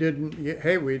 And you didn't.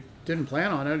 We didn't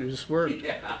plan on it. It just worked.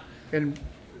 Yeah. And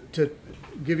to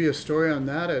give you a story on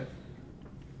that,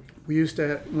 we used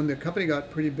to when the company got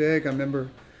pretty big. I remember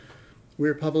we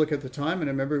were public at the time, and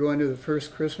I remember going to the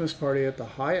first Christmas party at the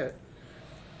Hyatt.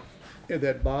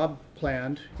 that Bob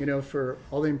planned, for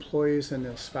all the employees and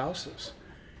their spouses.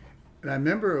 And I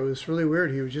remember it was really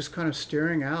weird. He was just kind of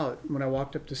staring out when I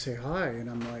walked up to say hi.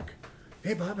 And I'm like,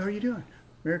 hey, Bob, how are you doing?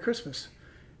 Merry Christmas.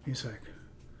 He's like,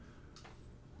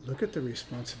 look at the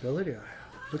responsibility I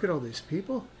have. Look at all these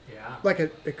people. Yeah. Like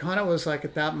it kind of was like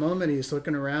at that moment he's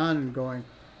looking around and going,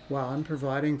 wow, I'm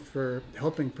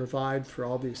helping provide for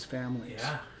all these families.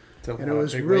 Yeah. And it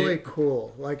was really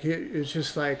cool. Like it's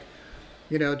just like,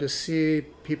 to see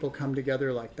people come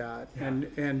together like that.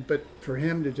 Yeah. But for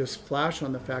him to just flash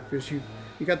on the fact because you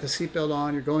got the seatbelt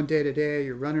on, you're going day to day,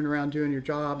 you're running around doing your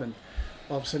job, and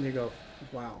all of a sudden you go,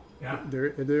 wow,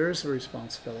 there is a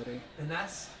responsibility. And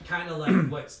that's kind of like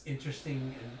what's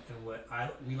interesting and what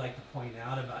we like to point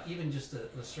out about even just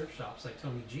the surf shops like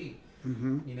Tony G.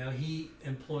 Mm-hmm. He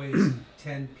employs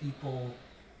 10 people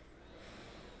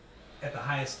at the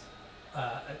highest.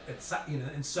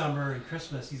 In summer and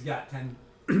Christmas, he's got 10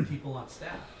 people on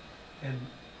staff, and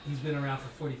he's been around for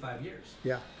 45 years.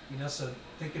 Yeah. So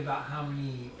think about how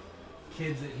many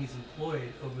kids that he's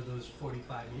employed over those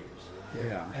 45 years.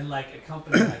 Yeah. And like a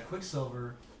company like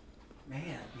Quicksilver,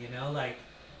 man,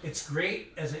 it's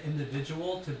great as an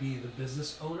individual to be the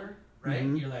business owner, right?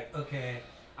 Mm-hmm. You're like, okay,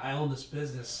 I own this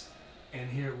business, and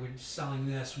here we're selling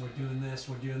this, we're doing this,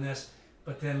 we're doing this.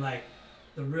 But then like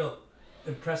the real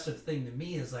impressive thing to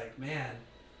me is like, man,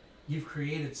 you've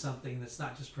created something that's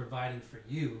not just providing for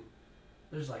you.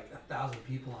 There's like 1,000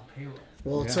 people on payroll.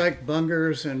 Well, it's like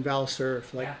Bungers and Val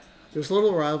Surf. Like, there's a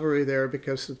little rivalry there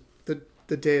because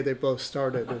the day they both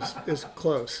started is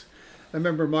close. I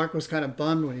remember Mark was kind of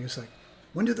bummed when he was like,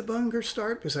 when did the Bungers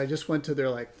start? Because I just went to their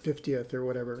like 50th or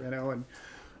whatever,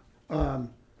 and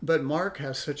but Mark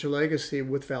has such a legacy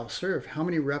with Val Surf. How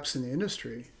many reps in the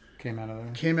industry came out of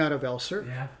there? Came out of Val Surf.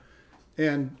 Yeah.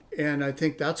 And I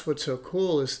think that's what's so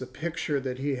cool is the picture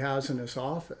that he has in his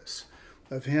office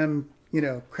of him,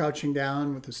 crouching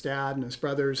down with his dad and his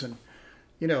brothers. And,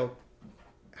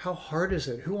 how hard is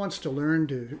it? Who wants to learn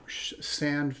to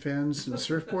sand fins and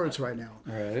surfboards right now?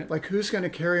 Right. Like, who's going to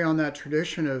carry on that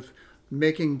tradition of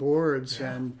making boards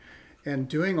and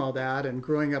doing all that and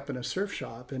growing up in a surf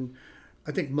shop? And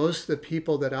I think most of the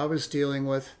people that I was dealing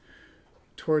with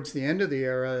towards the end of the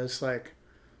era is like,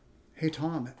 hey,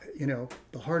 Tom,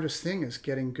 the hardest thing is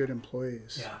getting good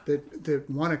employees that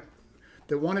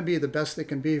want to be the best they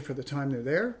can be for the time they're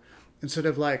there, instead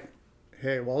of like,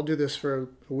 hey, well, I'll do this for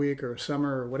a week or a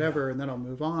summer or whatever, and then I'll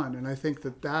move on. And I think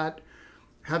that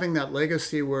having that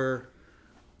legacy where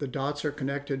the dots are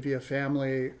connected via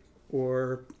family,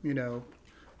 or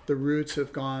the roots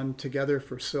have gone together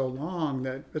for so long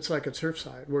that it's like at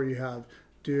Surfside where you have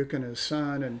Duke and his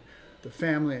son and the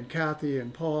family and Kathy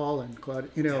and Paul and Claude,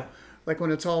 like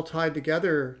when it's all tied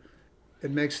together,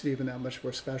 it makes it even that much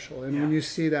more special. And when you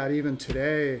see that even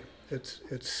today, it's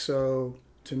so,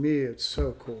 to me, it's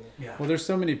so cool. Yeah. Well, there's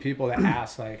so many people that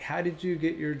ask, like, how did you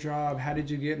get your job? How did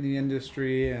you get in the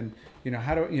industry? And,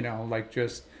 how do, like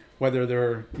just whether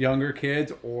they're younger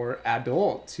kids or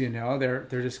adults, they're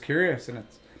just curious. And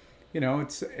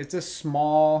it's a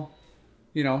small,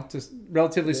 it's a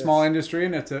relatively small industry,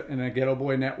 and it's in a Ghetto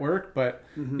Boy network, but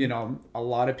a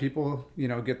lot of people,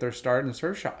 get their start in the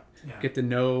surf shop, get to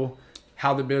know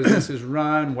how the business is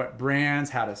run, what brands,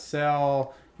 how to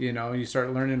sell, you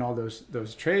start learning all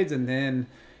those trades, and then,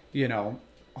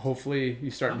 hopefully you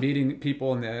start meeting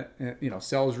people in the,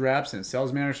 sales reps and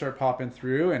sales managers start popping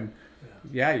through, and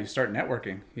you start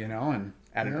networking, and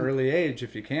at an early age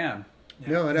if you can.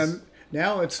 No, and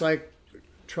now it's like,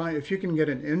 if you can get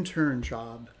an intern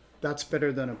job, that's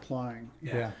better than applying.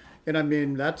 Yeah. And I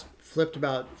mean, that's flipped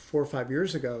about 4 or 5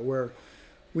 years ago, where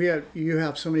you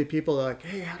have so many people that are like,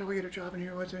 hey, how do I get a job in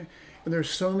here? And there's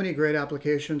so many great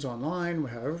applications online,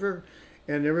 however,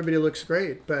 and everybody looks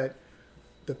great. But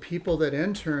the people that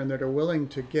intern that are willing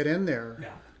to get in there,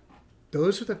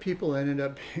 those are the people that ended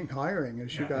up being hired,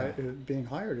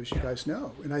 as you guys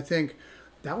know. And I think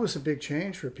that was a big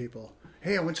change for people.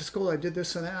 Hey, I went to school, I did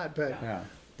this and that, but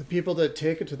the people that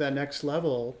take it to that next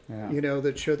level,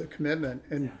 that show the commitment.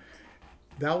 And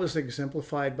that was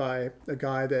exemplified by a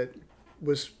guy that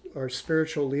was our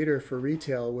spiritual leader for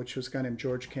retail, which was a guy named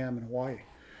George Cam in Hawaii.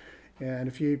 And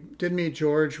if you did meet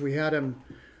George, we had him,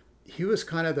 he was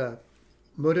kind of the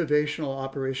motivational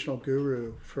operational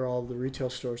guru for all the retail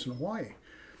stores in Hawaii.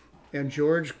 And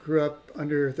George grew up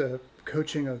under the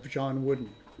coaching of John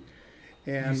Wooden.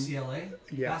 And UCLA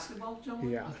basketball, John?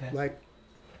 Yeah. Okay. Like,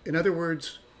 in other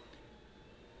words,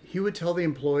 he would tell the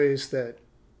employees that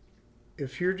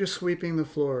if you're just sweeping the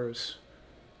floors,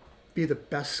 be the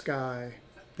best guy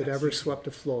that ever swept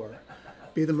a floor.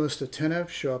 Be the most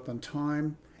attentive, show up on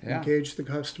time, engage the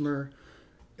customer.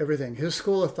 everything. His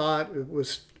school of thought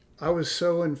I was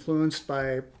so influenced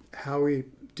by how he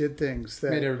did things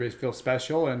that made everybody feel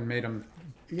special and made them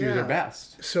do their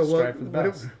best. So strive for the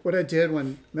best. what I did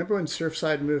remember when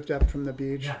Surfside moved up from the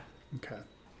beach? Yeah. Okay.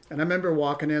 And I remember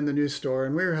walking in the new store,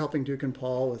 and we were helping Duke and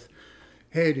Paul with,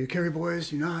 hey, do you carry boys?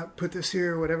 Do you not put this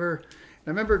here, whatever? And I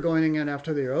remember going in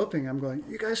after they were opening, I'm going,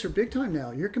 you guys are big time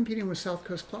now. You're competing with South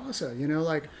Coast Plaza. You know,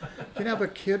 like you can have a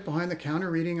kid behind the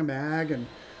counter reading a mag and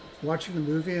watching the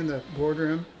movie in the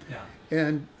boardroom. Yeah.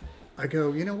 And I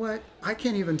go, you know what? I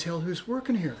can't even tell who's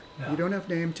working here. No. You don't have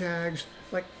name tags.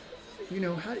 Like, you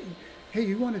know, hey,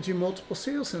 you want to do multiple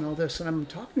sales and all this. And I'm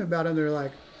talking about it, and they're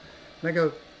like, and I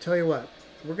go, tell you what,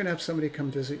 we're going to have somebody come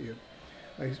visit you.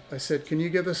 I said, can you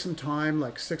give us some time,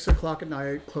 like 6 o'clock at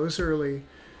night, close early.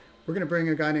 We're going to bring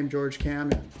a guy named George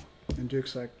Cam in. And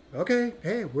Duke's like, okay,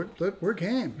 hey, we're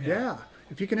game. Yeah.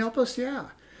 If you can help us, yeah.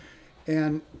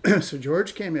 And so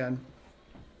George came in,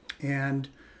 and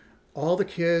all the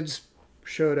kids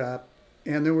showed up.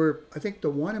 And there were, I think the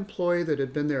one employee that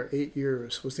had been there 8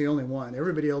 years was the only one.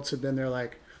 Everybody else had been there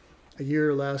like a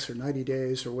year or less, or 90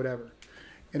 days or whatever.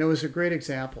 And it was a great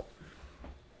example.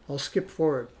 I'll skip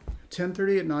forward.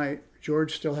 10:30 at night,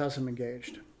 George still has them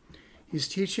engaged. He's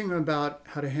teaching them about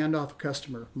how to hand off a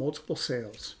customer, multiple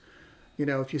sales. You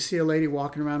know, if you see a lady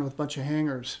walking around with a bunch of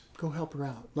hangers, go help her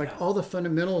out. Like all the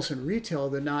fundamentals in retail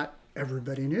that not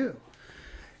everybody knew.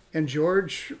 And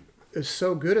George is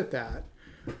so good at that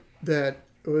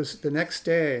it was the next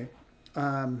day,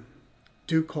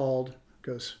 Duke called,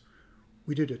 goes,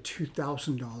 we did a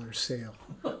 $2,000 sale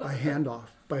by handoff,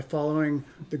 by following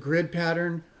the grid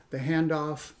pattern, the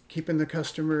handoff, keeping the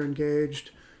customer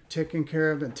engaged, taking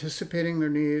care of, anticipating their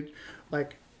need.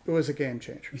 Like, it was a game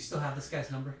changer. You still have this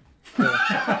guy's number?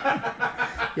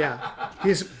 Yeah,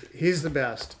 he's the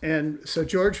best. And so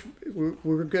George, we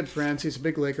were good friends. He's a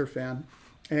big Laker fan.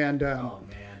 And Oh,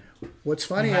 man. what's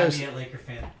funny You had is, me at Laker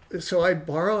fan. so I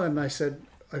borrow him. I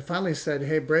finally said,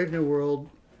 hey, Brave New World,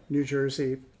 New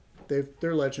Jersey,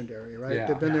 they're legendary, right? Yeah.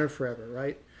 They've been there forever,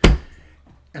 right?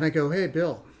 And I go, hey,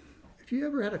 Bill, have you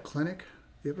ever had a clinic?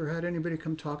 You ever had anybody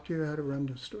come talk to you how to run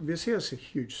the store? Because he has a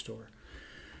huge store.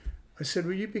 I said,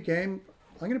 will you be game?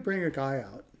 I'm going to bring a guy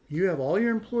out. You have all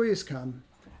your employees come.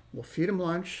 We'll feed them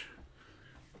lunch.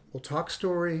 We'll talk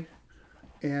story.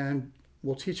 And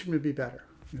we'll teach them to be better.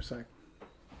 And it's like,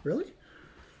 really?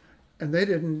 And they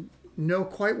didn't know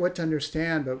quite what to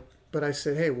understand, but I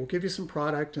said, hey, we'll give you some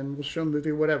product and we'll show them a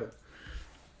movie, whatever.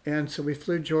 And so we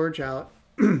flew George out,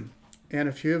 and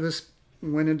a few of us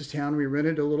went into town. We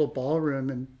rented a little ballroom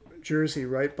in Jersey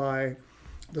right by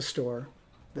the store.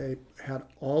 They had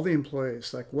all the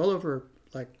employees, like well over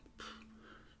like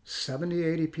 70,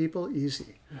 80 people,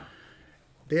 easy. Yeah.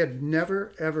 They had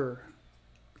never, ever,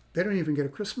 they don't even get a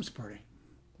Christmas party.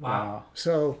 Wow.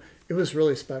 So it was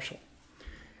really special.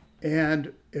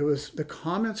 And it was, the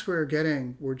comments we were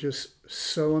getting were just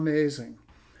so amazing.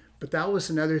 But that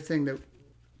was another thing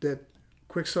that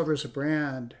Quicksilver as a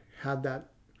brand had that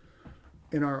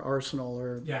in our arsenal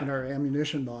or in our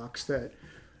ammunition box, that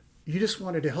you just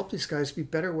wanted to help these guys be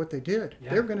better at what they did. Yeah.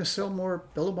 They're going to sell more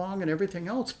Billabong and everything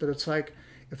else, but it's like,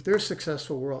 if they're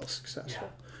successful, we're all successful.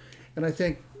 Yeah. And I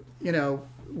think, you know,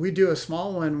 we do a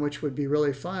small one, which would be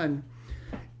really fun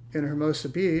in Hermosa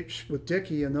Beach with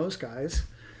Dickie and those guys.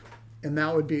 And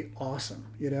that would be awesome.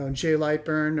 You know, and Jay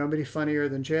Lightburn, nobody funnier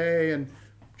than Jay, and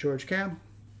George Cam,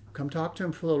 come talk to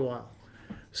him for a little while.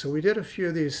 So we did a few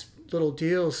of these little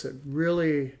deals that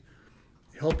really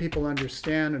help people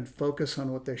understand and focus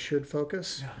on what they should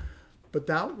focus. Yeah.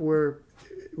 But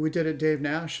we did it, Dave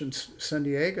Nash in San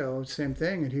Diego, same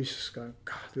thing. And he's just going,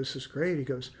 God, this is great. He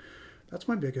goes, that's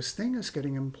my biggest thing, is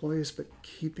getting employees, but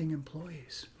keeping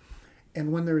employees.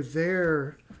 And when they're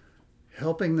there,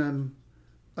 helping them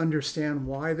understand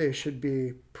why they should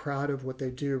be proud of what they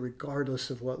do, regardless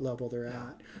of what level they're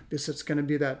at. Because it's going to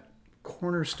be that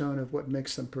cornerstone of what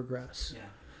makes them progress. Yeah.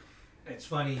 It's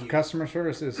funny. Customer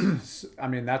service is, I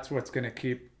mean, that's what's going to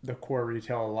keep the core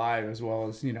retail alive, as well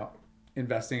as, you know,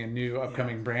 investing in new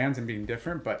upcoming brands and being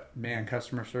different. But man,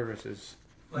 customer service is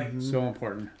so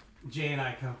important. Jay and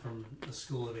I come from the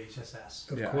school of HSS.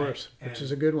 Of course, which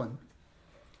is a good one.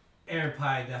 Aaron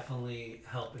Pye definitely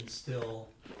helped instill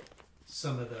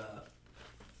some of the,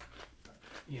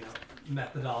 you know,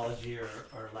 methodology or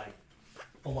like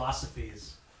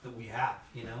philosophies that we have,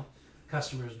 you know.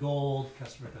 Customer's gold,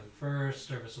 customer comes first,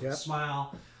 service with a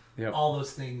smile, all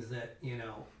those things that, you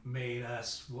know, made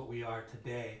us what we are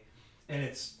today. And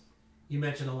it's, you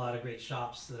mentioned a lot of great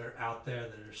shops that are out there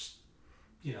that are,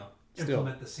 you know,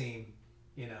 implement the same,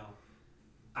 you know,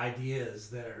 ideas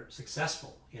that are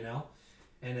successful, you know.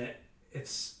 And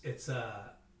it's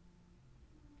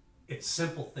it's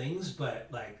simple things, but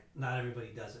like not everybody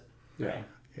does it. Yeah. Right?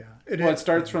 Yeah. It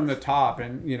starts from the top,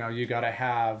 and you got to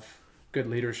have good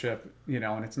leadership,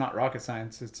 and it's not rocket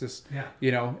science. It's just,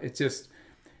 it's just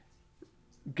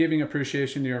giving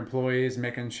appreciation to your employees,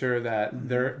 making sure that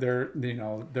they're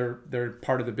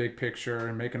part of the big picture,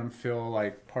 and making them feel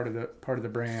like part of the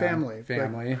brand. Family.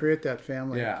 Like, create that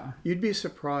family. Yeah. You'd be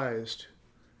surprised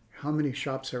how many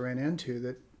shops I ran into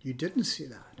that you didn't see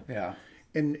that. Yeah.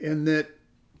 And that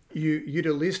you'd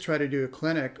at least try to do a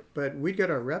clinic, but we'd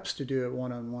get our reps to do it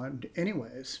one-on-one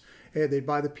anyways. Hey, they'd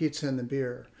buy the pizza and the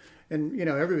beer. And,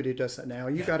 everybody does that now.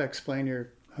 You got to explain your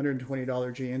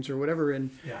 $120 jeans or whatever. And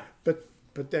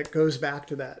But that goes back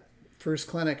to that first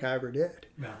clinic I ever did.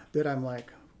 Yeah. That I'm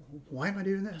like, why am I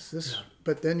doing this?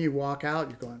 But then you walk out,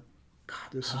 you're going,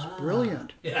 God, this is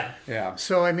brilliant. Yeah. Yeah.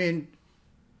 So, I mean,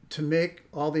 to make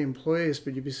all the employees,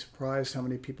 but you'd be surprised how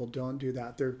many people don't do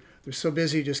that. They're so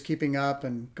busy just keeping up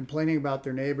and complaining about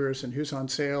their neighbors and who's on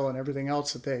sale and everything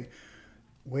else that they,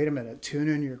 wait a minute, tune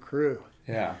in your crew.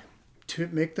 Yeah. To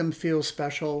make them feel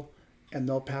special, and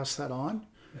they'll pass that on.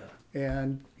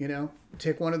 And,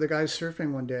 take one of the guys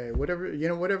surfing one day, whatever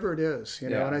it is,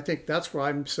 and I think that's where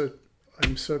I'm so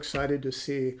excited to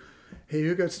see, hey,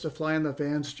 who gets to fly in the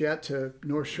Vans jet to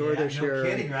North Shore this year? No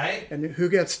kidding, right? And who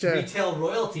gets to retail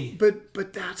royalty.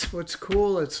 But that's what's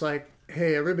cool. It's like,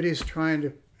 hey, everybody's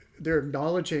they're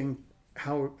acknowledging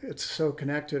how it's so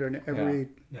connected in every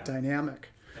dynamic.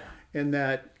 Yeah. And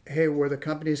that, hey, where the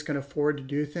company's can afford to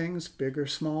do things, big or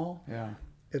small,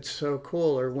 it's so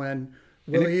cool. Or when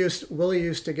Willie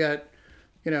used to get,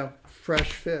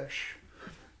 fresh fish,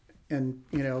 and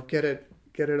get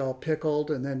it all pickled,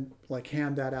 and then like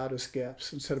hand that out as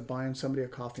gifts instead of buying somebody a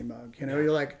coffee mug.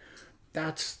 You're like,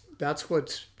 that's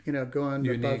what's going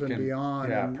unique above and beyond.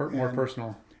 Yeah, and more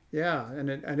personal. Yeah,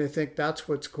 and I think that's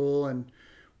what's cool, and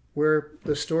where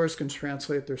the stores can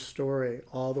translate their story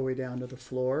all the way down to the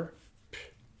floor.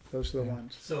 Those are the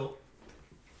ones. So,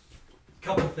 a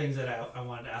couple of things that I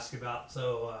wanted to ask about.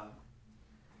 So,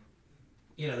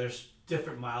 there's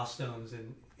different milestones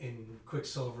in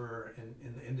Quicksilver and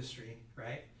in the industry,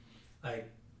 right? Like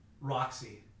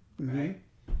Roxy, right?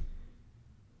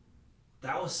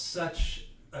 That was such,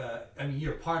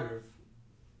 you're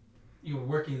you were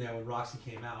working there when Roxy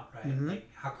came out, right? Mm-hmm. Like,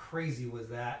 how crazy was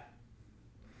that?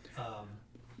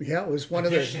 It was one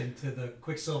addition to the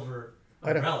Quicksilver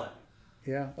umbrella.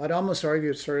 I'd almost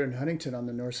argue it started in Huntington on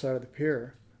the north side of the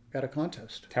pier at a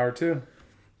contest. Tower 2.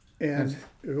 And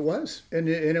it was. And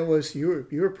it was, you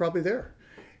were probably there.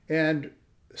 And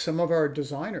some of our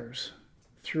designers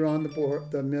threw on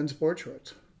the men's board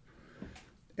shorts.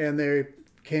 And they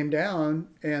came down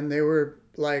and they were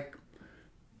like,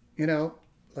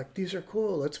 like, these are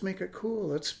cool. Let's make it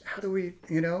cool. How do we,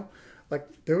 like,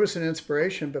 there was an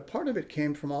inspiration, but part of it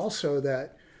came from also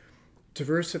that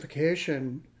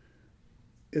diversification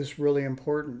is really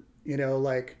important.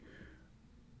 Like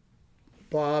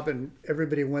Bob and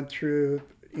everybody went through,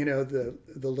 the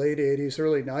late 80s,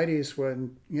 early 90s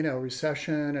when,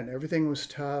 recession and everything was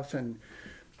tough. And,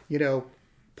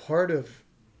 part of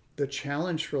the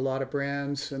challenge for a lot of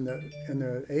brands in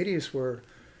the 80s were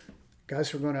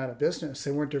guys were going out of business.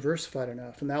 They weren't diversified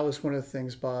enough. And that was one of the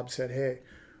things Bob said, hey,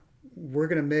 we're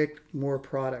going to make more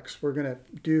products. We're going to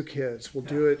do kids. We'll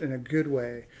do it in a good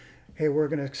way. Hey, we're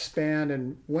going to expand.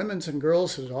 And women's and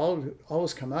girls has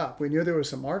always come up. We knew there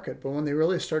was a market, but when they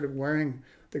really started wearing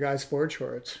the guys' board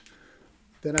shorts,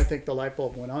 then I think the light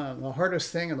bulb went on. The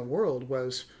hardest thing in the world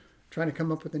was trying to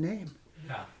come up with a name.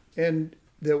 Yeah. And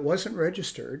that wasn't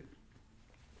registered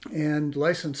and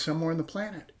licensed somewhere on the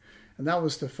planet. And that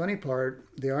was the funny part.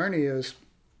 The irony is,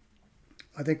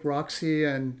 I think Roxy,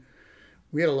 and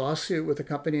we had a lawsuit with a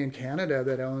company in Canada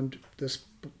that owned this.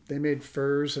 They made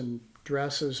furs and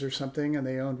dresses or something, and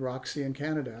they owned Roxy in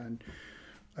Canada. And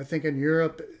I think in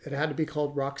Europe it had to be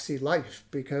called Roxy Life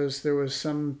because there was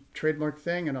some trademark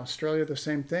thing. In Australia, the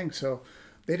same thing. So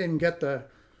they didn't get the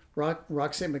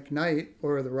Roxy McKnight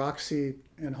or the Roxy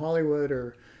in Hollywood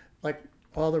or like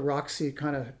all the Roxy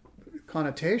kind of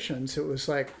connotations. It was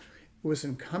like, it was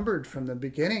encumbered from the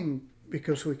beginning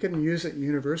because we couldn't use it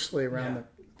universally around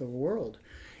the world.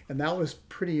 And that was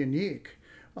pretty unique.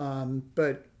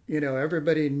 But,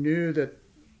 everybody knew that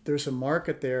there's a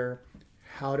market there,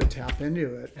 how to tap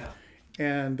into it. Yeah.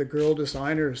 And the girl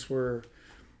designers were,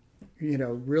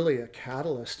 really a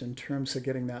catalyst in terms of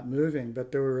getting that moving.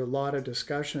 But there were a lot of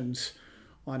discussions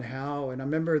on how, and I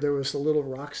remember there was a little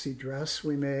Roxy dress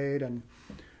we made and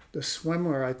the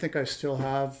swimwear. I think I still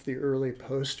have the early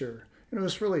poster. And it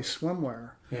was really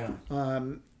swimwear. Yeah.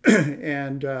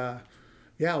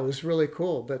 It was really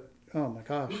cool. But oh my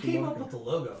gosh. Who came up with the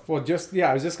logo? Well,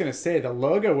 I was just gonna say the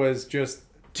logo was just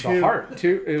the heart.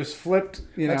 It was flipped.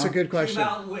 That's a good question.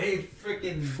 Mountain Wave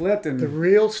freaking flipped, and the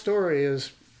real story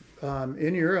is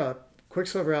in Europe,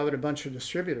 Quicksilver had a bunch of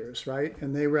distributors, right?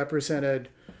 And they represented,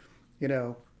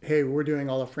 hey, we're doing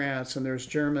all of France, and there's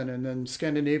German, and then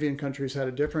Scandinavian countries had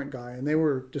a different guy, and they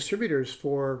were distributors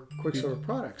for Quicksilver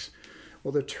products.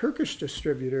 Well, the Turkish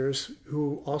distributors,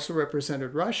 who also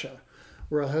represented Russia,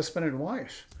 were a husband and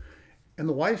wife. And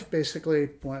the wife basically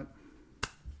went,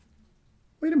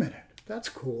 wait a minute, that's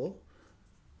cool.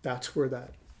 That's where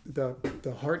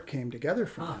the heart came together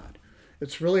from that.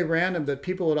 It's really random that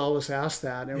people would always ask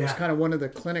that. And it was kind of one of the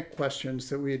clinic questions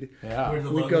that we'd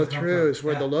go through is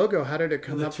where the logo, how did it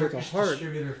come up with a heart?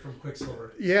 Distributor from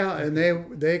Quicksilver. Yeah, and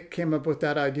they came up with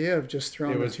that idea of just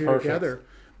throwing the two together.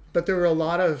 But there were a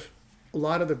lot of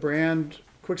the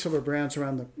Quicksilver brands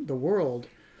around the world,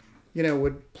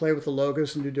 would play with the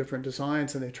logos and do different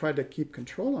designs, and they tried to keep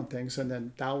control on things. And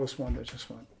then that was one that just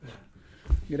went,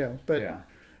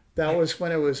 That was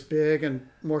when it was big and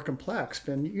more complex.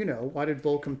 And, why did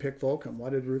Vulcan pick Vulcan? Why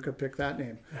did Ruka pick that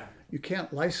name? Yeah. You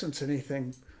can't license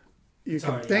anything you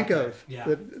can think of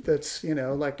that's,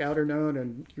 like Outer Known,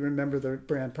 and you remember the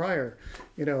brand prior.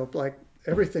 Like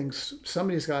everything's,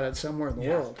 somebody's got it somewhere in the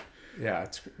world. Yeah,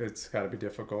 it's got to be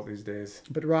difficult these days.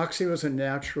 But Roxy was a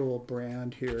natural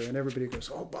brand here, and everybody goes,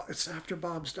 oh, it's after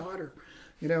Bob's daughter.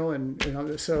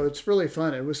 So it's really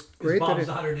fun. It was great. Is Bob's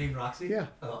daughter named Roxy? Yeah.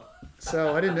 Oh.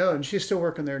 So I didn't know, and she's still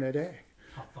working there today.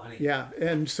 How funny. Yeah,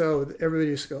 and so everybody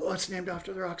used to go, oh, it's named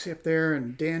after the Roxy up there,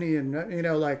 and Danny, and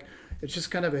like it's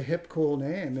just kind of a hip, cool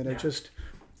name, and it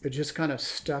just kind of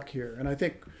stuck here. And I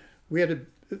think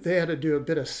they had to do a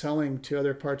bit of selling to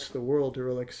other parts of the world to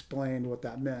really explain what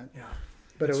that meant. Yeah.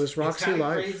 But it was Roxy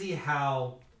Life. It's crazy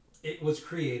how it was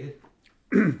created,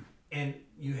 and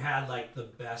you had like the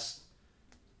best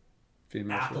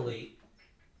female athlete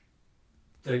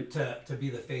to be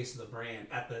the face of the brand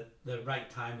at the right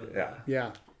time of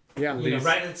yeah.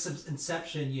 Right at its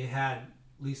inception, you had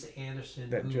Lisa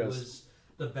Anderson, who was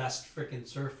the best freaking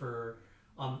surfer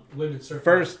on women's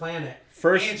surfer on the planet.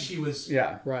 And she was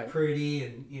pretty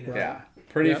and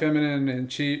pretty feminine,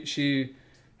 and she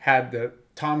had the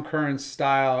Tom Curren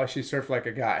style. She surfed like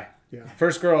a guy. Yeah.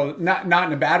 First girl, not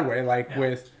in a bad way,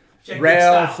 with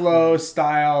rail flow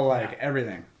style,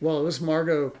 everything. Well, it was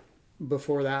Margot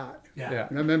before that. Yeah.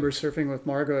 And I remember surfing with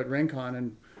Margot at Rincon,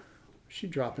 and she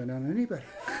dropped it on anybody.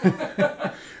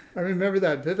 I remember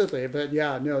that vividly. But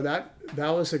that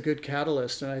was a good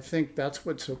catalyst, and I think that's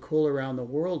what's so cool around the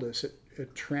world is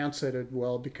it translated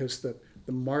well because the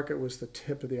market was the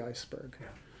tip of the iceberg.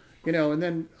 Yeah. And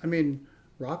then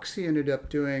Roxy ended up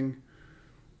doing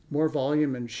more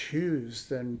volume in shoes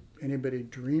than anybody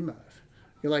dream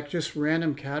of. Just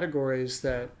random categories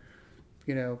that,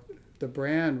 the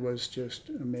brand was just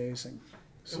amazing.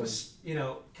 So. It was,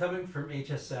 coming from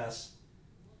HSS,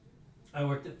 I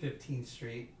worked at 15th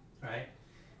Street, right?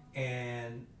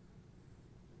 And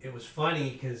it was funny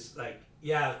because,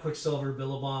 Quicksilver,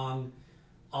 Billabong,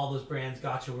 all those brands,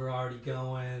 Gotcha were already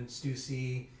going,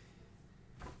 Stussy.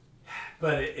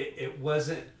 But it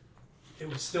wasn't, it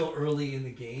was still early in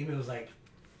the game. It was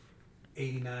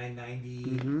 89,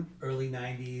 90, early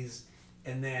 90s.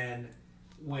 And then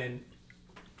when,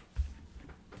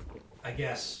 I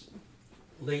guess,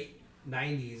 late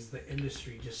 90s, the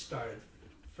industry just started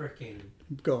freaking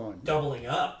doubling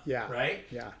up. Yeah. Right?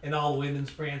 Yeah. And all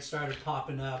women's brands started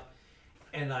popping up.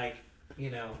 And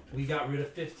we got rid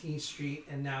of 15th Street,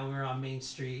 and now we're on Main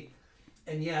Street.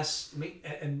 And yes,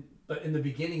 but in the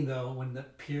beginning though, when the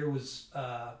pier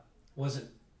wasn't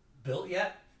built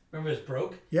yet, remember it was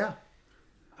broke? Yeah.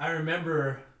 I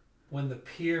remember when the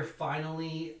pier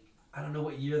finally, I don't know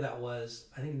what year that was,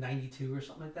 I think 92 or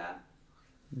something like that.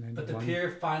 91. But the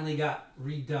pier finally got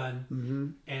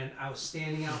redone, and I was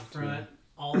standing out front,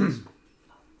 all these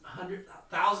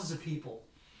thousands of people,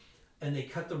 and they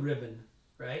cut the ribbon,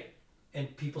 right?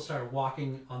 And people started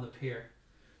walking on the pier.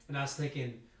 And I was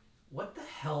thinking, what the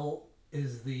hell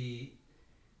is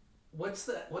what's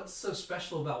so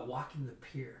special about walking the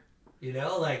pier?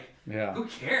 Who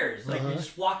cares? You're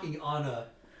just walking on a,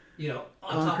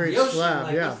 on top of the ocean.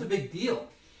 Slab, what's the big deal?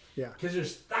 Yeah. Because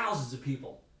there's thousands of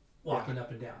people walking up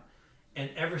and down.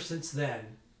 And ever since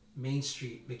then, Main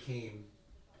Street became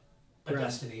a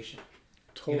destination.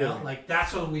 Totally.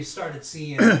 That's when we started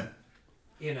seeing,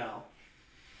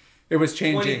 it was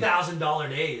changing. $20,000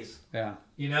 days. Yeah.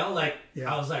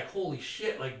 I was like, holy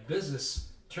shit, business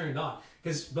turned on.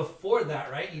 Because before that,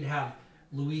 right, you'd have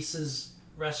Luis's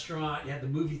restaurant, you had the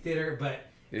movie theater, but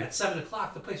At 7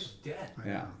 o'clock, the place was dead.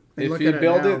 Yeah. And If look you at it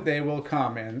build now. it, they will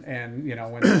come. And you know,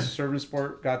 when the Serve and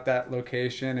Sport got that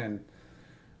location, and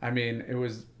I mean, it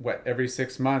was every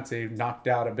 6 months they knocked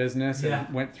out a business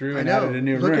and went through and added a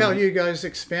new room. Look how you guys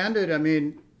expanded. I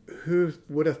mean, who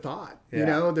would have thought? Yeah. You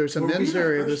know, there's a men's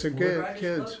area, there's a good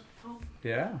kids.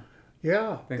 Yeah.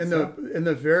 Yeah, Think in so?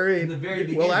 the very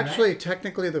beginning, well, actually, right?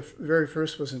 technically, the very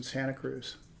first was in Santa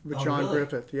Cruz with Oh, John really?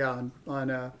 Griffith. Yeah,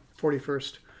 on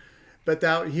 41st.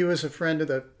 But he was a friend of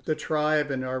the tribe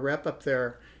and our rep up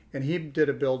there, and he did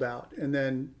a build out. And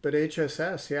then, but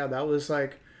HSS, yeah,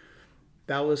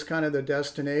 that was kind of the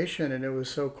destination, and it was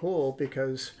so cool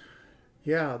because,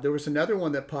 yeah, there was another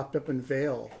one that popped up in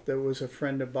Vail that was a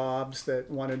friend of Bob's that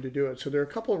wanted to do it. So there are a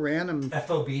couple random.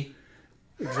 FOB.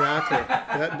 Exactly.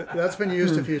 That's been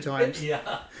used a few times.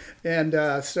 Yeah.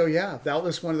 And so, yeah, that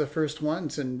was one of the first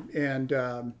ones.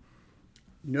 And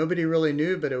nobody really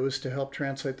knew, but it was to help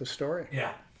translate the story.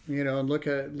 Yeah. You know, and look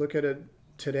at it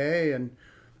today. And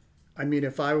I mean,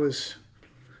 if I was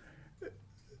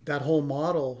that whole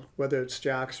model, whether it's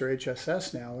Jax or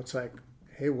HSS now, it's like,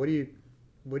 hey, what do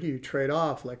you trade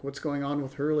off? Like, what's going on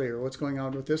with Hurley, or what's going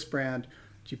on with this brand?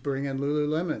 Do you bring in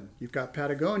Lululemon? You've got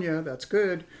Patagonia. That's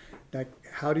good. Like,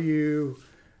 how do you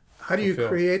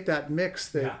create that mix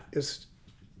that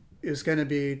is going to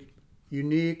be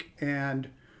unique, and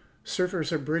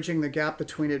surfers are bridging the gap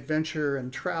between adventure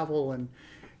and travel and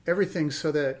everything,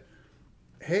 so that,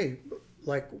 hey,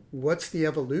 like, what's the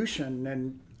evolution?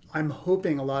 And I'm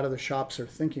hoping a lot of the shops are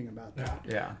thinking about that.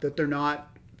 Yeah. That they're not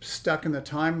stuck in the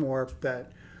time warp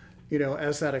that, you know,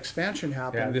 as that expansion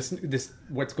happens. Yeah, this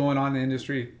what's going on in the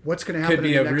industry. What's going to happen could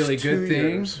be in a the next really good 2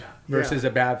 thing years. versus a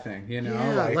bad thing. You know,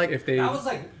 Yeah, like if they That was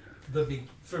like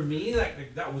for me,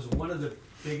 like that was one of the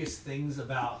biggest things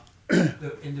about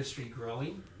the industry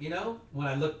growing. You know, when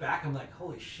I look back, I'm like,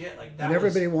 holy shit! Like that. And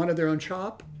everybody wanted their own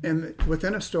shop and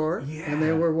within a store, and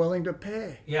they were willing to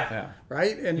pay. Yeah.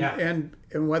 Right. And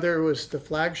whether it was the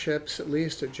flagships, at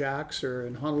least at Jax or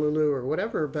in Honolulu or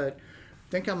whatever, but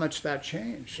think how much that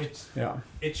changed.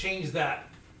 It changed that.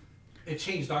 It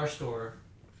changed our store.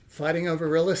 Fighting over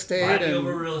real estate.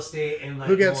 And like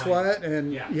who gets going, what,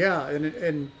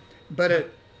 and but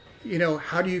it, you know,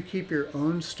 how do you keep your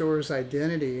own store's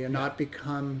identity and not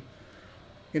become,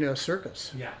 you know,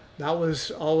 circus? Yeah. That was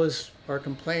always our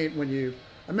complaint I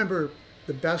remember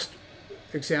the best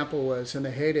example was in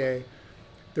the heyday,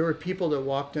 there were people that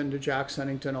walked into Jax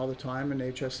Huntington all the time in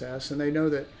HSS, and they know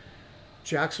that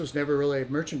Jax was never really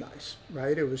merchandise,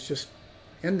 right? It was just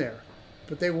in there.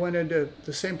 But they went into,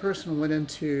 the same person went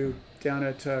into down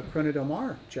at Corona Del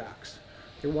Mar Jax.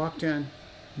 They walked in,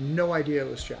 no idea it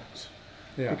was Jax.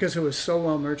 Yeah. Because it was so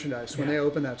well merchandised. When they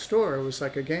opened that store, it was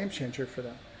like a game changer for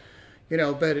them. You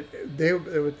know, but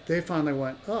they finally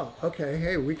went, oh, okay,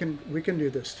 hey, we can do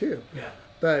this too. Yeah.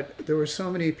 But there were so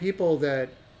many people that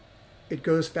it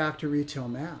goes back to retail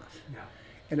math. Yeah.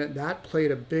 And that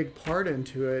played a big part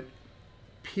into it.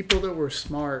 People that were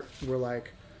smart were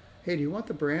like, hey, do you want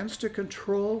the brands to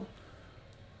control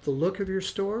the look of your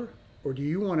store, or do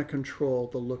you want to control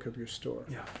the look of your store?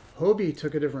 Yeah. Holby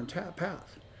took a different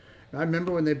path. And I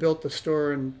remember when they built the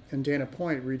store in Dana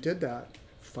Point, redid that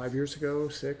 5 years ago,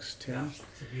 6, 10. Yeah.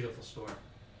 It's a beautiful store.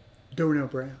 There were no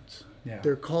brands. Yeah.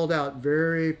 They're called out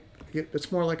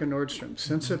it's more like a Nordstrom,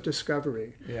 sense of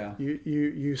discovery. Yeah.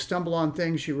 You stumble on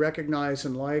things you recognize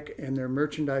and like, and they're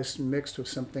merchandise mixed with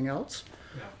something else.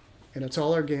 Yeah. And it's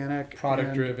all organic.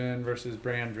 product driven versus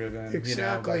brand driven.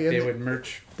 Exactly. You know, like And they would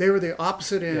merch. They were the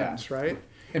opposite ends, right?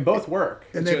 And both work.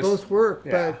 And It's they just- both work,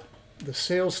 yeah. but the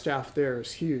sales staff there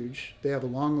is huge. They have a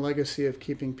long legacy of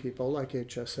keeping people like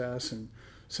HSS and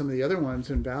some of the other ones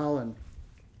in Val.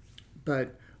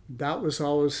 But that was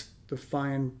always the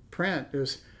fine print,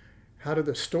 is how do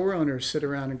the store owners sit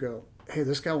around and go, hey,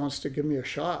 this guy wants to give me a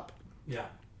shop, Yeah.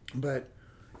 but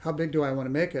how big do I want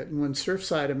to make it? And when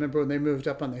Surfside, I remember when they moved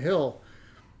up on the hill,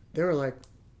 they were like,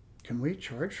 can we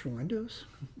charge for windows?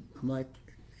 I'm like,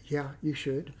 yeah, you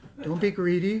should. Don't be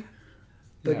greedy,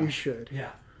 but you should. Yeah.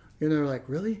 And they're like,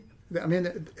 really? I mean,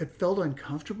 it felt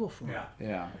uncomfortable for them. Yeah.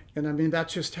 Yeah. And I mean,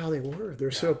 that's just how they were. They're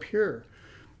so pure.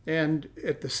 And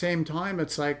at the same time,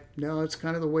 it's like, no, it's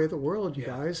kind of the way of the world, you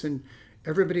guys. And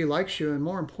everybody likes you. And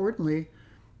more importantly,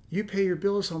 you pay your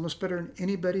bills almost better than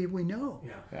anybody we know.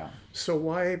 Yeah. Yeah. So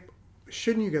why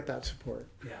shouldn't you get that support?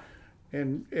 Yeah.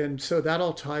 And so that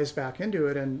all ties back into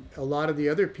it. And a lot of the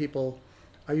other people,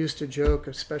 I used to joke,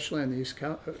 especially on the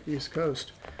East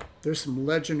Coast, there's some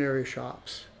legendary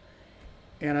shops.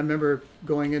 And I remember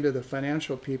going into the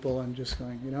financial people and just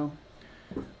going, you know,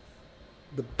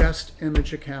 the best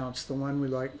image accounts, the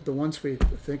ones we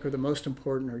think are the most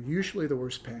important, are usually the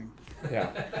worst paying.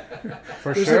 Yeah,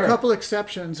 for There's sure. a couple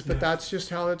exceptions, but that's just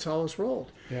how it's always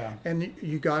rolled. Yeah. And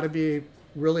you got to be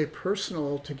really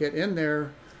personal to get in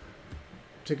there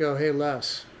to go, hey,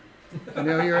 Les, I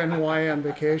know you're in Hawaii on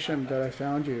vacation, but I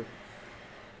found you.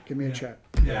 Give me a check.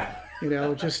 Yeah.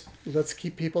 Just let's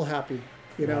keep people happy.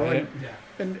 Right.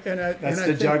 And That's I the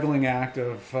think, juggling act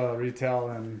of retail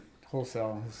and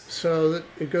wholesale. So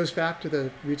it goes back to the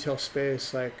retail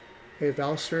space. Like, hey,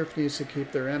 Valsurf needs to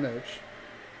keep their image,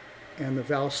 and the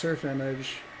Valsurf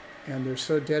image, and they're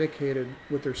so dedicated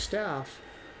with their staff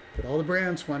that all the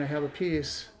brands want to have a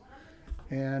piece.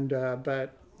 And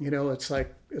but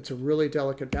it's a really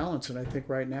delicate balance, and I think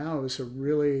right now is a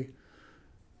really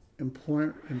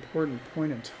important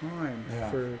point in time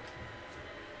for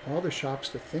all the shops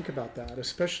to think about that,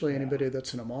 especially anybody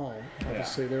that's in a mall.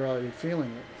 Obviously, they're already feeling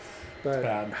it.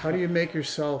 But how do you make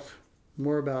yourself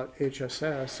more about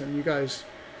HSS? And you guys,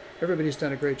 everybody's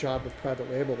done a great job with private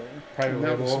label there. Private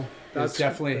label has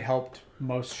definitely helped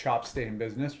most shops stay in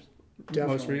business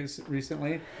most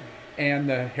recently. And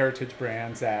the heritage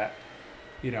brands that,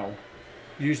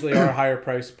 usually are a higher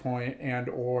price point and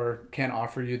or can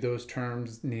offer you those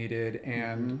terms needed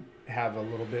and have a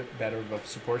little bit better of a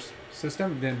support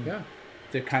system than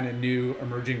the kind of new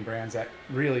emerging brands that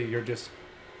really you're just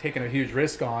taking a huge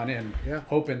risk on and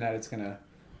hoping that it's going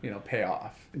to pay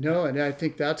off. No, and I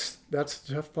think that's the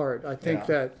tough part. I think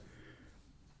that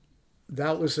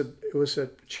was a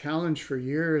challenge for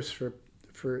years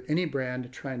for any brand to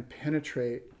try and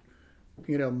penetrate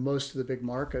most of the big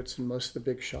markets and most of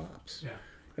the big shops.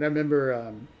 And I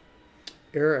remember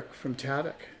Eric from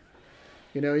Tavik.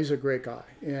 He's a great guy.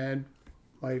 And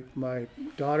my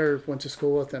daughter went to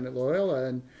school with him at Loyola,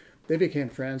 and they became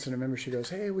friends. And I remember she goes,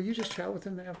 hey, will you just chat with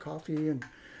him and have coffee? And,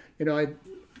 I'd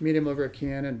meet him over at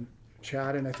Ken and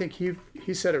chat. And I think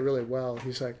he said it really well.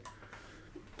 He's like,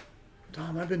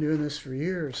 Tom, I've been doing this for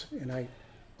years. And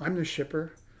I'm the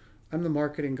shipper. I'm the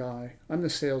marketing guy. I'm the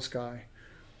sales guy.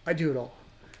 I do it all.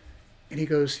 And he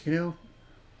goes, I'm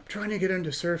trying to get into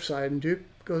Surfside. And Duke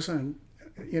goes on,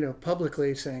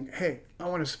 publicly saying, hey, I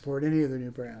want to support any of the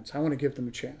new brands. I want to give them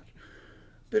a chance.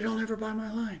 But they'll never buy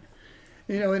my line.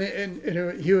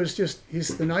 And he was just,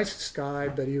 he's the nicest guy,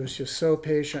 but he was just so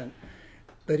patient.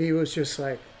 But he was just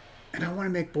like, and I want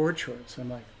to make board shorts. I'm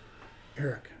like,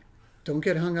 Eric, don't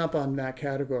get hung up on that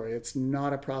category. It's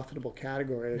not a profitable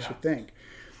category as you think.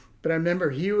 But I remember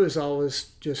he was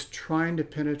always just trying to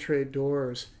penetrate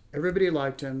doors. Everybody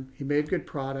liked him. He made good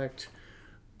product.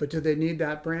 But did they need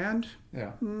that brand?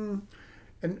 Yeah.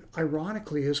 And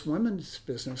ironically, his women's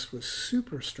business was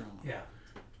super strong. Yeah.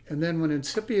 And then when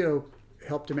Incipio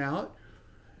helped him out,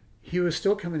 he was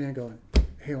still coming in and going,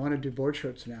 hey, I want to do board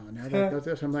shorts now. And now they got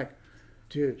this. I'm like,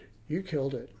 dude, you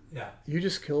killed it. Yeah. You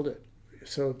just killed it.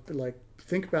 So,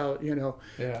 think about,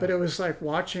 but it was like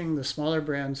watching the smaller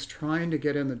brands trying to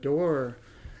get in the door.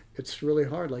 It's really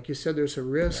hard. Like you said, there's a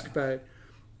risk, but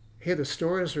hey, the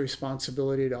store has a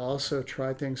responsibility to also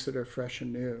try things that are fresh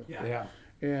and new. Yeah.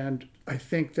 And I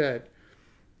think that,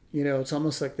 it's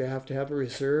almost like they have to have a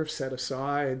reserve set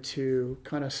aside to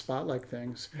kind of spotlight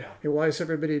things. Yeah. Hey, why is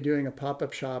everybody doing a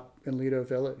pop-up shop in Lido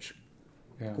Village?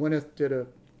 Yeah. Gwyneth did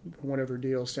one of her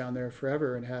deals down there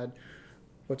forever and had,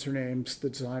 what's her name's the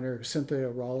designer, Cynthia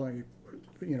Rowling,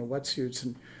 wetsuits.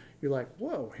 And you're like,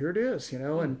 whoa, here it is,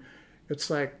 and it's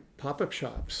like pop-up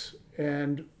shops.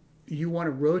 And you want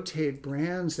to rotate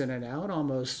brands in and out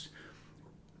almost.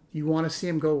 You want to see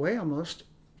them go away almost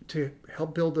to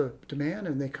help build the demand,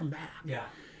 and they come back. Yeah.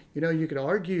 You could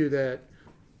argue that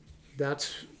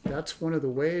that's one of the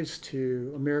ways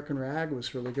to, American Rag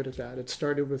was really good at that. It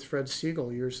started with Fred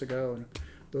Siegel years ago, and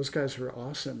those guys were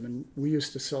awesome. And we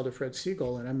used to sell to Fred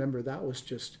Siegel, and I remember that was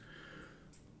just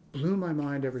blew my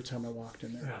mind every time I walked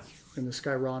in there. Yeah. And this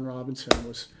guy, Ron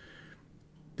Robinson,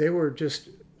 they were just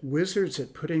wizards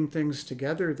at putting things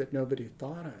together that nobody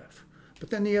thought of. But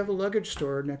then you have a luggage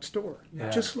store next door,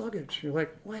 just luggage. You're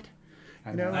like, what?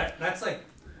 That's like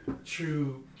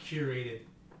true curated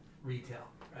retail,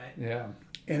 right? Yeah.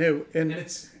 And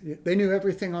they knew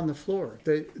everything on the floor.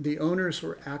 The owners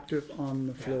were active on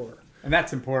the floor. And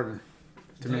that's important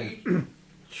to me.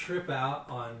 Trip out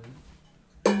on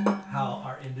how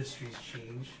our industries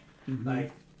change. Mm-hmm.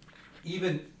 Like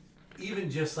even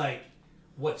just like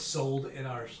what's sold in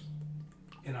our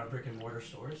brick and mortar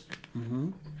stores.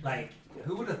 Mm-hmm. Like,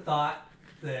 who would have thought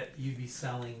that you'd be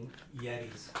selling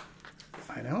Yetis?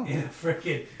 I know. In a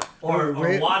frickin' or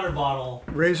a water bottle.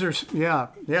 Razors, yeah.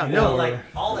 Like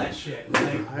all that shit.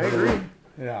 Like, I agree.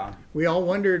 Yeah. We all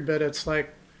wondered, but it's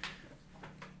like,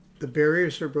 the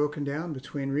barriers are broken down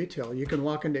between retail. You can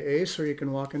walk into Ace or you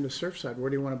can walk into Surfside. Where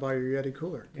do you want to buy your Yeti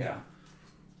cooler? Yeah.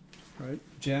 Right?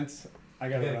 Gents, I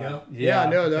gotta go. Yeah,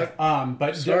 no, that.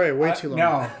 But Sorry, way too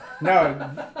long.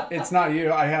 No, it's not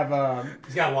you. I have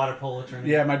He's got a water polo tournament.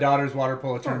 yeah, my daughter's water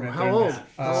polo tournament. how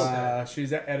They're- old?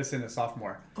 She's at Edison, a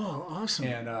sophomore, Oh, awesome.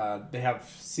 and they have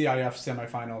CIF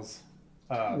semifinals.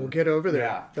 We'll get over there.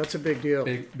 Yeah. That's a big deal.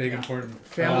 Big important.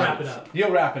 Family- Wrap it up.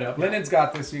 You'll wrap it up. Lyndon's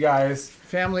got this, you guys.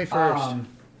 Family first.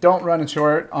 Don't run it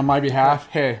short on my behalf.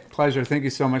 Hey, pleasure. Thank you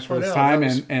so much for Oh, this no, time. that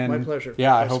was And my pleasure.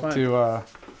 Yeah, I That's hope fine. to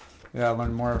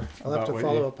learn more I'll about have to what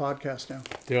follow you a podcast now.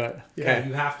 do it. Yeah. Okay.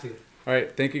 You have to. All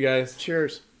right. Thank you guys.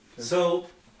 Cheers. So,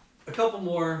 a couple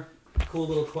more cool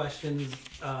little questions.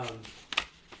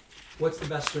 What's the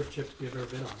best surf trip you've ever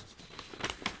been on?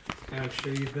 And I'm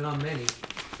sure you've been on many.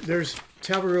 There's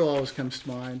Tabaroo always comes to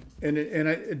mind, and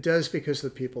it does because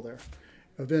of the people there.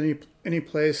 Of any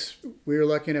place, we were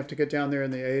lucky enough to get down there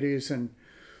in the 80s, and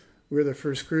we were the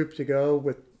first group to go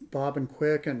with Bob and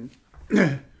Quick, and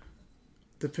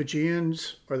the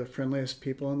Fijians are the friendliest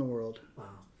people in the world. Wow.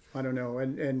 I don't know,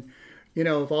 and you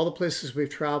know, of all the places we've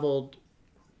traveled,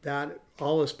 that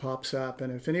always pops up.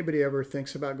 And if anybody ever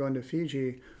thinks about going to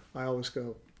Fiji, I always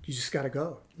go, you just got to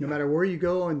go. No matter where you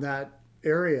go in that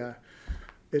area,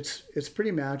 it's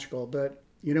pretty magical. But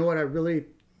you know what?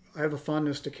 I have a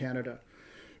fondness to Canada,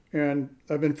 and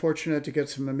I've been fortunate to get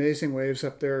some amazing waves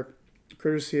up there,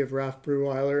 courtesy of Ralph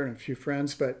Breweiler and a few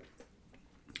friends. But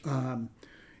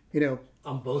you know,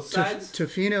 On both sides?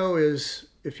 Tofino is,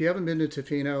 if you haven't been to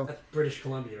Tofino, That's British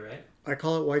Columbia, right? I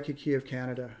call it Waikiki of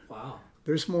Canada. Wow.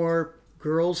 There's more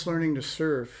girls learning to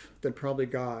surf than probably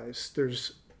guys.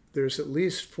 There's at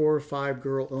least 4 or 5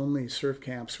 girl-only surf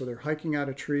camps where they're hiking out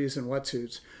of trees in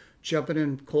wetsuits, jumping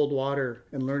in cold water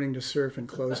and learning to surf in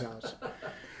closeouts.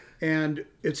 And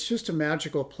it's just a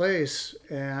magical place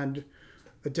and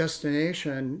a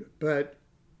destination, but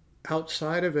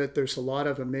outside of it, there's a lot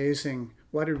of amazing...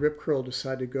 Why did Rip Curl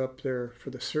decide to go up there for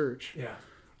the Surge? Yeah.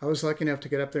 I was lucky enough to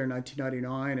get up there in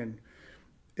 1999, and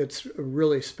it's a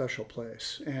really special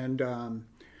place. And,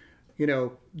 you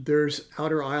know, there's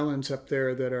outer islands up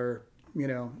there that are, you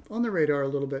know, on the radar a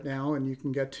little bit now and you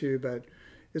can get to, but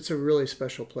it's a really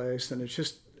special place. And it's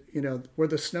just, you know, where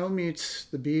the snow meets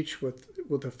the beach with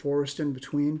the forest in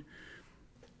between,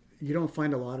 you don't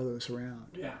find a lot of those around.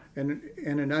 Yeah. And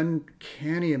an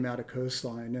uncanny amount of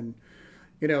coastline. And,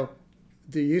 you know,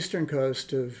 the eastern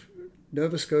coast of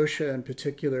Nova Scotia in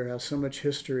particular has so much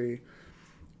history,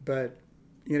 but,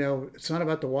 you know, it's not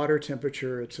about the water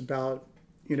temperature. It's about,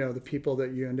 you know, the people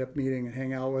that you end up meeting and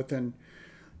hang out with. And,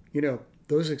 you know,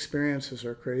 those experiences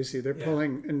are crazy. They're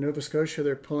pulling, in Nova Scotia,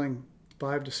 they're pulling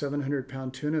 500 to 700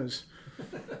 pound tunas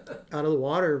out of the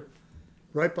water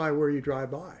right by where you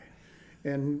drive by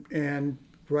and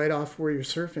right off where you're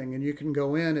surfing. And you can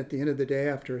go in at the end of the day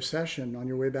after a session on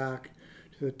your way back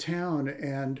to the town,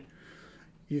 and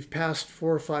you've passed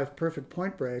 4 or 5 perfect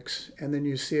point breaks, and then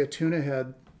you see a tuna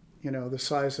head, you know, the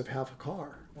size of half a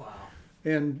car. Wow.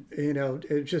 And, you know,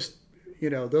 it just, you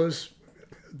know, those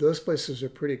places are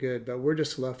pretty good, but we're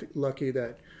just lucky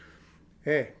that,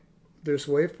 hey, there's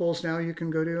wave pools now you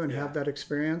can go to and have that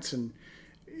experience. And,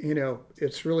 you know,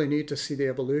 it's really neat to see the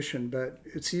evolution, but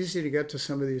it's easy to get to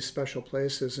some of these special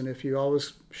places. And if you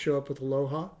always show up with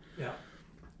aloha,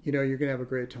 you know, you're going to have a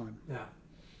great time. Yeah.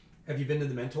 Have you been to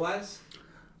the Mentalize?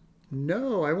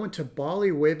 No, I went to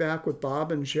Bali way back with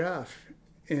Bob and Jeff.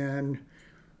 And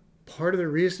part of the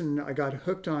reason I got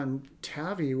hooked on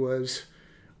Tavi was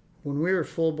when we were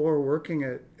full bore working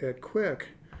at Quick,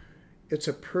 it's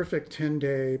a perfect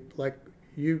 10-day, like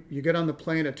you get on the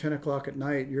plane at 10 o'clock at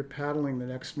night, you're paddling the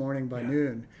next morning by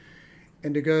noon.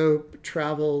 And to go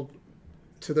travel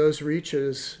to those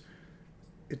reaches,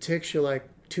 it takes you like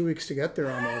 2 weeks to get there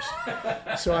almost.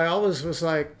 So I always was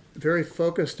like very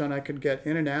focused on I could get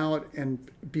in and out and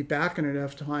be back in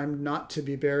enough time not to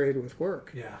be buried with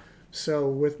work. Yeah. So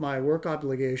with my work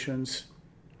obligations,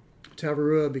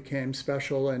 Tavarua became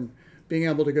special, and being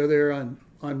able to go there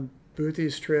on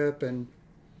Boothy's trip, and,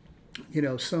 you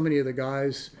know, so many of the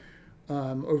guys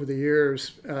over the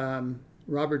years,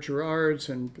 Robert Gerard's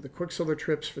and the Quicksilver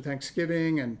trips for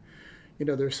Thanksgiving, and, you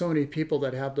know, there's so many people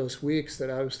that have those weeks that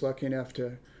I was lucky enough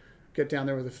to get down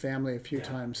there with the family a few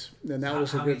times. And that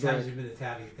was a good break. How many times have you been to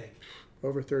Tavi, you think?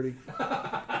 Over 30.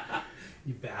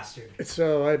 You bastard.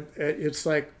 So it's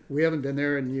like we haven't been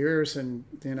there in years, and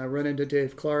I run into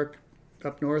Dave Clark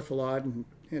up north a lot, and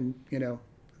you know,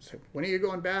 it's like, when are you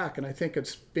going back? And I think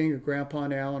it's being a grandpa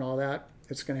now and all that,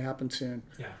 it's going to happen soon.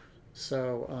 Yeah.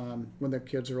 So when the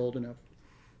kids are old enough.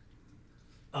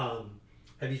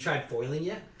 Have you tried foiling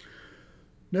yet?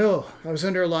 No, I was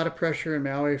under a lot of pressure in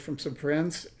Maui from some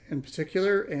friends in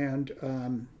particular,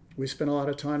 and we spent a lot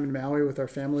of time in Maui with our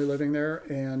family living there.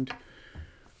 And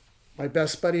my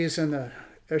best buddies in the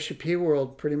SUP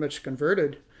world pretty much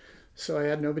converted, so I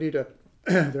had nobody to.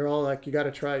 They're all like, "You got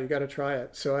to try it. You got to try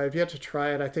it." So I've yet to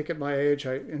try it. I think at my age,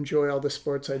 I enjoy all the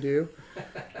sports I do,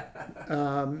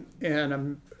 and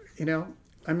I'm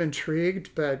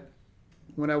intrigued. But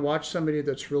when I watch somebody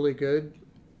that's really good,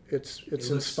 it's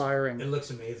inspiring. It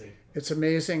looks amazing. It's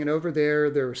amazing. And over there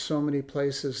are so many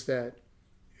places that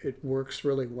it works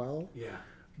really well. Yeah.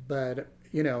 But,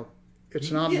 it's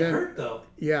you not get meant. hurt, though.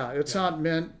 Yeah, it's not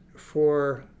meant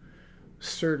for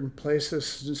certain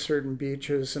places and certain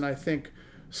beaches. And I think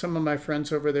some of my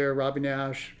friends over there, Robbie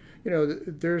Nash,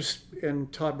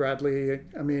 and Todd Bradley,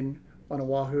 on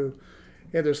Oahu,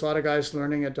 there's a lot of guys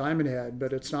learning at Diamond Head,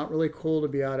 but it's not really cool to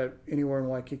be out at anywhere in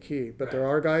Waikiki. But there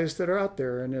are guys that are out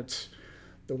there, and it's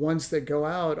the ones that go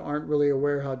out aren't really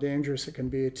aware how dangerous it can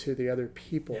be to the other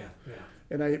people.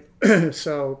 And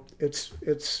so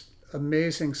it's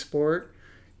amazing sport,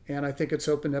 and I think it's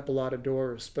opened up a lot of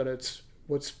doors. But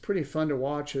what's pretty fun to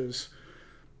watch is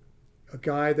a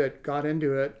guy that got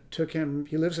into it.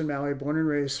 He lives in Maui, born and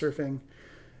raised surfing.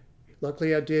 Luckily,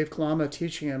 he had Dave Kalama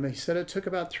teaching him. He said it took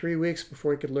about 3 weeks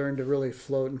before he could learn to really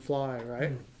float and fly,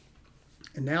 right?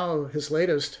 And now his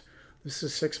latest, this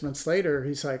is 6 months later,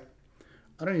 he's like,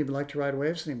 I don't even like to ride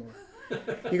waves anymore.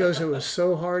 He goes, it was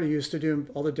so hard. He used to do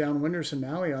all the downwinders in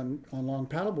Maui on long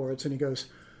paddle boards. And he goes,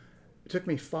 it took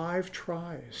me 5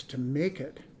 tries to make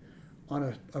it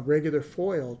on a regular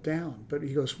foil down. But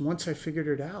he goes, once I figured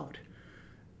it out,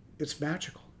 it's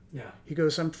magical. Yeah. He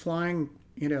goes, I'm flying,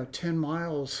 10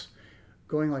 miles,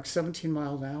 going like 17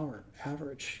 miles an hour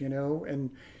average, and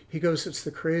he goes, it's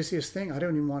the craziest thing. I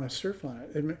don't even want to surf on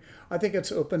it. And I think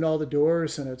it's opened all the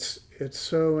doors, and it's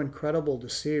so incredible to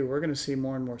see. We're going to see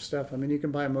more and more stuff. You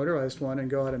can buy a motorized one and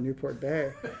go out of Newport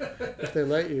Bay if they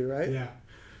let you, right? Yeah.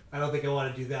 I don't think I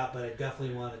want to do that, but I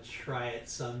definitely want to try it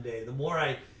someday. The more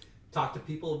I talk to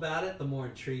people about it, the more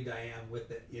intrigued I am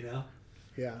with it,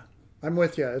 Yeah, I'm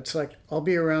with you. It's like I'll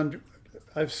be around.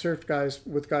 I've surfed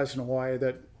with guys in Hawaii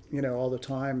that, all the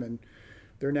time, and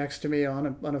they're next to me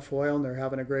on a foil, and they're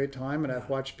having a great time. And I've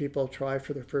watched people try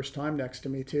for the first time next to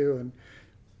me too, and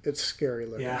it's scary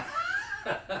looking. Yeah.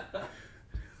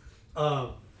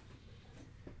 I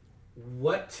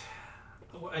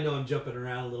know I'm jumping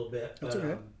around a little bit, but That's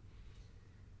okay.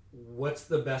 What's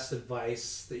the best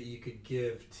advice that you could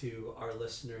give to our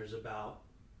listeners about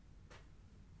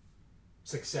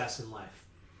success in life?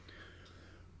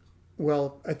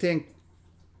 Well, I think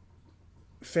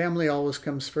family always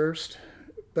comes first,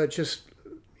 but just,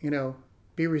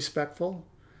 be respectful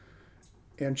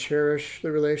and cherish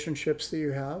the relationships that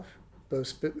you have,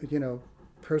 both,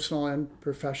 personal and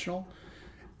professional,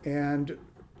 and,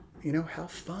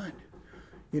 have fun.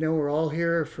 We're all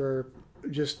here for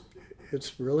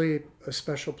it's really a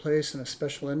special place and a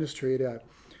special industry to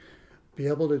be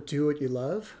able to do what you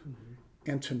love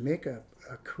and to make a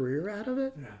career out of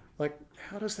it. Yeah. Like,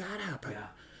 how does that happen? Yeah.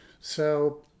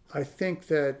 So I think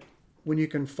that when you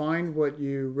can find what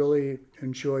you really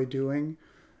enjoy doing,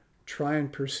 try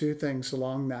and pursue things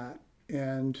along that.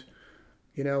 And,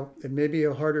 it may be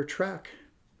a harder trek,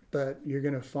 but you're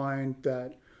going to find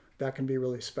that can be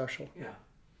really special. Yeah.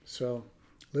 So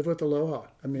live with aloha.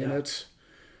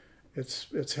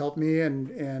 It's helped me.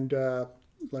 And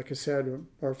like I said,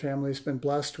 our family's been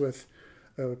blessed with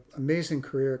an amazing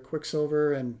career at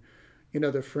Quicksilver, and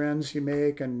the friends you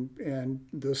make and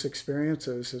those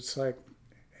experiences. It's like,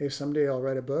 hey, someday I'll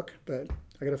write a book, but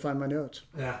I got to find my notes.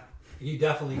 Yeah, you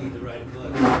definitely need to write a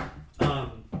book.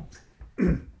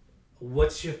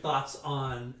 What's your thoughts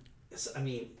on,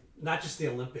 not just the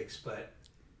Olympics, but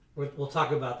we'll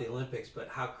talk about the Olympics, but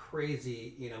how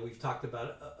crazy, we've talked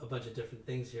about a bunch of different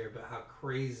things here, but how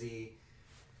crazy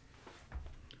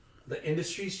the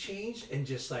industry's changed and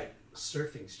just like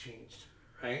surfing's changed,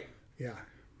 right? Yeah.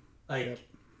 Like,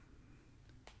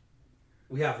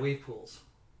 we have wave pools,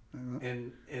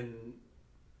 and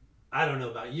I don't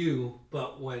know about you,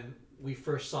 but when we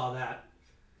first saw that,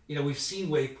 we've seen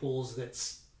wave pools that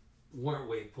weren't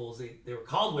wave pools. They were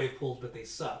called wave pools, but they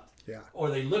sucked. Yeah. Or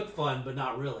they looked fun, but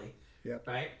not really. Yep.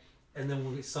 Right? And then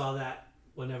when we saw that,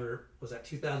 whenever, was that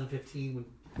 2015, when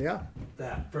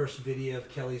that first video of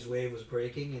Kelly's wave was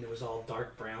breaking and it was all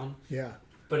dark brown? Yeah.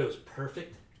 But it was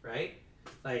perfect, right?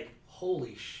 Like,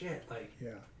 holy shit. Like,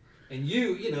 yeah. And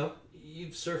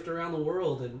you've surfed around the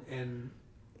world, and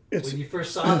when you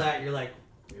first saw that, you're like,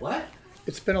 what?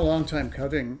 It's been a long time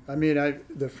coming.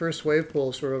 The first wave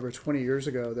pools were over 20 years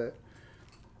ago that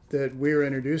that we were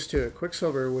introduced to at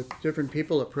Quicksilver with different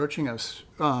people approaching us.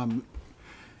 Ron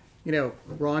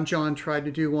John tried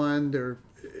to do one. There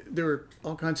were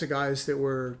all kinds of guys that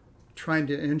were trying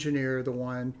to engineer the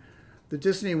one. The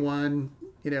Disney one,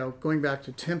 going back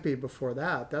to Tempe before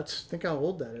that, think how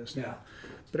old that is now. Yeah.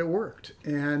 But it worked.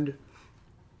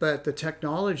 But the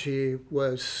technology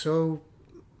was so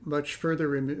much further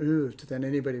removed than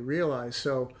anybody realized.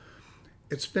 So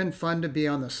it's been fun to be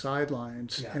on the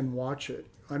sidelines and watch it.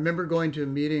 I remember going to a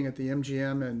meeting at the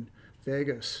MGM in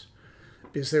Vegas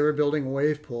because they were building a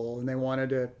wave pool and they wanted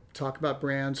to talk about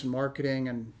brands and marketing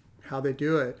and how they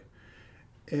do it.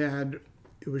 And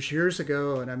it was years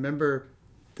ago, and I remember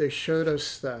they showed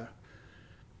us the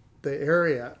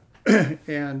area,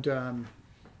 and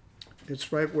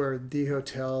it's right where the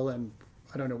hotel, and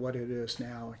I don't know what it is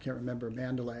now, I can't remember,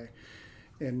 Mandalay.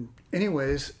 And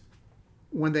anyways,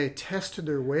 when they tested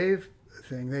their wave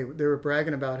thing, they were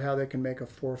bragging about how they can make a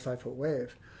 4 or 5 foot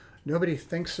wave. Nobody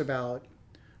thinks about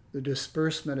the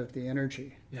disbursement of the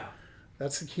energy. Yeah.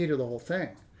 That's the key to the whole thing.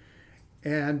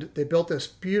 And they built this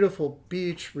beautiful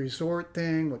beach resort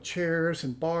thing with chairs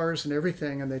and bars and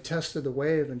everything, and they tested the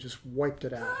wave and just wiped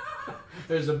it out.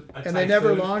 There's a and they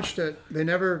never launched it. They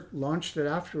never launched it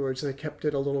afterwards. They kept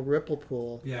it a little ripple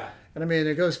pool. Yeah. And I mean,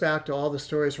 it goes back to all the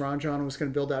stories. Ron John was going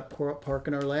to build that park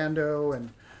in Orlando, and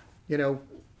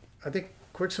I think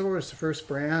Quicksilver was the first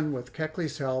brand with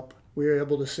Keckley's help. We were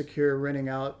able to secure renting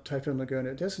out Typhoon Lagoon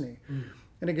at Disney.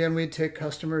 And again, we'd take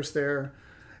customers there,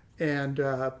 and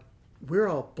we're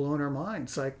all blowing our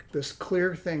minds. Like this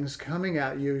clear thing's coming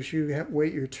at you as you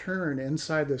wait your turn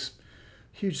inside this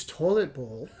huge toilet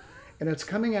bowl, and it's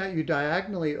coming at you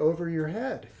diagonally over your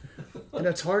head. And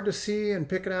it's hard to see and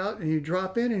pick it out, and you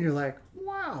drop in and you're like,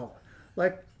 wow.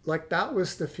 Like that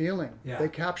was the feeling. Yeah. They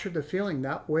captured the feeling.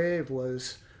 That wave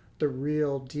was the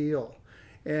real deal.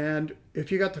 And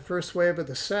if you got the first wave of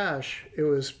the sash, it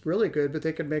was really good, but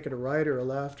they could make it a right or a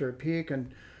left or a peak,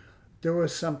 and there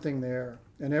was something there.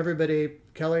 And everybody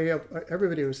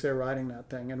was there riding that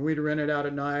thing. And we'd rent it out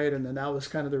at night, and then that was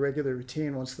kind of the regular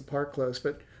routine once the park closed.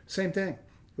 But same thing.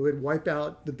 It would wipe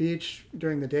out the beach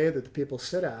during the day that the people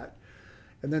sit at,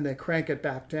 and then they crank it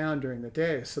back down during the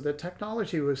day. So the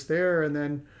technology was there, and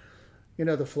then,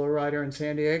 the Flow Rider in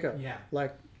San Diego. Yeah.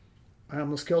 Like, I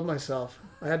almost killed myself.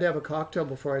 I had to have a cocktail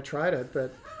before I tried it,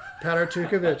 but Pat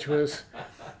Artukovic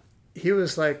he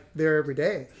was like there every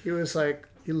day. He was like,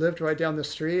 he lived right down the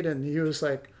street, and he was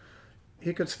like,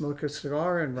 he could smoke a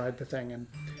cigar and ride the thing. And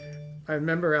I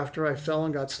remember after I fell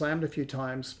and got slammed a few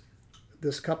times,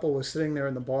 this couple was sitting there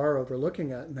in the bar overlooking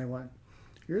it, and they went,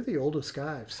 "You're the oldest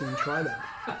guy I've seen try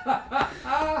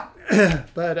that."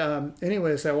 But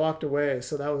anyways, I walked away,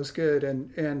 so that was good.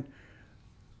 And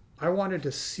I wanted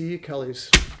to see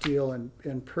Kelly's deal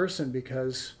in person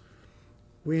because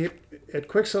at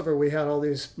Quicksilver, we had all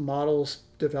these models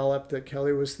developed that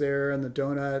Kelly was there and the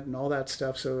donut and all that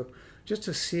stuff. So just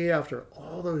to see after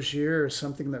all those years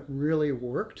something that really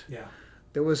worked,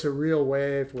 there was a real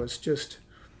wave, was just,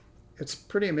 it's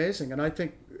pretty amazing. And I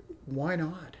think, why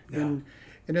not? Yeah.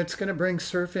 And it's going to bring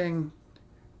surfing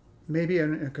maybe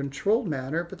in a controlled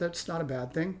manner, but that's not a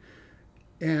bad thing.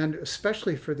 And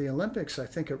especially for the Olympics, I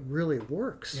think it really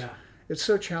works. Yeah. It's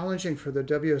so challenging for the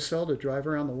WSL to drive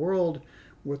around the world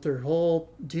with their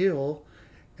whole deal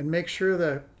and make sure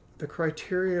that the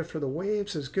criteria for the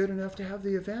waves is good enough to have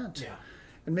the event. Yeah.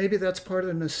 And maybe that's part of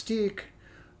the mystique,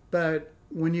 but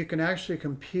when you can actually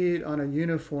compete on a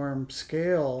uniform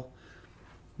scale,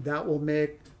 that will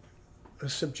make a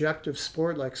subjective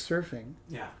sport like surfing,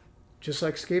 just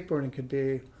like skateboarding could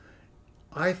be,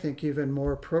 I think, even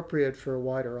more appropriate for a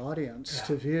wider audience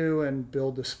to view and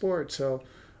build the sport. So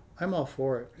I'm all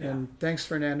for it. Yeah. And thanks,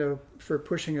 Fernando, for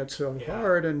pushing it so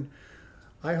hard. And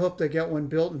I hope they get one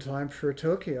built in time for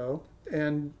Tokyo.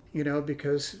 And,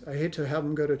 because I hate to have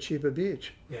them go to Chiba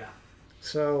Beach. Yeah.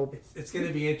 So it's going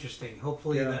to be interesting.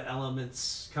 Hopefully the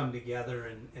elements come together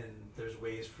and there's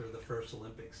ways for the first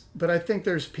Olympics. But I think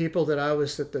there's people that I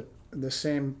was at the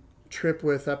same trip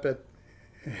with up in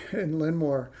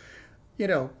Linmore,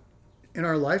 in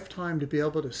our lifetime to be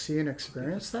able to see and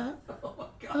experience that. Oh my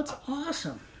God. That's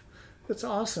awesome. It's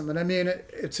awesome. And I mean,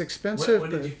 it's expensive.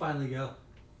 When did you finally go?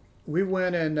 We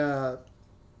went in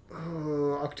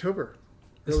October.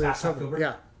 This past October?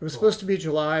 Yeah. It was supposed to be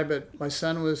July, but my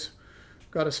son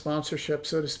got a sponsorship,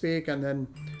 so to speak, and then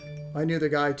I knew the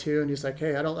guy too, and he's like,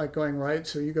 "Hey, I don't like going right,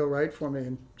 so you go right for me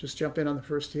and just jump in on the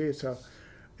first tee." So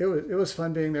it was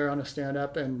fun being there on a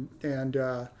stand-up, and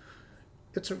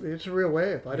it's a real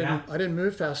wave. I didn't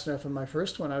move fast enough in my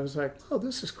first one. I was like, "Oh,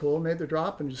 this is cool." Made the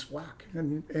drop and just whack,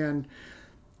 and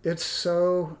it's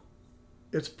so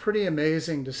it's pretty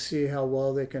amazing to see how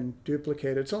well they can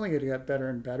duplicate it. It's only going to get better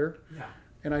and better. Yeah.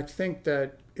 And I think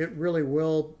that it really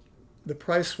will, the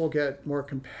price will get more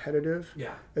competitive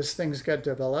as things get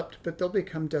developed, but they'll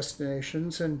become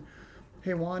destinations. And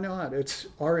hey, why not? It's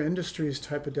our industry's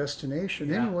type of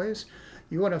destination. Anyways,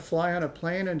 you want to fly on a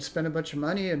plane and spend a bunch of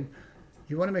money, and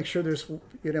you want to make sure there's,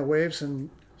 waves in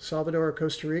Salvador or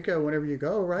Costa Rica whenever you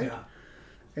go, right? Yeah.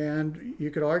 And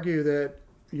you could argue that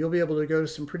you'll be able to go to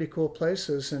some pretty cool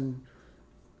places and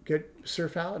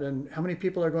surf out. And how many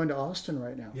people are going to Austin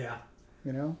right now? Yeah.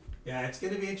 Yeah, it's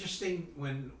going to be interesting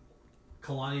when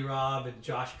Kalani Robb and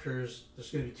Josh Kerr's,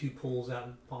 there's going to be 2 pools out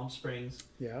in Palm Springs.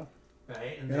 Yeah.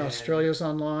 Right? And then Australia's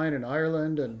online, and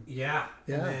Ireland, and and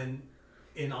then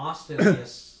in Austin, I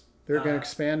guess they're going to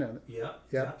expand on it.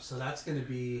 Yep. So that's going to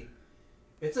be,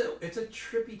 it's a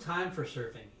trippy time for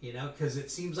surfing, because it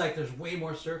seems like there's way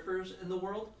more surfers in the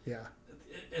world. Yeah.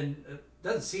 And it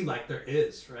doesn't seem like there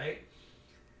is, right?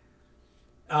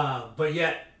 But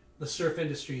yet the surf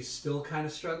industry is still kind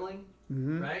of struggling,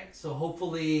 right? So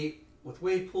hopefully with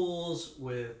wave pools,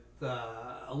 with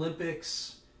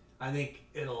Olympics, I think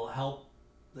it'll help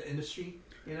the industry,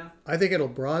 I think it'll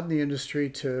broaden the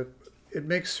industry it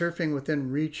makes surfing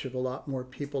within reach of a lot more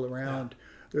people around.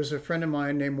 There's a friend of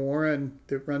mine named Warren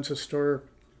that runs a store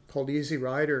called Easy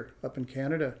Rider up in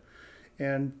Canada.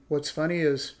 And what's funny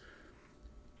is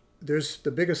there's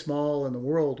the biggest mall in the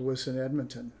world was in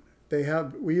Edmonton.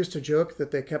 We used to joke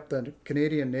that they kept the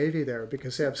Canadian Navy there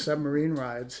because they have submarine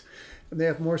rides, and they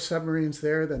have more submarines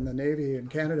there than the Navy in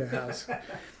Canada has.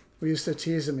 We used to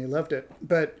tease him. He loved it.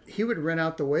 But he would rent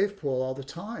out the wave pool all the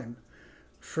time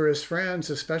for his friends,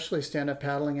 especially stand-up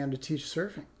paddling and to teach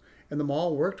surfing. And the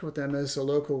mall worked with them as a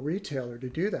local retailer to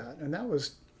do that. And that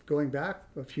was going back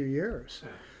a few years.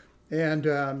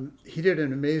 And he did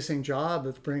an amazing job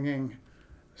of bringing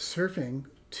surfing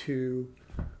to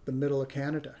the middle of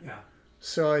Canada. Yeah.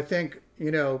 So I think,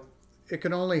 it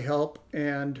can only help.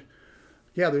 And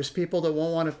there's people that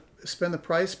won't want to spend the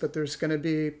price, but there's going to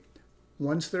be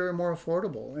ones that are more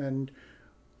affordable. And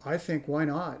I think, why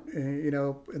not?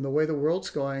 In the way the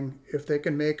world's going, if they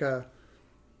can make a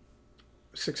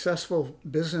successful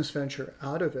business venture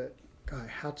out of it, God,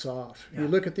 hats off. You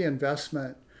look at the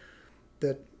investment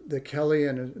that Kelly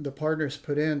and the partners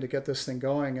put in to get this thing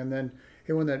going, and then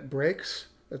when that breaks,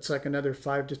 it's like another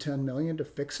 $5 to $10 million to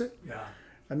fix it. Yeah.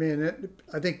 I mean,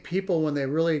 I think people, when they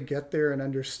really get there and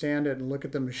understand it and look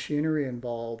at the machinery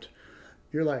involved,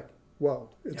 you're like, whoa,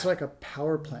 it's like a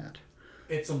power plant.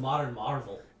 It's a modern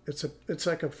marvel. It's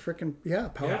like a freaking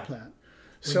power plant.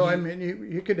 So I mean,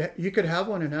 you could have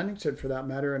one in Huntington for that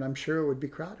matter, and I'm sure it would be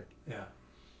crowded. Yeah,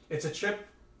 it's a trip.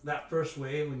 That first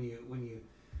wave when you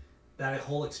that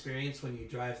whole experience when you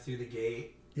drive through the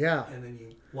gate. Yeah. And then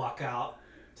you walk out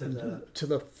to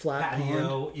the flat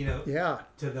patio, pond.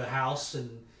 To the house, and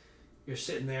you're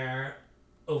sitting there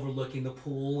overlooking the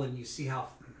pool, and you see how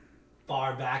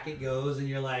far back it goes, and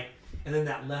you're like, and then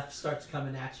that left starts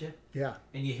coming at you. Yeah.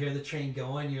 And you hear the train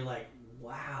going, you're like,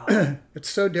 wow. It's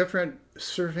so different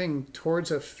surfing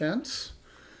towards a fence.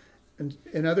 And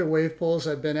in other wave pools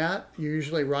I've been at, you're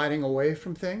usually riding away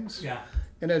from things. Yeah.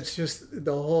 And it's just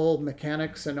the whole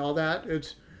mechanics and all that.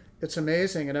 It's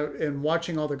amazing. And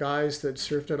watching all the guys that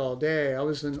surfed it all day, I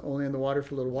was only in the water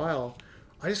for a little while.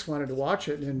 I just wanted to watch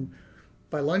it. And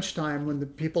by lunchtime, when the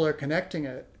people are connecting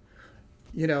it,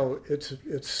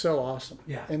 it's so awesome.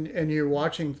 Yeah. And you're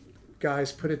watching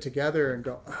guys put it together and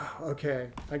go, oh, okay,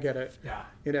 I get it. Yeah.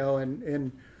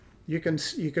 And you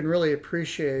can really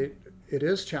appreciate it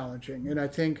is challenging. And I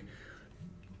think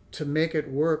to make it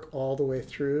work all the way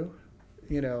through,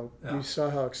 you saw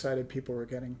how excited people were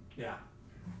getting. Yeah.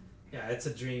 Yeah, it's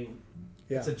a dream.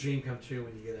 Yeah. It's a dream come true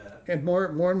when you get And more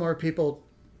and more people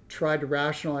try to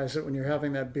rationalize it when you're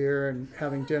having that beer and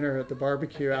having dinner at the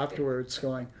barbecue afterwards,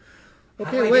 going,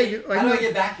 okay, how do I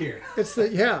get back here? It's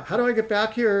how do I get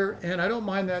back here? And I don't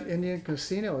mind that Indian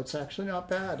casino. It's actually not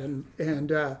bad. And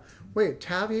wait,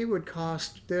 Tavi would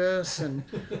cost this, and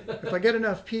if I get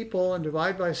enough people and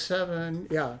divide by 7,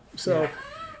 So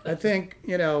I think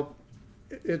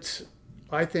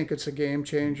it's a game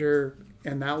changer,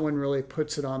 and that one really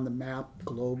puts it on the map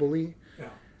globally. Yeah.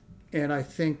 And I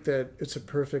think that it's a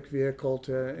perfect vehicle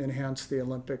to enhance the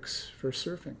Olympics for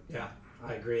surfing. Yeah,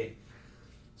 I agree.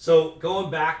 So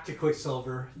going back to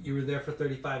Quicksilver, you were there for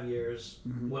 35 years.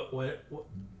 Mm-hmm.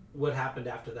 What happened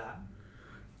after that?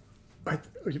 I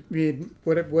mean,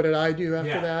 what did I do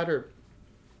after that? Or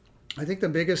I think the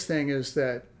biggest thing is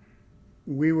that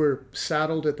we were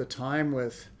saddled at the time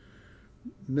with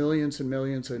millions and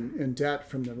millions in debt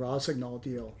from the Rosignol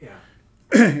deal. Yeah.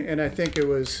 And I think it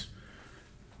was,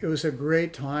 it was a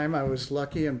great time. I was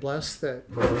lucky and blessed that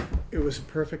it was a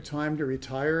perfect time to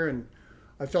retire, and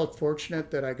I felt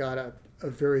fortunate that I got a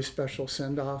very special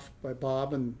send-off by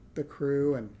Bob and the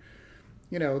crew. And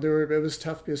it was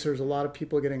tough because there was a lot of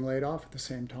people getting laid off at the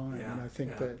same time, and I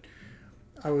think that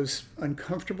I was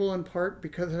uncomfortable in part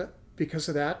because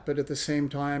of that, but at the same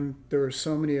time there were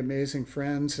so many amazing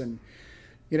friends, and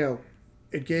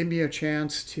it gave me a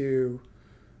chance to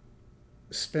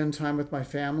spend time with my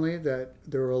family that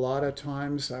there were a lot of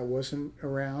times I wasn't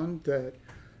around. That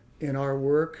in our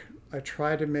work I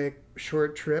tried to make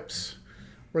short trips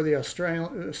where the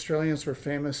Australians were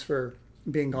famous for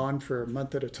being gone for a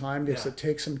month at a time because it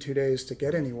takes them 2 days to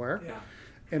get anywhere.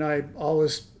 And I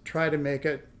always try to make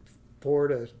it 4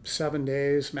 to 7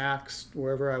 days max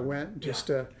wherever I went, just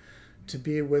to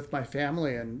be with my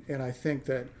family. And I think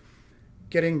that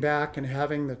getting back and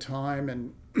having the time,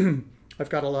 and I've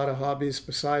got a lot of hobbies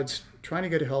besides trying to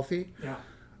get healthy.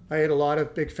 I ate a lot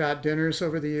of big fat dinners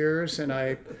over the years, and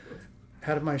I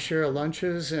had my share of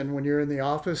lunches. And when you're in the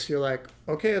office, you're like,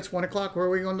 okay, it's 1 o'clock, where are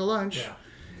we going to lunch?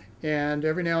 And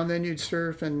every now and then you'd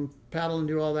surf and paddle and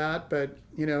do all that, but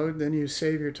then you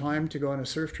save your time to go on a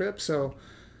surf trip. So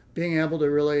being able to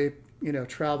really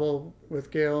travel with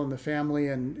Gail and the family,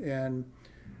 and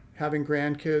having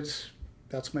grandkids,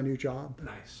 that's my new job.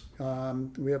 Nice.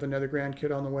 We have another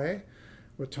grandkid on the way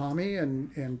with Tommy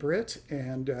and Britt,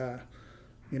 and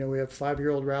we have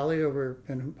 5-year-old Raleigh over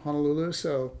in Honolulu.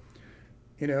 So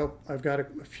I've got a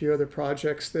few other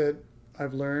projects that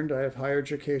I've learned. I have higher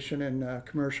education in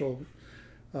commercial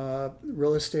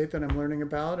real estate that I'm learning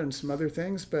about, and some other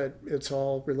things, but it's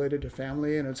all related to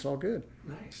family, and it's all good.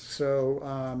 Nice.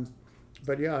 So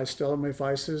but yeah, I still have my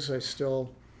vices. I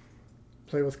still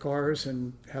play with cars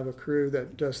and have a crew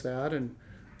that does that, and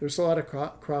there's a lot of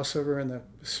crossover in the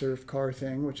surf car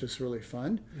thing, which is really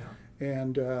fun.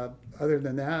 And other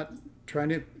than that, trying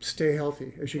to stay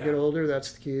healthy as you get older.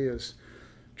 That's the key, is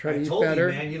try to eat better.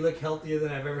 You, man, you look healthier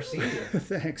than I've ever seen you.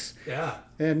 Thanks. Yeah.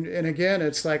 And again,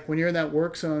 it's like when you're in that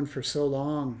work zone for so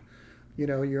long,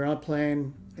 you're on a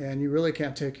plane and you really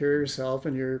can't take care of yourself,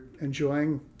 and you're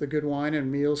enjoying the good wine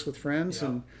and meals with friends,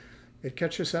 and it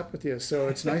catches up with you. So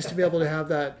it's nice to be able to have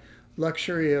that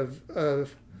luxury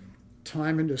of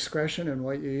time and discretion in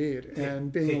what you eat,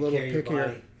 and being a little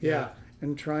pickier.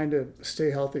 And trying to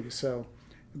stay healthy. So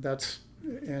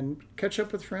and catch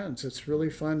up with friends. It's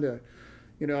really fun to,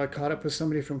 I caught up with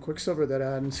somebody from Quicksilver that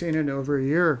I hadn't seen in over a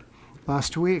year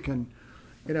last week, and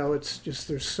it's just,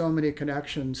 there's so many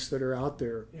connections that are out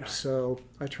there. So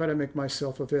I try to make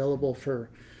myself available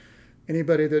for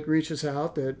anybody that reaches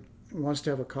out that wants to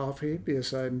have a coffee,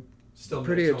 because I'm still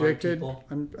pretty addicted.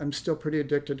 I'm still pretty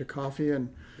addicted to coffee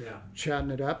and chatting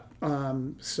it up.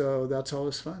 So that's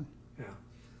always fun.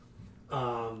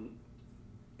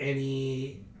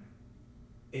 Any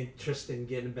interest in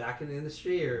getting back in the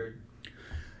industry, or?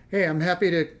 Hey, I'm happy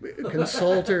to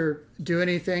consult or do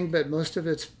anything, but most of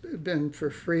it's been for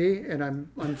free, and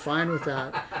I'm fine with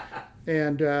that.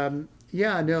 And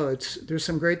there's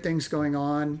some great things going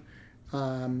on,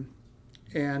 no,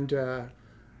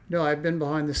 I've been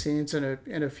behind the scenes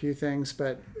in a few things,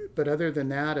 but other than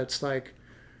that, it's like,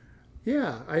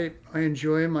 I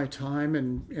enjoy my time,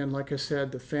 and like I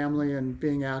said, the family and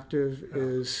being active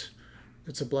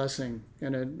it's a blessing,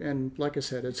 and like I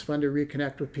said, it's fun to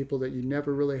reconnect with people that you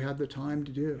never really had the time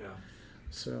to do.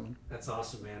 So that's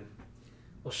awesome, man.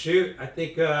 Well, shoot, I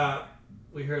think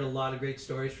we heard a lot of great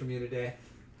stories from you today.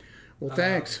 Well,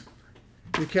 thanks.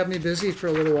 You kept me busy for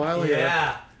a little while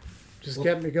here. Just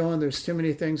kept me going. There's too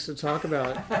many things to talk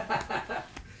about.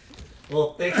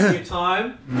 Well, thanks for your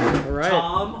time. All right.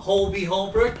 Tom, Holby,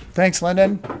 Holbrook. Thanks,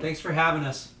 Lyndon. Thanks for having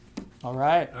us. All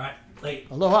right. All right. Late.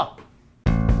 Aloha.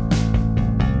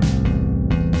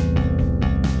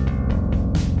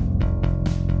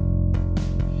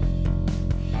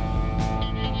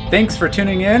 Thanks for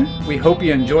tuning in. We hope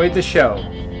you enjoyed the show.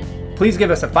 Please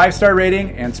give us a 5-star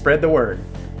rating and spread the word.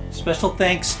 Special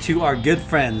thanks to our good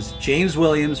friends, James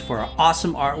Williams for our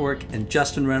awesome artwork and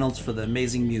Justin Reynolds for the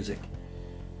amazing music.